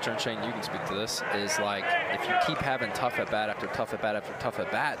as a pitcher, and Shane, you can speak to this, is like if you keep having tough at bat after tough at bat after tough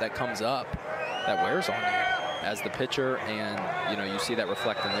at bat, that comes up, that wears on you as the pitcher, and you know, you see that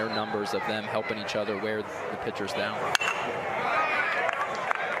reflect in their numbers of them helping each other wear the pitchers down.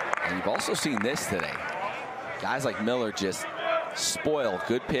 And you've also seen this today. Guys like Miller just spoil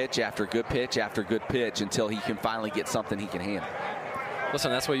good pitch after good pitch after good pitch until he can finally get something he can handle. Listen,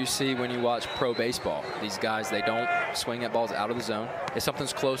 that's what you see when you watch pro baseball. These guys, they don't swing at balls out of the zone. If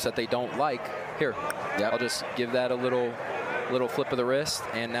something's close that they don't like, here, I'll just give that a little flip of the wrist,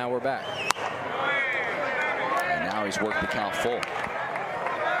 and now we're back. And now he's worked the count full.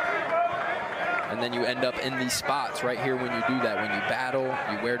 And then you end up in these spots right here when you do that. When you battle,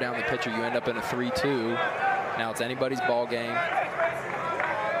 you wear down the pitcher, you end up in a 3-2. Now it's anybody's ball game.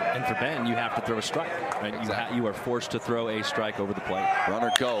 And for Ben, you have to throw a strike. Right? Exactly. You are forced to throw a strike over the plate. Runner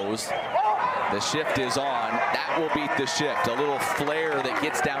goes. The shift is on. That will beat the shift. A little flare that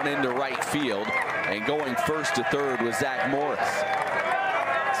gets down into right field. And going first to third was Zach Morris.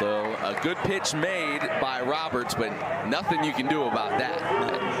 So a good pitch made by Roberts, but nothing you can do about that.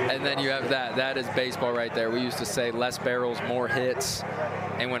 And then you have that. That is baseball right there. We used to say less barrels, more hits.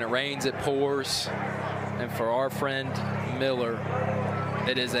 And when it rains, it pours. And for our friend Miller,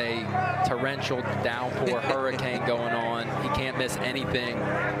 it is a torrential downpour hurricane going on. He can't miss anything.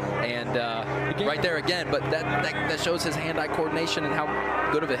 And right there again, but that shows his hand-eye coordination and how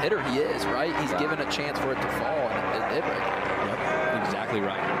good of a hitter he is, right? He's given a chance for it to fall, and it did right there. Yep, exactly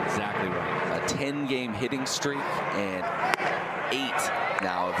right. Exactly right. A 10-game hitting streak, and 8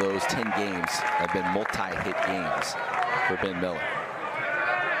 now of those 10 games have been multi-hit games for Ben Miller.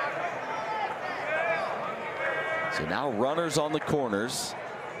 So now runners on the corners.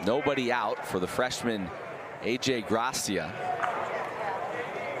 Nobody out for the freshman A.J. Gracia.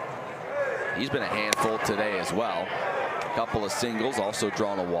 He's been a handful today as well. A couple of singles, also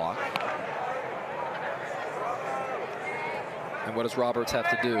drawn a walk. And what does Roberts have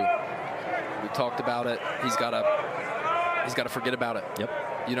to do? We talked about it. He's got to forget about it.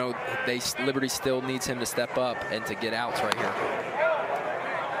 Yep. You know, Liberty still needs him to step up and to get outs right here.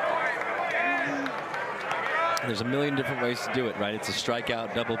 There's a million different ways to do it, right? It's a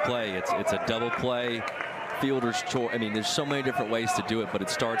strikeout, double play. It's a double play, fielder's choice. I mean, there's so many different ways to do it, but it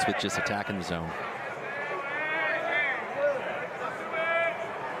starts with just attacking the zone.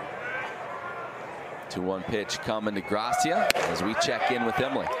 Two 2-1 pitch coming to Gracia as we check in with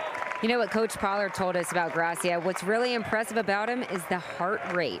Emily. You know what Coach Pollard told us about Gracia? What's really impressive about him is the heart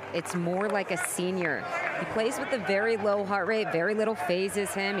rate. It's more like a senior. He plays with a very low heart rate, very little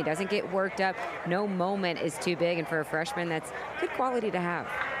phases him. He doesn't get worked up. No moment is too big, and for a freshman, that's good quality to have.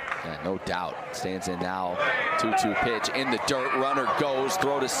 Yeah, no doubt. Stands in now. 2-2 pitch in the dirt. Runner goes.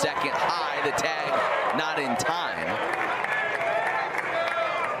 Throw to second. High. The tag not in time.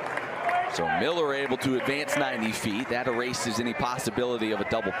 So Miller able to advance 90 feet. That erases any possibility of a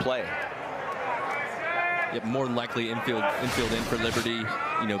double play. Yep, more than likely infield in for Liberty.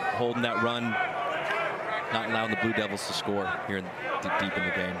 You know, holding that run, not allowing the Blue Devils to score here deep in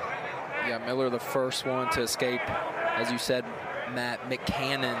the game. Yeah, Miller the first one to escape, as you said, Matt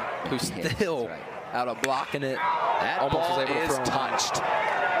McCannon, who's still out of blocking it. That almost ball was able to is throw touched.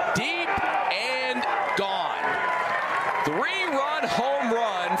 Deep and gone. 3-run home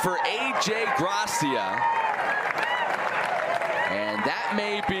run for A.J. Gracia. And that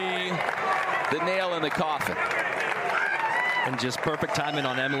may be the nail in the coffin. And just perfect timing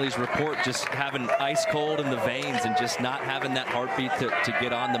on Emily's report, just having ice cold in the veins and just not having that heartbeat to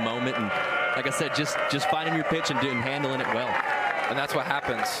get on the moment. And like I said, just finding your pitch and handling it well. And that's what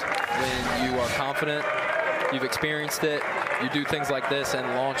happens when you are confident, you've experienced it, you do things like this and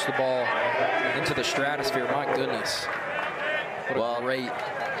launch the ball into the stratosphere. My goodness. What a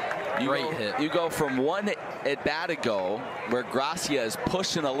great hit. You go from one at bat ago where Gracia is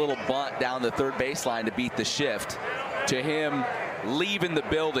pushing a little bunt down the third baseline to beat the shift, to him leaving the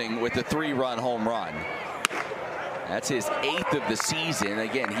building with a 3-run home run. That's his 8th of the season.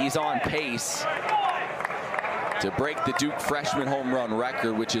 Again, he's on pace to break the Duke freshman home run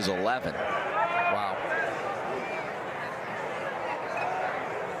record, which is 11. Wow.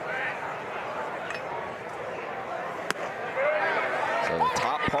 So the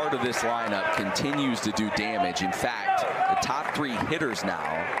top part of this lineup continues to do damage. In fact, the top 3 hitters now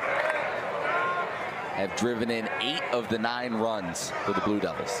have driven in 8 of the 9 runs for the Blue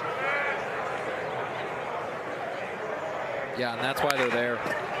Devils. Yeah, and that's why they're there.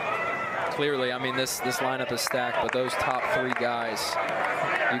 Clearly, I mean, this lineup is stacked, but those top 3 guys,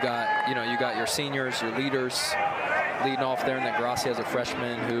 you got your seniors, your leaders leading off there, and then Gracia as a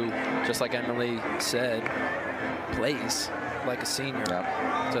freshman who, just like Emily said, plays like a senior. Yep.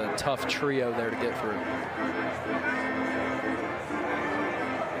 It's a tough trio there to get through.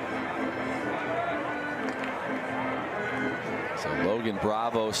 So Logan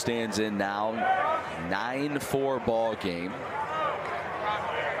Bravo stands in now. 9-4 ball game.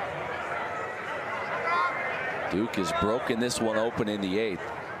 Duke has broken this one open in the 8th.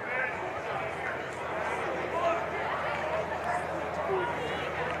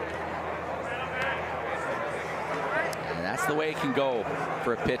 And that's the way it can go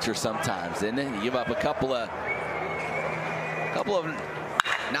for a pitcher sometimes, isn't it? You give up a couple of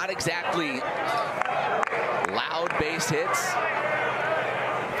not exactly loud base hits.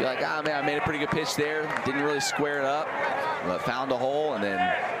 Feel like, ah, man, I made a pretty good pitch there. Didn't really square it up, but found a hole, and then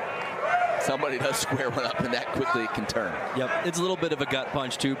somebody does square one up, and that quickly can turn. Yep, it's a little bit of a gut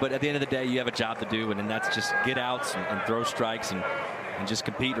punch too, but at the end of the day, you have a job to do, and that's just get outs and throw strikes and just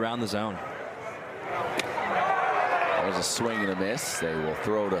compete around the zone. There's a swing and a miss. They will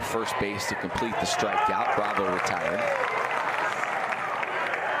throw to first base to complete the strikeout. Bravo retired.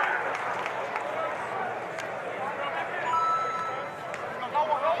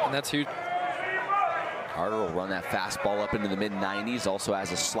 And that's huge. Carter will run that fastball up into the mid-90s. Also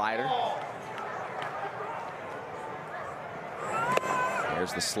has a slider.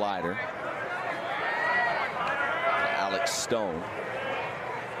 There's the slider. Alex Stone.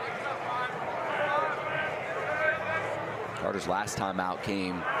 Carter's last time out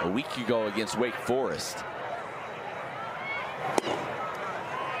came a week ago against Wake Forest.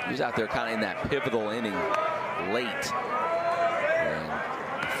 He was out there kind of in that pivotal inning late. And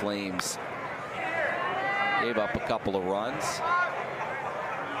the Flames gave up a couple of runs.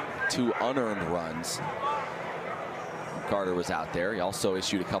 2 unearned runs. Carter was out there. He also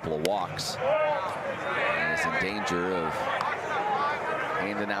issued a couple of walks. And is in danger of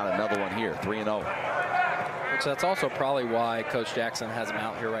handing out another one here. 3-0. Which that's also probably why Coach Jackson has him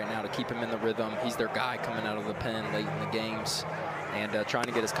out here right now, to keep him in the rhythm. He's their guy coming out of the pen late in the games and trying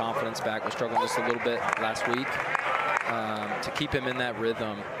to get his confidence back. We're struggling just a little bit last week to keep him in that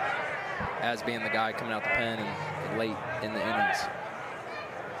rhythm as being the guy coming out the pen and late in the innings.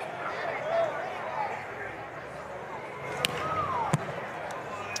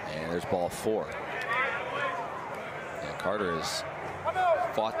 And there's ball 4. Yeah, Carter has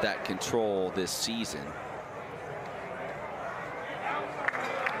fought that control this season.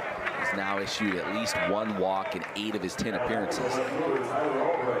 He's now issued at least 1 walk in 8 of his 10 appearances.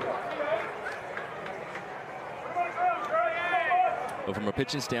 But from a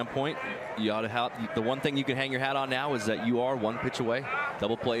pitching standpoint, you ought to have the one thing you can hang your hat on now is that you are one pitch away.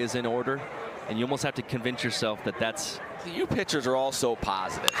 Double play is in order, and you almost have to convince yourself that that's. You pitchers are all so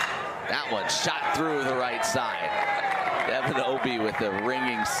positive. That one shot through the right side. Devin Obie with a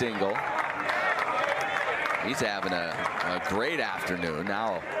ringing single. He's having a great afternoon.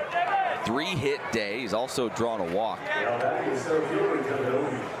 Now, 3-hit day. He's also drawn a walk. I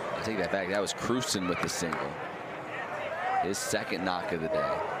take that back. That was Cruzen with the single. His second knock of the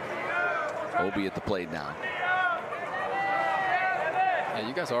day. Obie at the plate now. Yeah,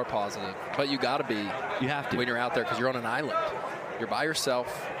 you guys are positive, but you got to be. You have to when you're out there because you're on an island. You're by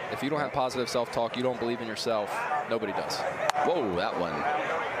yourself. If you don't have positive self-talk, you don't believe in yourself. Nobody does. Whoa, that one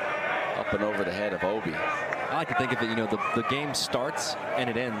up and over the head of Obie. I like to think of it, the game starts and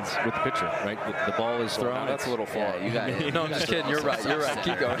it ends with the pitcher, right? The ball is thrown. That's a little far. Yeah, you got no, I'm just kidding. You're right. You're right.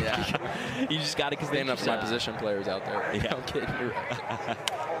 Keep going. Yeah. You just got to stand up for my position players out there. Yeah. I'm kidding. You're right.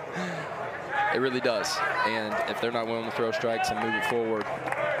 It really does. And if they're not willing to throw strikes and move it forward.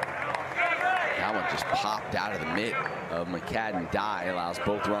 That one just popped out of the mitt of McCadden. Die allows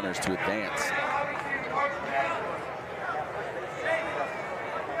both runners to advance.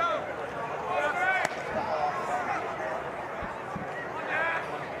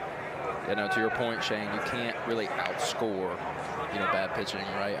 To your point, Shane, you can't really outscore, bad pitching,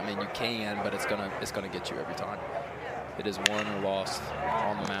 right? I mean, you can, but it's gonna get you every time. It is won or lost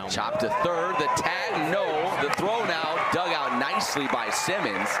on the mound. Chop to third. The tag, no. The throw now dug out nicely by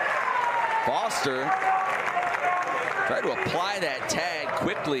Simmons. Foster tried to apply that tag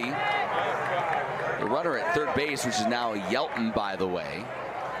quickly. The runner at third base, which is now Yelton, by the way.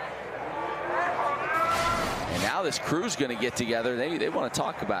 And now this crew's going to get together. They want to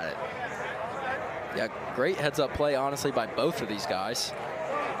talk about it. Yeah, great heads-up play, honestly, by both of these guys.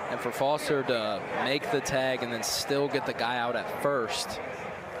 And for Foster to make the tag and then still get the guy out at first.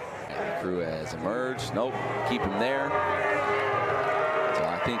 And the crew has emerged. Nope, keep him there. So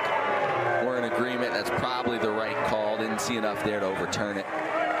I think we're in agreement. That's probably the right call. Didn't see enough there to overturn it.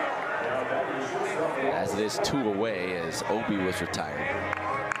 As it is 2 away as Obie was retired.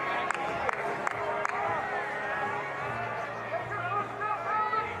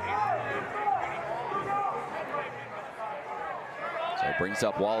 So brings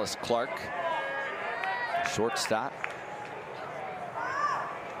up Wallace Clark, shortstop.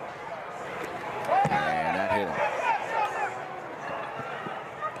 And that hit him.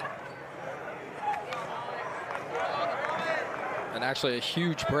 And actually a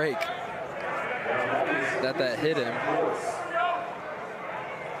huge break that hit him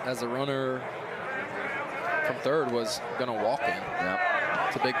as the runner from third was going to walk in. Yep.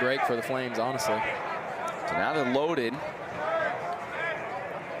 It's a big break for the Flames, honestly. So now they're loaded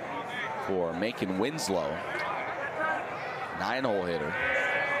for Macon Winslow. 9-hole hitter.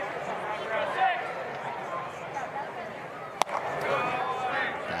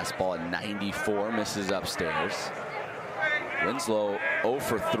 Fastball at 94, misses upstairs. Winslow 0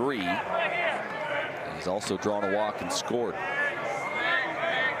 for 3. He's also drawn a walk and scored.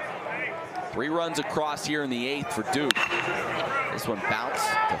 3 runs across here in the 8th for Duke. This one bounced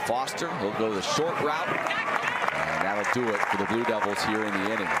to Foster. He'll go the short route. And that'll do it for the Blue Devils here in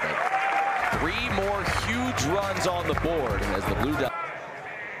the inning. But 3 more huge runs on the board as the Blue Devils.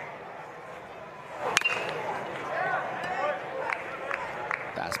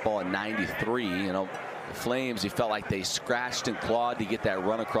 Fastball at 93. The Flames, you felt like they scratched and clawed to get that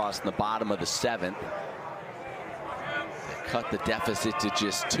run across in the bottom of the 7th. They cut the deficit to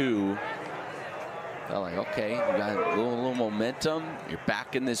just 2. Felt like, okay, you got a little momentum. You're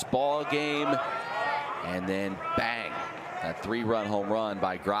back in this ball game. And then bang, that 3-run home run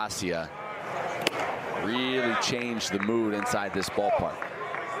by Gracia really changed the mood inside this ballpark.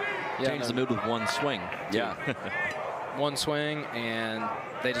 Yeah, changed the mood with 1 swing. Yeah. 1 swing, and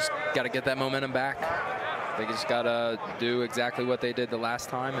they just got to get that momentum back. They just got to do exactly what they did the last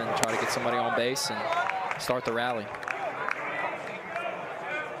time and try to get somebody on base and start the rally.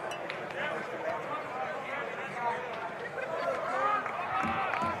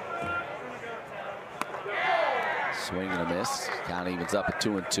 Swing and a miss. Count evens up at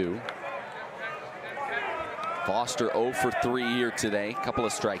 2-2. Foster 0 for 3 here today. Couple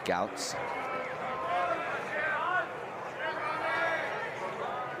of strikeouts.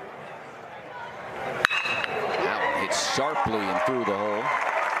 Out hit sharply and through the hole.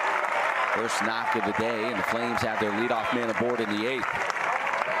 First knock of the day, and the Flames have their leadoff man aboard in the 8th.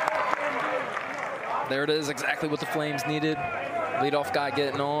 There it is, exactly what the Flames needed. Leadoff guy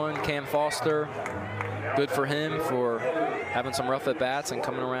getting on, Cam Foster. Good for him for having some rough at-bats and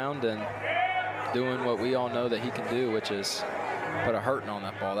coming around and doing what we all know that he can do, which is put a hurting on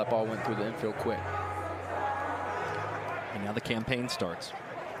that ball. That ball went through the infield quick. And now the campaign starts.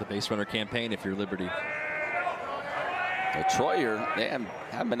 The base runner campaign if you're Liberty. Well, Troyer, they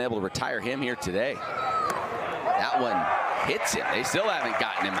haven't been able to retire him here today. That one hits him. They still haven't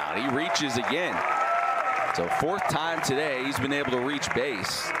gotten him out. He reaches again. So 4th time today he's been able to reach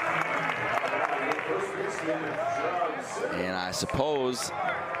base. And I suppose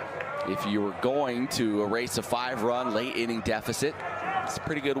if you were going to erase a 5-run late inning deficit, it's a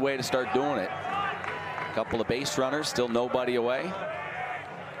pretty good way to start doing it. A couple of base runners, still nobody away.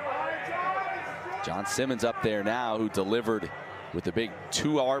 John Simmons up there now, who delivered with the big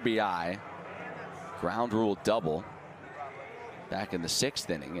 2 RBI ground rule double back in the 6th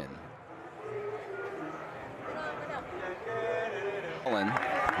inning. And Allen,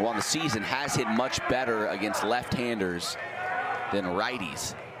 who on the season has hit much better against left-handers than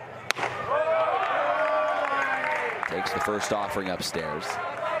righties. Takes the first offering upstairs.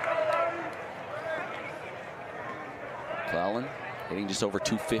 McClellan hitting just over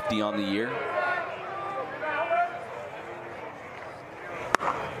 250 on the year.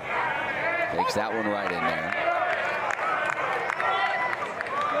 Takes that one right in there.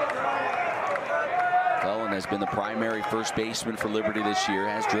 McClellan has been the primary first baseman for Liberty this year,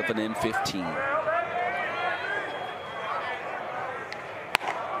 has driven in 15.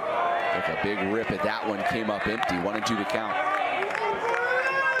 Took a big rip at that one, came up empty, 1-2 to count.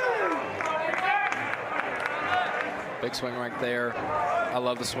 Big swing right there. I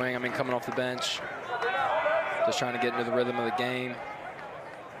love the swing. I mean, coming off the bench, just trying to get into the rhythm of the game.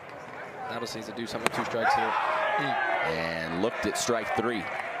 Nettles needs to do something with 2 strikes here. And looked at strike 3.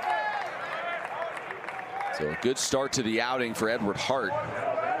 So a good start to the outing for Edward Hart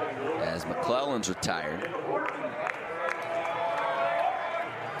as McClellan's retired.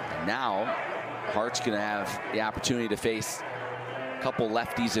 And now Hart's going to have the opportunity to face a couple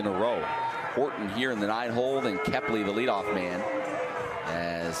lefties in a row. Horton here in the 9-hole, then Kepley, the leadoff man,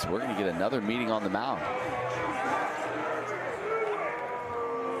 as we're going to get another meeting on the mound.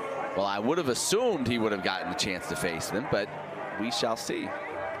 Well, I would have assumed he would have gotten a chance to face them, but we shall see.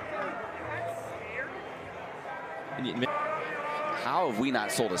 How have we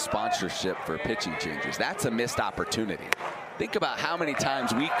not sold a sponsorship for pitching changes? That's a missed opportunity. Think about how many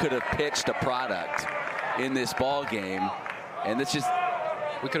times we could have pitched a product in this ball game, and it's just,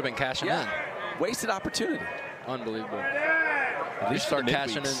 we could have been cashing in. Wasted opportunity. Unbelievable. At least start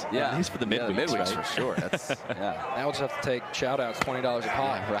cashing in. Yeah, at least for the midweeks, right? For sure. That's yeah. Now we'll just have to take shout outs, $20 a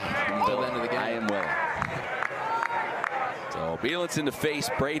pop. Yeah, right. Until the end of the game. I am willing. So Bielenson to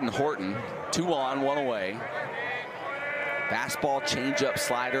face Braden Horton. 2 on, 1 away. Fastball, changeup,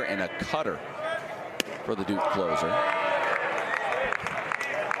 slider, and a cutter for the Duke closer.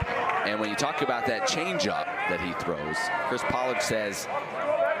 And when you talk about that changeup that he throws, Chris Pollard says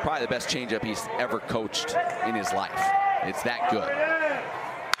probably the best changeup he's ever coached in his life. It's that good.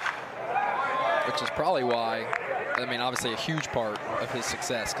 Which is probably why, I mean, obviously a huge part of his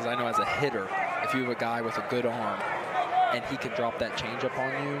success, because I know as a hitter, if you have a guy with a good arm and he can drop that changeup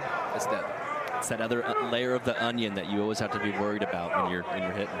on you, it's dead. It's that other layer of the onion that you always have to be worried about when you're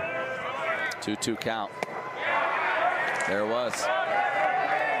hitting. 2-2 count. There it was.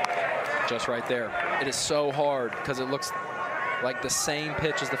 Just right there. It is so hard because it looks like the same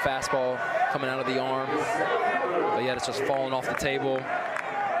pitch as the fastball coming out of the arm, but yet it's just falling off the table.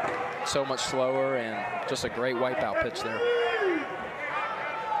 So much slower, and just a great wipeout pitch there.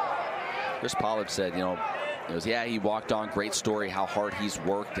 Chris Pollard said, you know, he goes, yeah, he walked on. Great story, how hard he's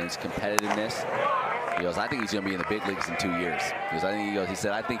worked and his competitiveness. He goes, I think he's going to be in the big leagues in 2 years. He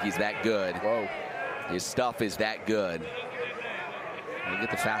said, I think he's that good. Whoa. His stuff is that good. You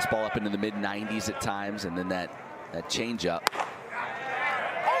get the fastball up into the mid-90s at times, and then that changeup.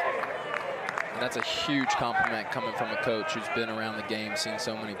 That's a huge compliment coming from a coach who's been around the game, seen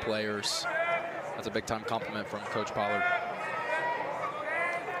so many players. That's a big-time compliment from Coach Pollard.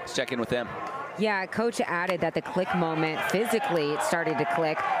 Let's check in with them. Yeah, Coach added that the click moment, physically it started to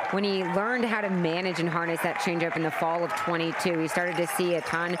click when he learned how to manage and harness that changeup in the fall of 22. He started to see a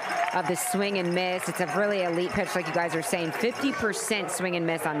ton of the swing and miss. It's a really elite pitch, like you guys are saying, 50% swing and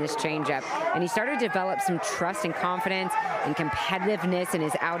miss on this changeup. And he started to develop some trust and confidence and competitiveness in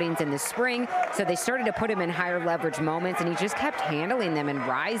his outings in the spring. So they started to put him in higher leverage moments, and he just kept handling them and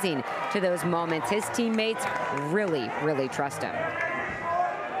rising to those moments. His teammates really, really trust him.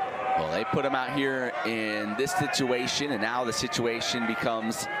 Well, they put him out here in this situation, and now the situation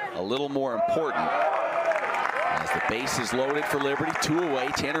becomes a little more important. As the base is loaded for Liberty, 2 away,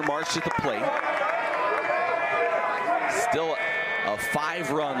 Tanner Marsh at the plate. Still a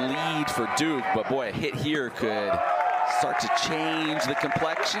 5-run lead for Duke, but boy, a hit here could start to change the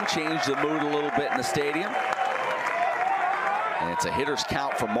complexion, change the mood a little bit in the stadium. And it's a hitter's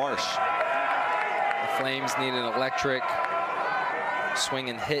count for Marsh. The Flames need an electric swing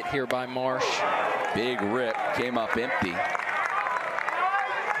and hit here by Marsh. Big rip, came up empty.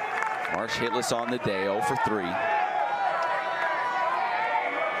 Marsh hitless on the day, 0 for 3.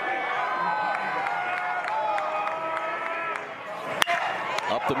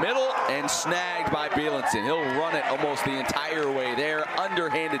 Up the middle and snagged by Bielenson. He'll run it almost the entire way there,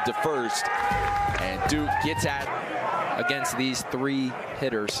 underhanded to first. And Duke gets at against these 3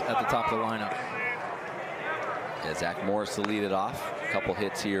 hitters at the top of the lineup. Yeah, Zach Morris to lead it off. A couple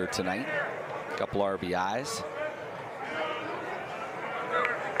hits here tonight. A couple RBIs.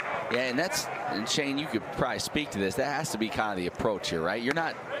 Yeah, and Shane, you could probably speak to this. That has to be kind of the approach here, right?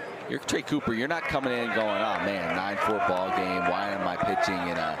 You're Trey Cooper, you're not coming in going, oh man, 9-4 ball game. Why am I pitching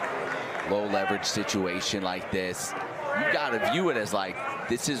in a low leverage situation like this? You got to view it as like,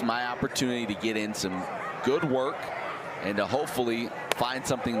 this is my opportunity to get in some good work and to hopefully find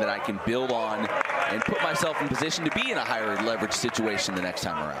something that I can build on and put myself in position to be in a higher leverage situation the next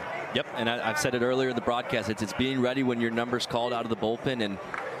time around. Yep, and I've said it earlier in the broadcast. It's being ready when your number's called out of the bullpen, and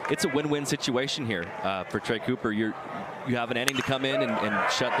it's a win-win situation here for Trey Cooper. You have an inning to come in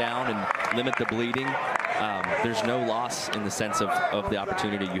and shut down and limit the bleeding. There's no loss in the sense of the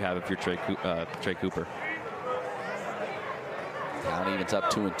opportunity you have if you're Trey Cooper. Count evens up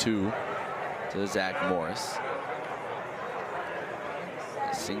 2-2 to Zach Morris.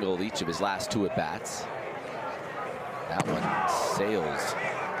 Singled each of his last 2 at-bats. That one sails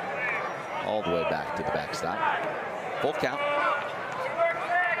all the way back to the backstop. Full count.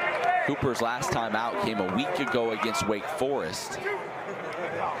 Cooper's last time out came a week ago against Wake Forest.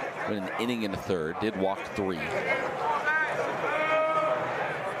 Went an inning in the 3rd, did walk 3.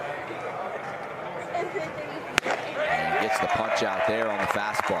 And gets the punch out there on the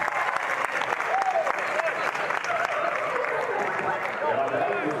fastball.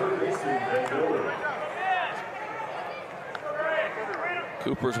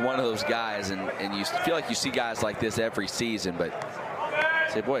 Cooper's one of those guys, and you feel like you see guys like this every season, but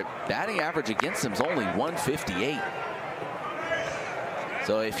say, boy, batting average against him is only 158.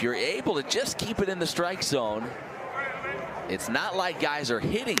 So if you're able to just keep it in the strike zone, it's not like guys are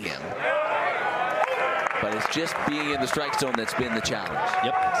hitting him, but it's just being in the strike zone that's been the challenge.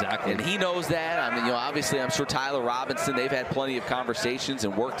 Yep, exactly. And he knows that. I mean, obviously, I'm sure Tyler Robinson, they've had plenty of conversations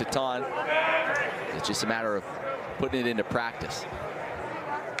and worked a ton. It's just a matter of putting it into practice.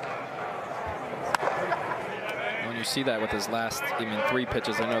 When you see that with his last even 3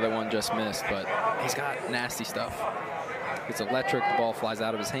 pitches, I know that one just missed, but he's got nasty stuff. It's electric. The ball flies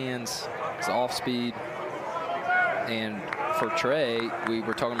out of his hands. It's off speed. And for Trey, we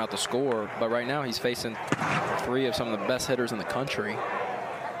were talking about the score, but right now he's facing 3 of some of the best hitters in the country.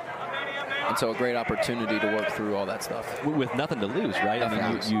 And so a great opportunity to work through all that stuff. With nothing to lose, right? I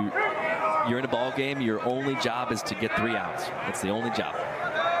mean, you're in a ball game. Your only job is to get 3 outs. That's the only job.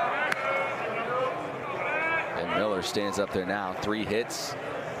 And Miller stands up there now. 3 hits,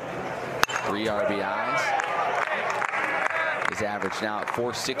 3 RBIs. His average now at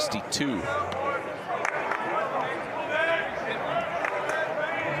 462.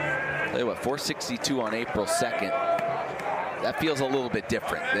 Tell you what, 462 on April 2nd. That feels a little bit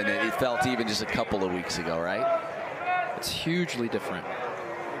different than it felt even just a couple of weeks ago, right? It's hugely different.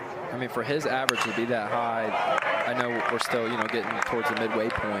 I mean, for his average to be that high, I know we're still, getting towards the midway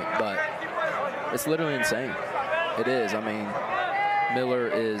point, but it's literally insane. It is. I mean,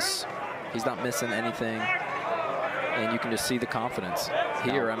 Miller he's not missing anything, and you can just see the confidence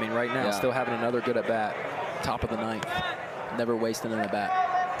here. I mean, right now, still having another good at bat, top of the 9th, never wasting an at bat.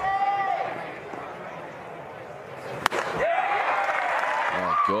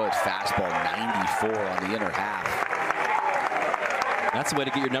 Good fastball, 94 on the inner half. That's the way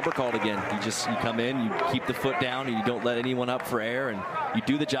to get your number called again. You come in, you keep the foot down, and you don't let anyone up for air, and you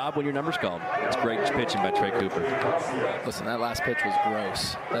do the job when your number's called. It's great pitching by Trey Cooper. Listen, that last pitch was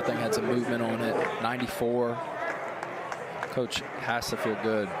gross. That thing had some movement on it. 94. Coach has to feel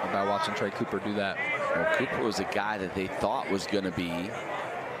good about watching Trey Cooper do that. Well, Cooper was a guy that they thought was going to be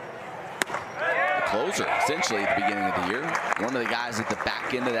closer, essentially, at the beginning of the year. One of the guys at the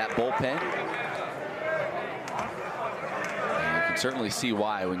back end of that bullpen. And you can certainly see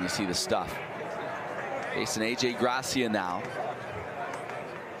why when you see the stuff. Facing A.J. Gracia now.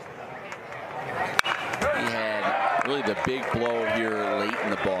 He had really the big blow here late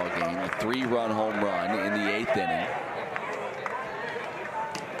in the ball game. A 3-run home run in the 8th inning.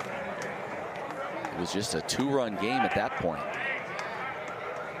 It was just a 2-run game at that point.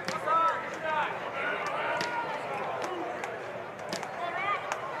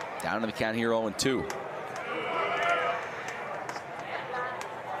 Down to the count here, 0-2.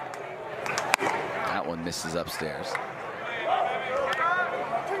 That one misses upstairs.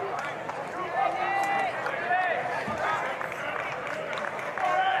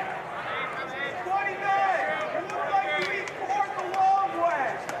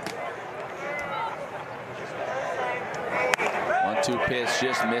 One-two pitch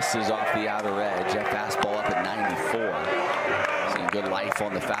just misses off the outer edge. That fastball up at 94. Seeing good life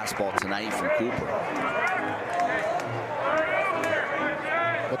on the fastball tonight from Cooper.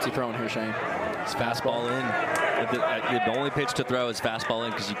 What's he throwing here, Shane? His fastball in. The only pitch to throw is fastball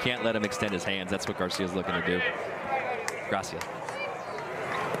in because you can't let him extend his hands. That's what Garcia's looking to do. Gracia.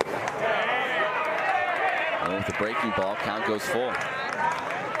 And with the breaking ball, count goes full.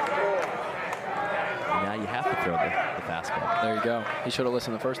 Now you have to throw the fastball. There you go. He should have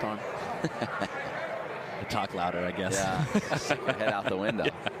listened the first time. Talk louder, I guess. Yeah, head out the window.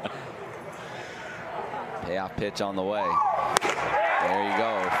 Yeah. Payoff pitch on the way. There you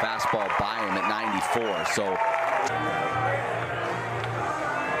go. Fastball by him at 94. So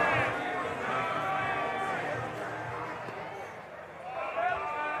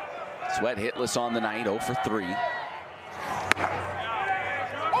Sweat hitless on the night, 0 for 3.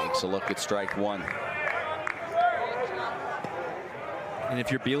 Takes a look at strike one. And if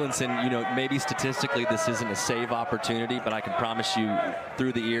you're Bielenson, you know, maybe statistically this isn't a save opportunity, but I can promise you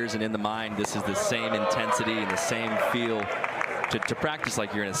through the ears and in the mind, this is the same intensity and the same feel to practice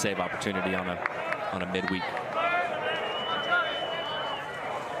like you're in a save opportunity on a midweek.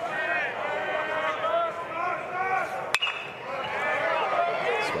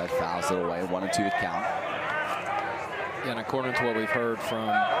 Sweat fouls it away, 1-2 the count. Yeah, and according to what we've heard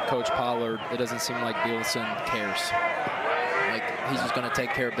from Coach Pollard, it doesn't seem like Bielenson cares. Like, he's just going to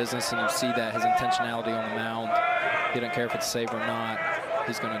take care of business, and you see that, his intentionality on the mound. He doesn't care if it's a save or not.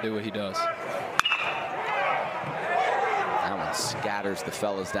 He's going to do what he does. That one scatters the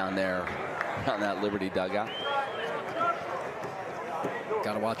fellas down there on that Liberty dugout.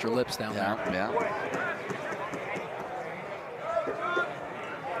 Got to watch your lips down there. Yeah.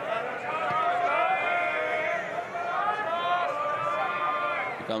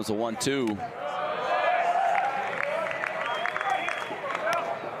 Here comes a 1-2.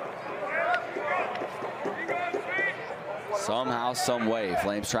 Somehow, some way,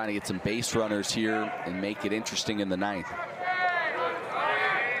 Flames trying to get some base runners here and make it interesting in the ninth.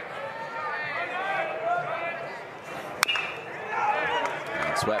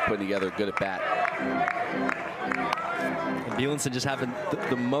 And Sweat putting together a good at bat. And Bielenson just having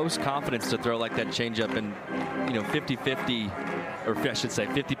the most confidence to throw like that changeup, and you know, 50-50, or I should say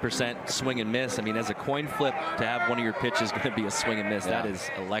 50% swing and miss. I mean, as a coin flip to have one of your pitches going to be a swing and miss, that is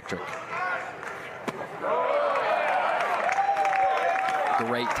electric.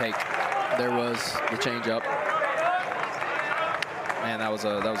 Great take. There was the changeup. Man, that was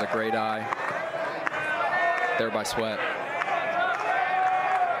a great eye there by Sweat.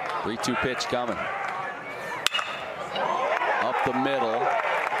 3-2 pitch coming. Up the middle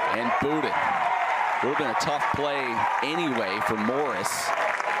and booted. Would have been a tough play anyway for Morris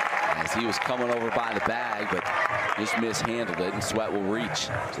as he was coming over by the bag, but just mishandled it, and Sweat will reach.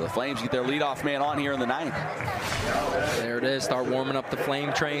 So the Flames get their leadoff man on here in the ninth. There it is. Start warming up the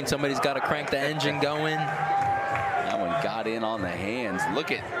Flame train. Somebody's got to crank the engine going. That one got in on the hands.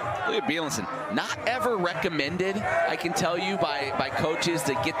 Look at Bielenson. Not ever recommended, I can tell you, by coaches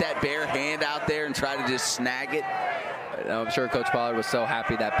to get that bare hand out there and try to just snag it. I'm sure Coach Pollard was so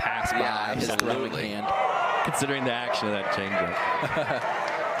happy that pass by his throwing hand. Considering the action of that changeup.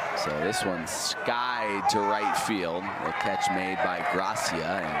 So this one skied to right field. The catch made by Gracia,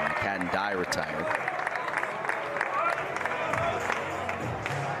 and McCadden-Dye retired.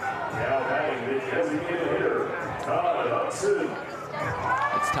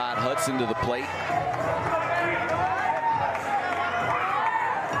 It's Todd Hudson to the plate.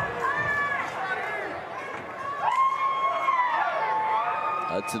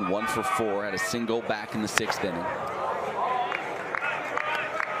 Hudson 1 for 4, had a single back in the 6th inning.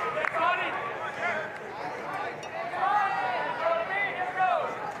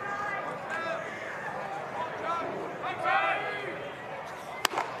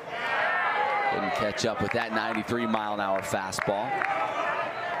 Didn't catch up with that 93-mile-an-hour fastball.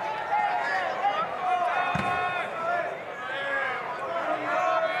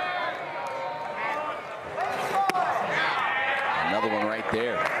 Another one right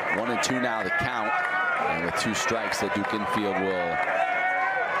there. 1-2 now the count. And with 2 strikes, the Duke infield will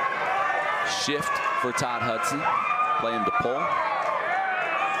shift for Todd Hudson. Play him to pull.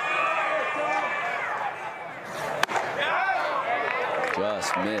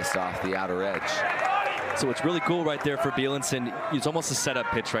 Just missed off the outer edge. So it's really cool right there for Bielenson. It's almost a setup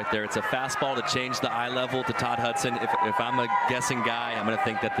pitch right there. It's a fastball to change the eye level to Todd Hudson. If I'm a guessing guy, I'm going to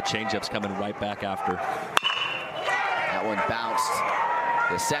think that the changeup's coming right back after. That one bounced.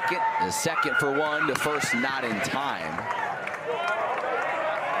 The second for one, the first not in time.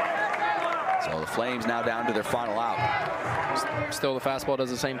 So the Flames now down to their final out. Still, the fastball does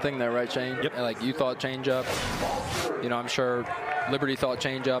the same thing there, right, Shane? Yep. Like you thought changeup. You know, I'm sure Liberty thought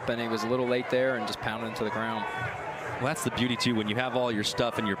changeup, and he was a little late there and just pounded into the ground. Well, that's the beauty too. When you have all your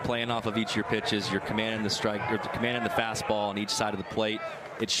stuff and you're playing off of each of your pitches, you're commanding the strike, or commanding the fastball on each side of the plate.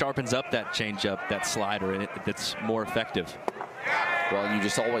 It sharpens up that changeup, that slider, and it's more effective. Well, you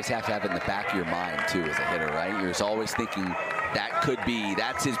just always have to have it in the back of your mind too as a hitter, right? You're just always thinking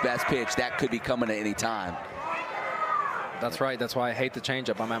that's his best pitch. That could be coming at any time. That's right. That's why I hate the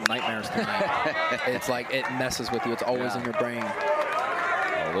changeup. I'm having nightmares tonight. It's like it messes with you. It's always in your brain.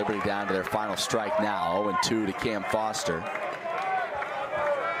 Well, Liberty down to their final strike now. 0-2 to Cam Foster.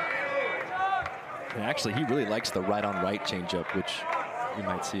 And actually, he really likes the right-on-right changeup, which you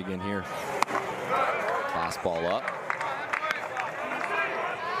might see again here. Fastball up.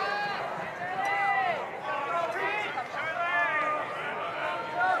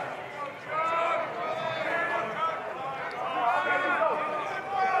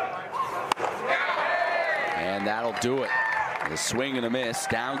 And that'll do it. The swing and a miss.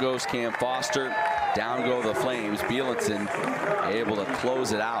 Down goes Cam Foster. Down go the Flames. Bielenson able to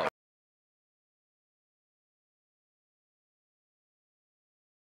close it out.